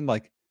clapping,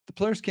 like the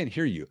players can't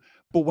hear you.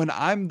 But when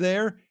I'm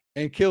there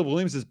and Caleb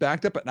Williams is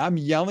backed up and I'm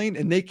yelling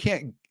and they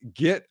can't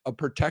get a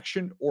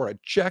protection or a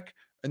check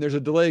and there's a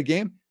delay of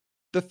game,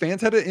 the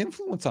fans had an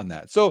influence on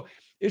that. So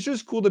it's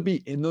just cool to be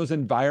in those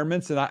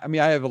environments. And I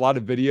mean, I have a lot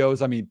of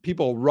videos. I mean,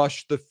 people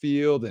rush the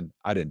field and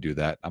I didn't do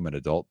that. I'm an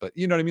adult, but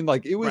you know what I mean?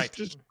 Like it was Right.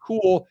 just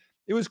cool.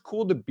 It was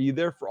cool to be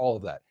there for all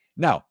of that.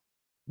 Now,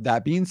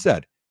 that being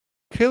said,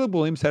 Caleb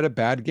Williams had a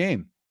bad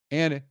game.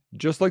 And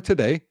just like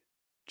today,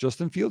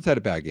 Justin Fields had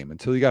a bad game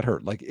until he got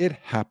hurt. Like it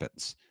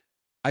happens.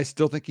 I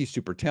still think he's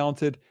super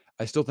talented.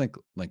 I still think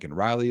Lincoln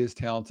Riley is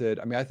talented.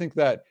 I mean, I think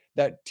that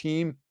that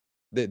team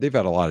they've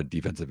had a lot of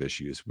defensive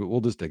issues.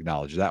 We'll just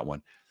acknowledge that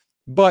one.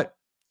 But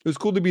it was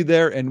cool to be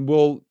there, and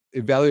we'll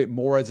evaluate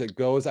more as it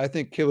goes. I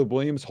think Caleb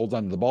Williams holds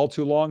on to the ball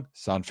too long.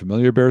 Sound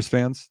familiar, Bears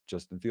fans?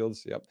 Justin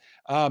Fields. Yep.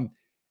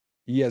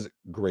 He has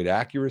great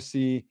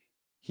accuracy.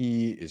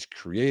 He is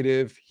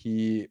creative.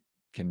 He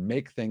can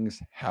make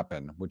things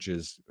happen, which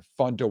is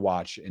fun to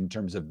watch in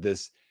terms of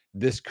this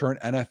current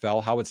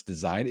NFL, how it's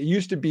designed. It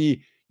used to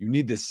be you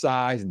need this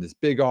size and this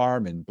big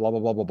arm and blah, blah,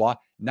 blah, blah, blah.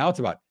 Now it's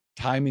about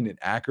timing and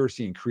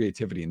accuracy and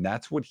creativity. And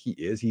that's what he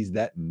is. He's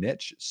that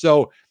niche.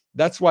 So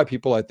that's why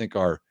people I think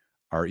are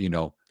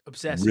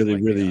Obsessive really,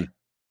 like they really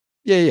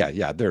are.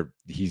 yeah.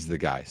 He's the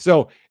guy.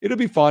 So it'll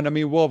be fun. I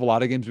mean, we'll have a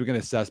lot of games we can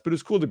assess, but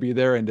it's cool to be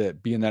there and to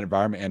be in that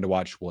environment and to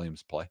watch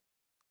Williams play.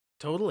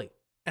 Totally.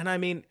 And I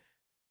mean,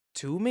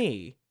 to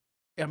me,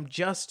 I'm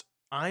just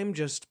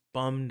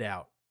bummed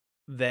out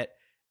that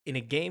in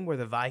a game where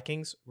the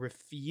Vikings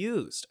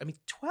refused,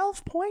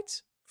 12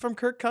 points from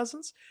Kirk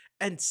Cousins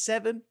and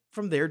 7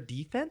 from their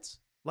defense,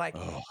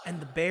 Oh, and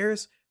the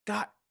Bears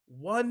got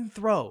one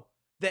throw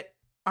that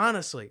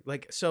honestly,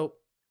 so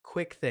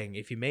quick thing,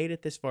 if you made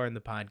it this far in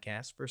the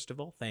podcast, first of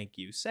all, thank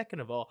you. Second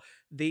of all,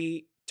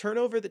 the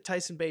turnover that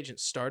Tyson Bagent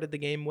started the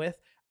game with,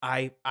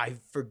 I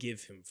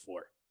forgive him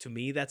for. To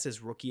me, that's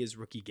as rookie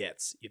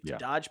gets. You have to yeah.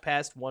 dodge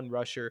past one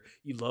rusher.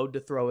 You load to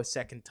throw a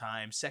second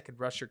time. Second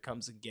rusher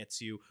comes and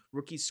gets you.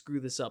 Rookies screw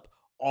this up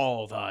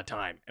all the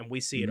time. And we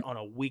see it Mhm. on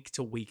a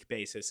week-to-week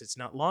basis. It's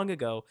not long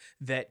ago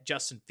that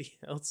Justin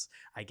Fields,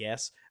 I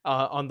guess,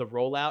 on the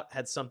rollout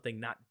had something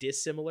not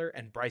dissimilar.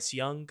 And Bryce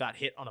Young got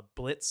hit on a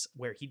blitz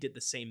where he did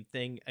the same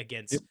thing Yep.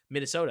 against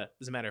Minnesota,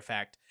 as a matter of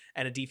fact.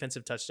 And a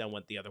defensive touchdown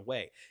went the other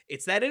way.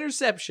 It's that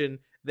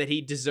interception that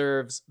he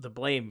deserves the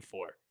blame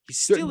for. He's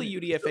So, still a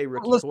UDFA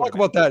rookie let's talk quarterback.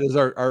 about that as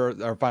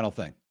our final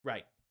thing.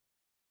 Right.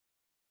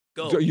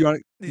 So Go. you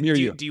want me or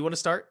Do you? you want to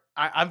start?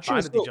 I'm Sure.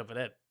 fine with you jumping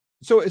in.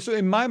 So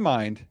in my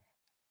mind,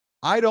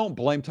 I don't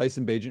blame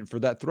Tyson Bagent for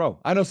that throw.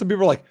 I know some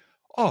people are like,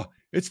 "Oh,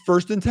 it's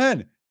 1st and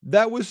 10.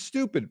 That was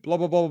stupid." Blah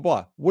blah blah blah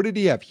blah. What did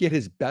he have? He had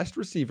his best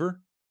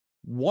receiver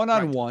one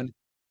on Right. one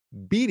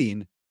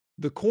beating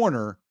the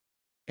corner,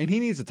 and he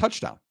needs a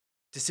touchdown.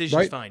 Decision's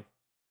Right? fine.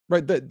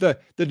 Right. The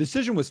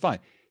decision was fine.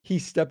 He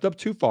stepped up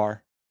too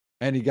far,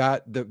 and he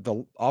got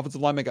the offensive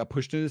lineman got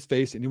pushed in his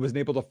face, and he wasn't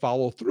able to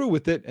follow through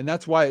with it, and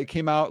that's why it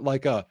came out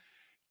like a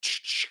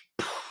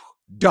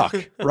duck.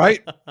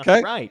 Right?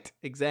 Okay. Right.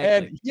 And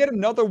Exactly. he had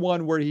another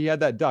one where he had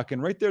that duck,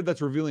 and right there,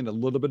 that's revealing a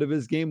little bit of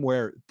his game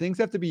where things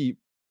have to be.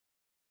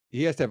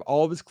 He has to have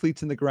all of his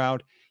cleats in the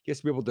ground. He has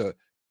to be able to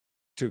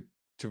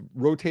to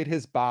rotate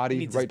his He body,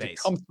 needs his right, to base.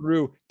 come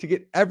through to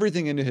get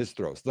everything into his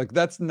throws. Like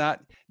that's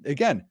not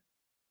again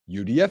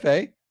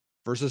UDFA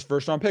versus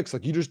first round picks.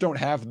 Like you just don't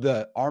have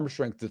the arm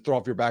strength to throw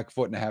off your back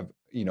foot and have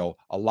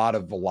a lot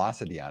of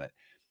velocity on it.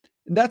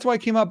 And that's why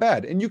it came out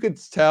bad. And you could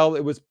tell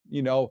it was,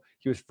 he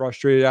was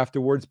frustrated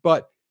afterwards.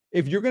 But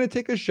if you're going to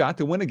take a shot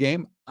to win a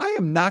game, I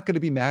am not going to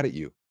be mad at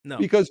you No.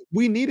 because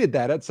we needed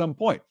that at some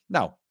point.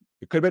 Now,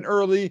 it could have been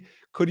early.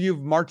 Could you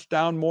have marched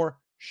down more?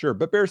 Sure.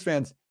 But Bears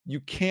fans, you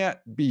can't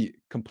be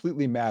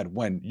completely mad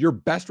when your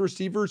best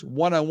receivers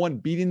one on one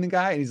beating the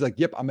guy and he's like,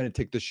 yep, I'm going to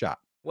take this shot.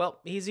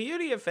 Well, he's a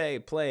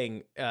UDFA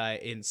playing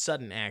in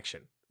sudden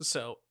action.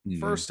 So,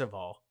 Mhm. first of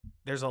all,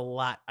 there's a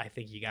lot I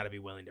think you got to be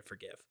willing to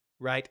forgive,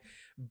 right?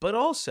 But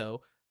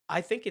also,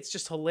 I think it's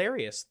just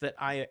hilarious that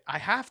I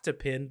have to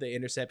pin the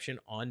interception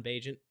on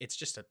Bajent.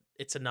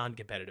 It's a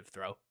non-competitive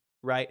throw,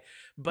 right?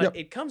 But Yep.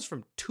 it comes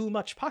from too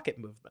much pocket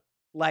movement.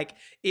 Like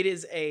it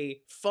is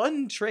a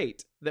fun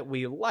trait that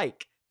we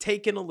like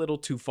taken a little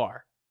too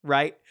far,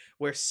 right?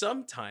 Where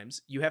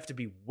sometimes you have to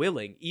be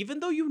willing, even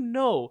though you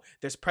know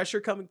there's pressure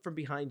coming from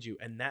behind you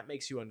and that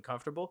makes you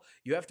uncomfortable,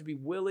 you have to be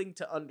willing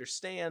to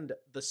understand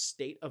the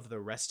state of the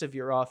rest of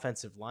your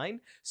offensive line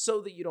so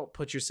that you don't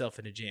put yourself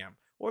in a jam.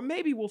 Or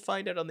maybe we'll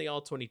find out on the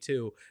all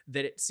 22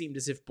 that it seemed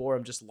as if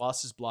Borum just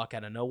lost his block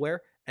out of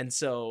nowhere. And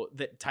so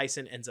that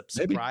Tyson ends up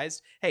Maybe.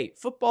 surprised. Hey,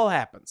 football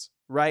happens,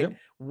 right? Yep.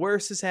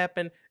 Worse has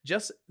happened.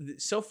 Just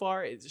so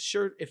far, it's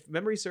sure, if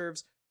memory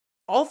serves,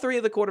 all 3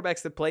 of the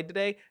quarterbacks that played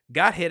today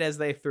got hit as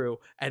they threw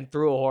and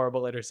threw a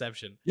horrible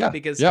interception Yeah.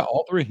 because Yeah.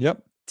 All three.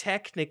 Yep.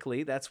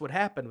 technically that's what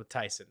happened with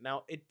Tyson.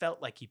 Now, it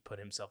felt like he put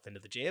himself into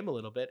the jam a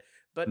little bit,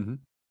 but Mhm.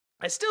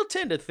 I still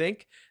tend to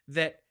think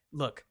that,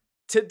 look,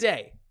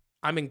 today,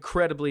 I'm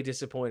incredibly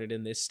disappointed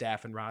in this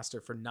staff and roster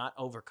for not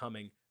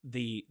overcoming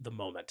the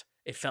moment.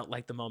 It felt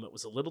like the moment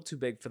was a little too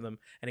big for them,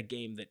 and a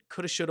game that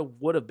coulda, shoulda,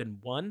 would have been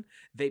won.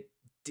 They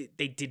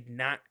did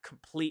not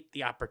complete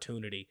the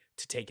opportunity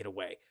to take it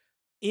away.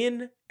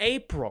 In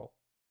April,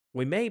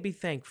 we may be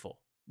thankful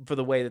for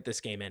the way that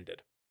this game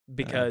ended Yeah.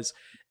 because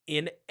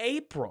in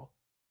April,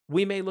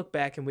 we may look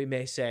back and we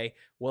may say,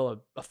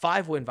 well, a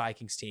 5-win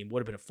Vikings team would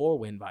have been a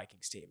 4-win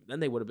Vikings team. And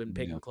then they would have been Yeah.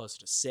 picking closer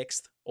to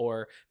 6th,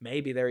 or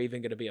maybe they're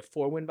even going to be a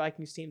 4-win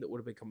Vikings team that would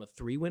have become a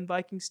 3-win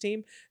Vikings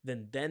team.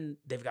 Then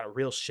they've got a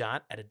real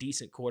shot at a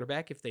decent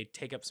quarterback if they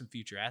take up some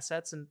future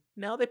assets. And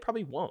now they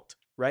probably won't.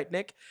 right,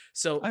 Nick?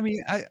 So I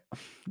mean,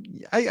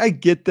 I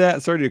get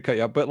that. Sorry to cut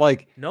you up, but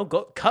like, no,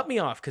 go cut me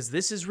off because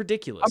this is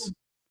ridiculous. I'm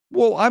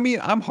well, I mean,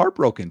 I'm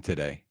heartbroken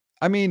today.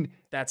 I mean,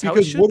 That's how it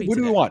because should be what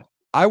do we today. want?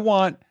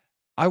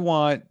 I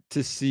want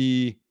to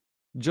see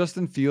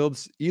Justin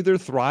Fields either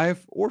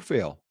thrive or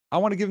fail. I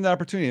want to give him the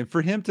opportunity. And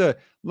for him to,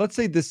 let's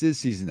say this is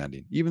season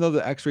ending, even though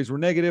the x-rays were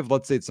negative,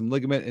 let's say it's some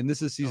ligament and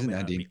this is Oh season man,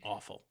 that'd ending. be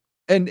awful.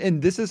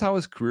 And this is how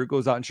his career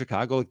goes out in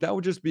Chicago. Like that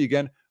would just be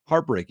again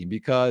heartbreaking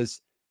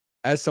because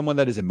as someone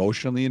that is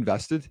emotionally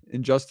invested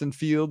in Justin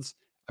Fields,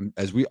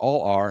 as we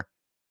all are,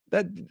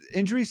 that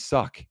injuries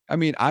suck. I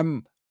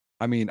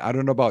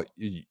don't know about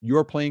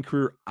your playing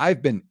career.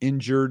 I've been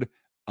injured.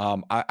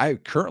 I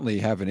currently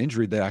have an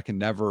injury that I can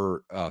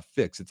never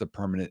fix. It's a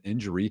permanent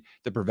injury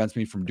that prevents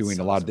me from That doing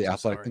a lot sucks. of I'm the so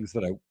athletic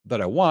sorry. things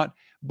that I want.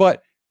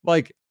 But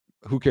like,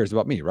 who cares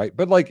about me, right?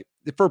 But like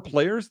for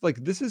players, like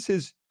this is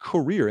his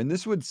career, and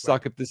this would Right.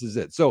 suck if this is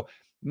it. So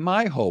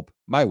my hope,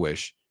 my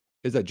wish,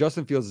 is that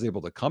Justin Fields is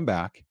able to come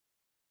back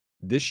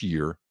this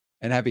year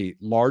and have a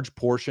large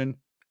portion,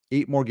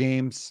 8 more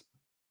games,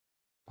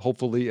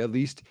 hopefully at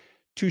least,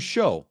 to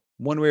show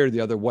one way or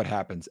the other what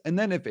happens. And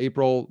then if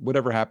April,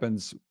 whatever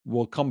happens,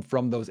 will come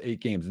from those 8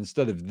 games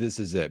instead of this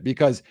is it.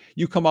 Because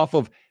you come off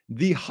of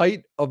the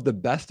height of the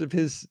best of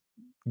his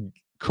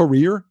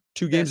career,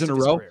 2 games Best in a of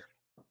his row, career.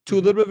 to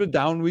a little bit of a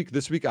down week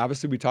this week.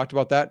 Obviously, we talked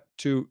about that,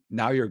 to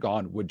now you're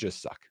gone would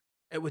just suck.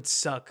 It would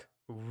suck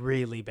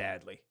really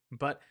badly,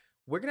 but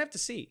we're going to have to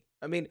see.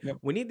 I mean, Yep.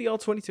 we need the all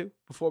 22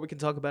 before we can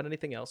talk about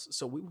anything else.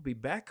 So we will be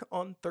back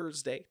on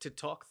Thursday to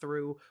talk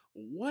through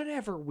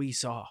whatever we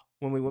saw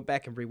when we went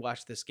back and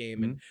rewatched this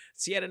game and Mhm.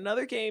 see yet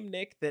another game,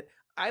 Nick, that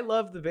I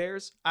love the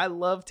Bears. I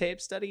love tape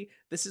study.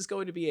 This is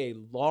going to be a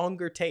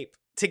longer tape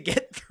to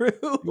get through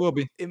It will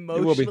be. It will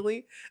be.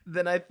 emotionally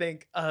than I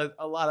think a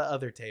lot of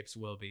other tapes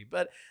will be.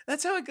 But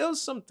that's how it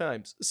goes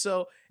sometimes.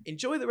 So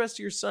enjoy the rest of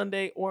your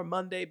Sunday or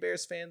Monday,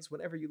 Bears fans,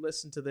 whenever you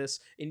listen to this.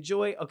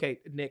 Enjoy. Okay,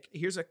 Nick,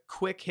 here's a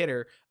quick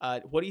hitter.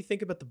 What do you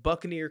think about the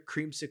Buccaneer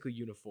creamsicle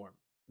uniform?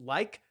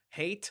 Like,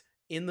 hate,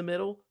 in the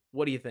middle?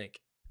 What do you think?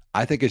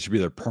 I think it should be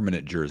their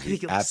permanent I jersey.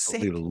 think it looks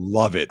Absolutely sick.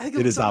 love it. I think it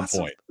It looks is on awesome.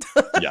 point.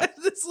 Yes.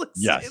 It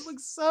Yes.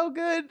 looks so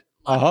good.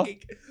 Uh-huh.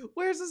 Like,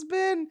 where's this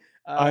been?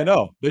 I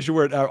know. They should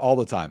wear it all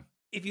the time.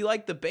 If you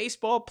like the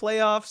baseball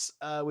playoffs,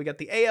 we got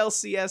the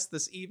ALCS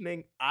this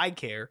evening. I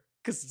care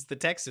because it's the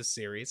Texas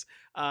series.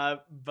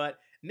 But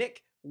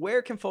Nick,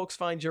 where can folks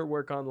find your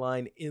work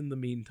online in the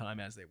meantime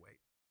as they wait?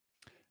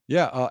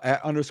 Yeah,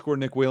 at underscore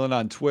Nick Whalen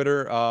on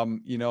Twitter.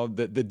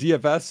 The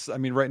DFS. I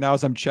mean, right now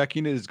as I'm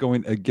checking it, is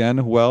going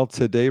again well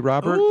today,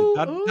 Robert. Ooh,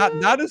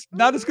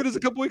 Not as good as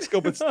a couple weeks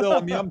ago, but still, I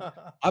mean,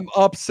 I'm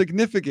up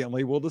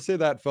significantly. We'll just say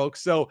that,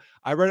 folks. So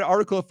I read an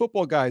article of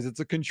Football Guys.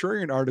 It's a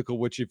contrarian article,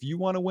 which if you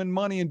want to win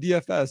money in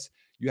DFS,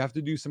 you have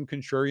to do some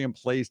contrarian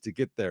plays to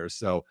get there.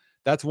 So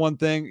that's one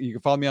thing. You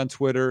can follow me on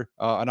Twitter,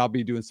 and I'll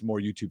be doing some more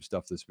YouTube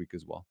stuff this week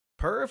as well.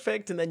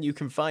 Perfect. And then you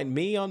can find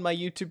me on my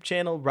YouTube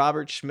channel,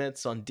 Robert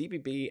Schmitz, on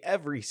DBB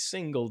every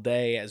single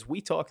day as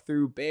we talk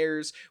through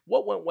Bears,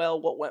 what went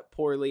well, what went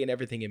poorly, and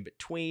everything in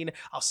between.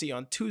 I'll see you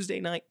on Tuesday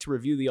night to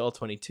review the All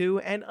 22.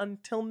 And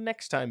until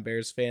next time,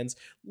 Bears fans,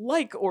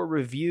 like or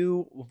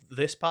review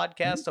this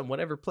podcast on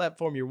whatever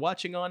platform you're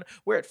watching on.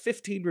 We're at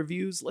 15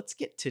 reviews. Let's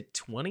get to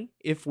 20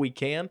 if we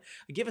can.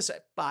 Give us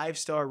a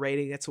 5-star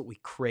rating. That's what we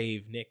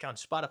crave, Nick. On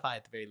Spotify,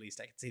 at the very least,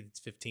 I can see it's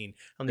 15.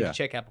 I'll need to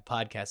check Apple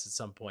Podcasts at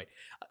some point.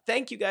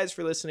 Thank you guys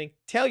for listening.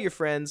 Tell your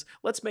friends.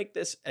 Let's make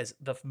this as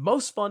the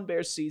most fun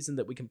Bears season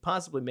that we can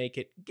possibly make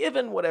it,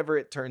 given whatever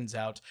it turns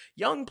out.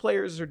 Young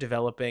players are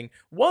developing.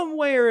 One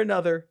way or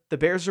another, the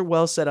Bears are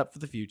well set up for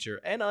the future.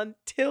 And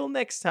until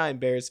next time,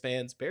 Bears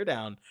fans, bear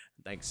down.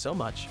 Thanks so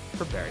much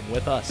for bearing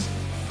with us.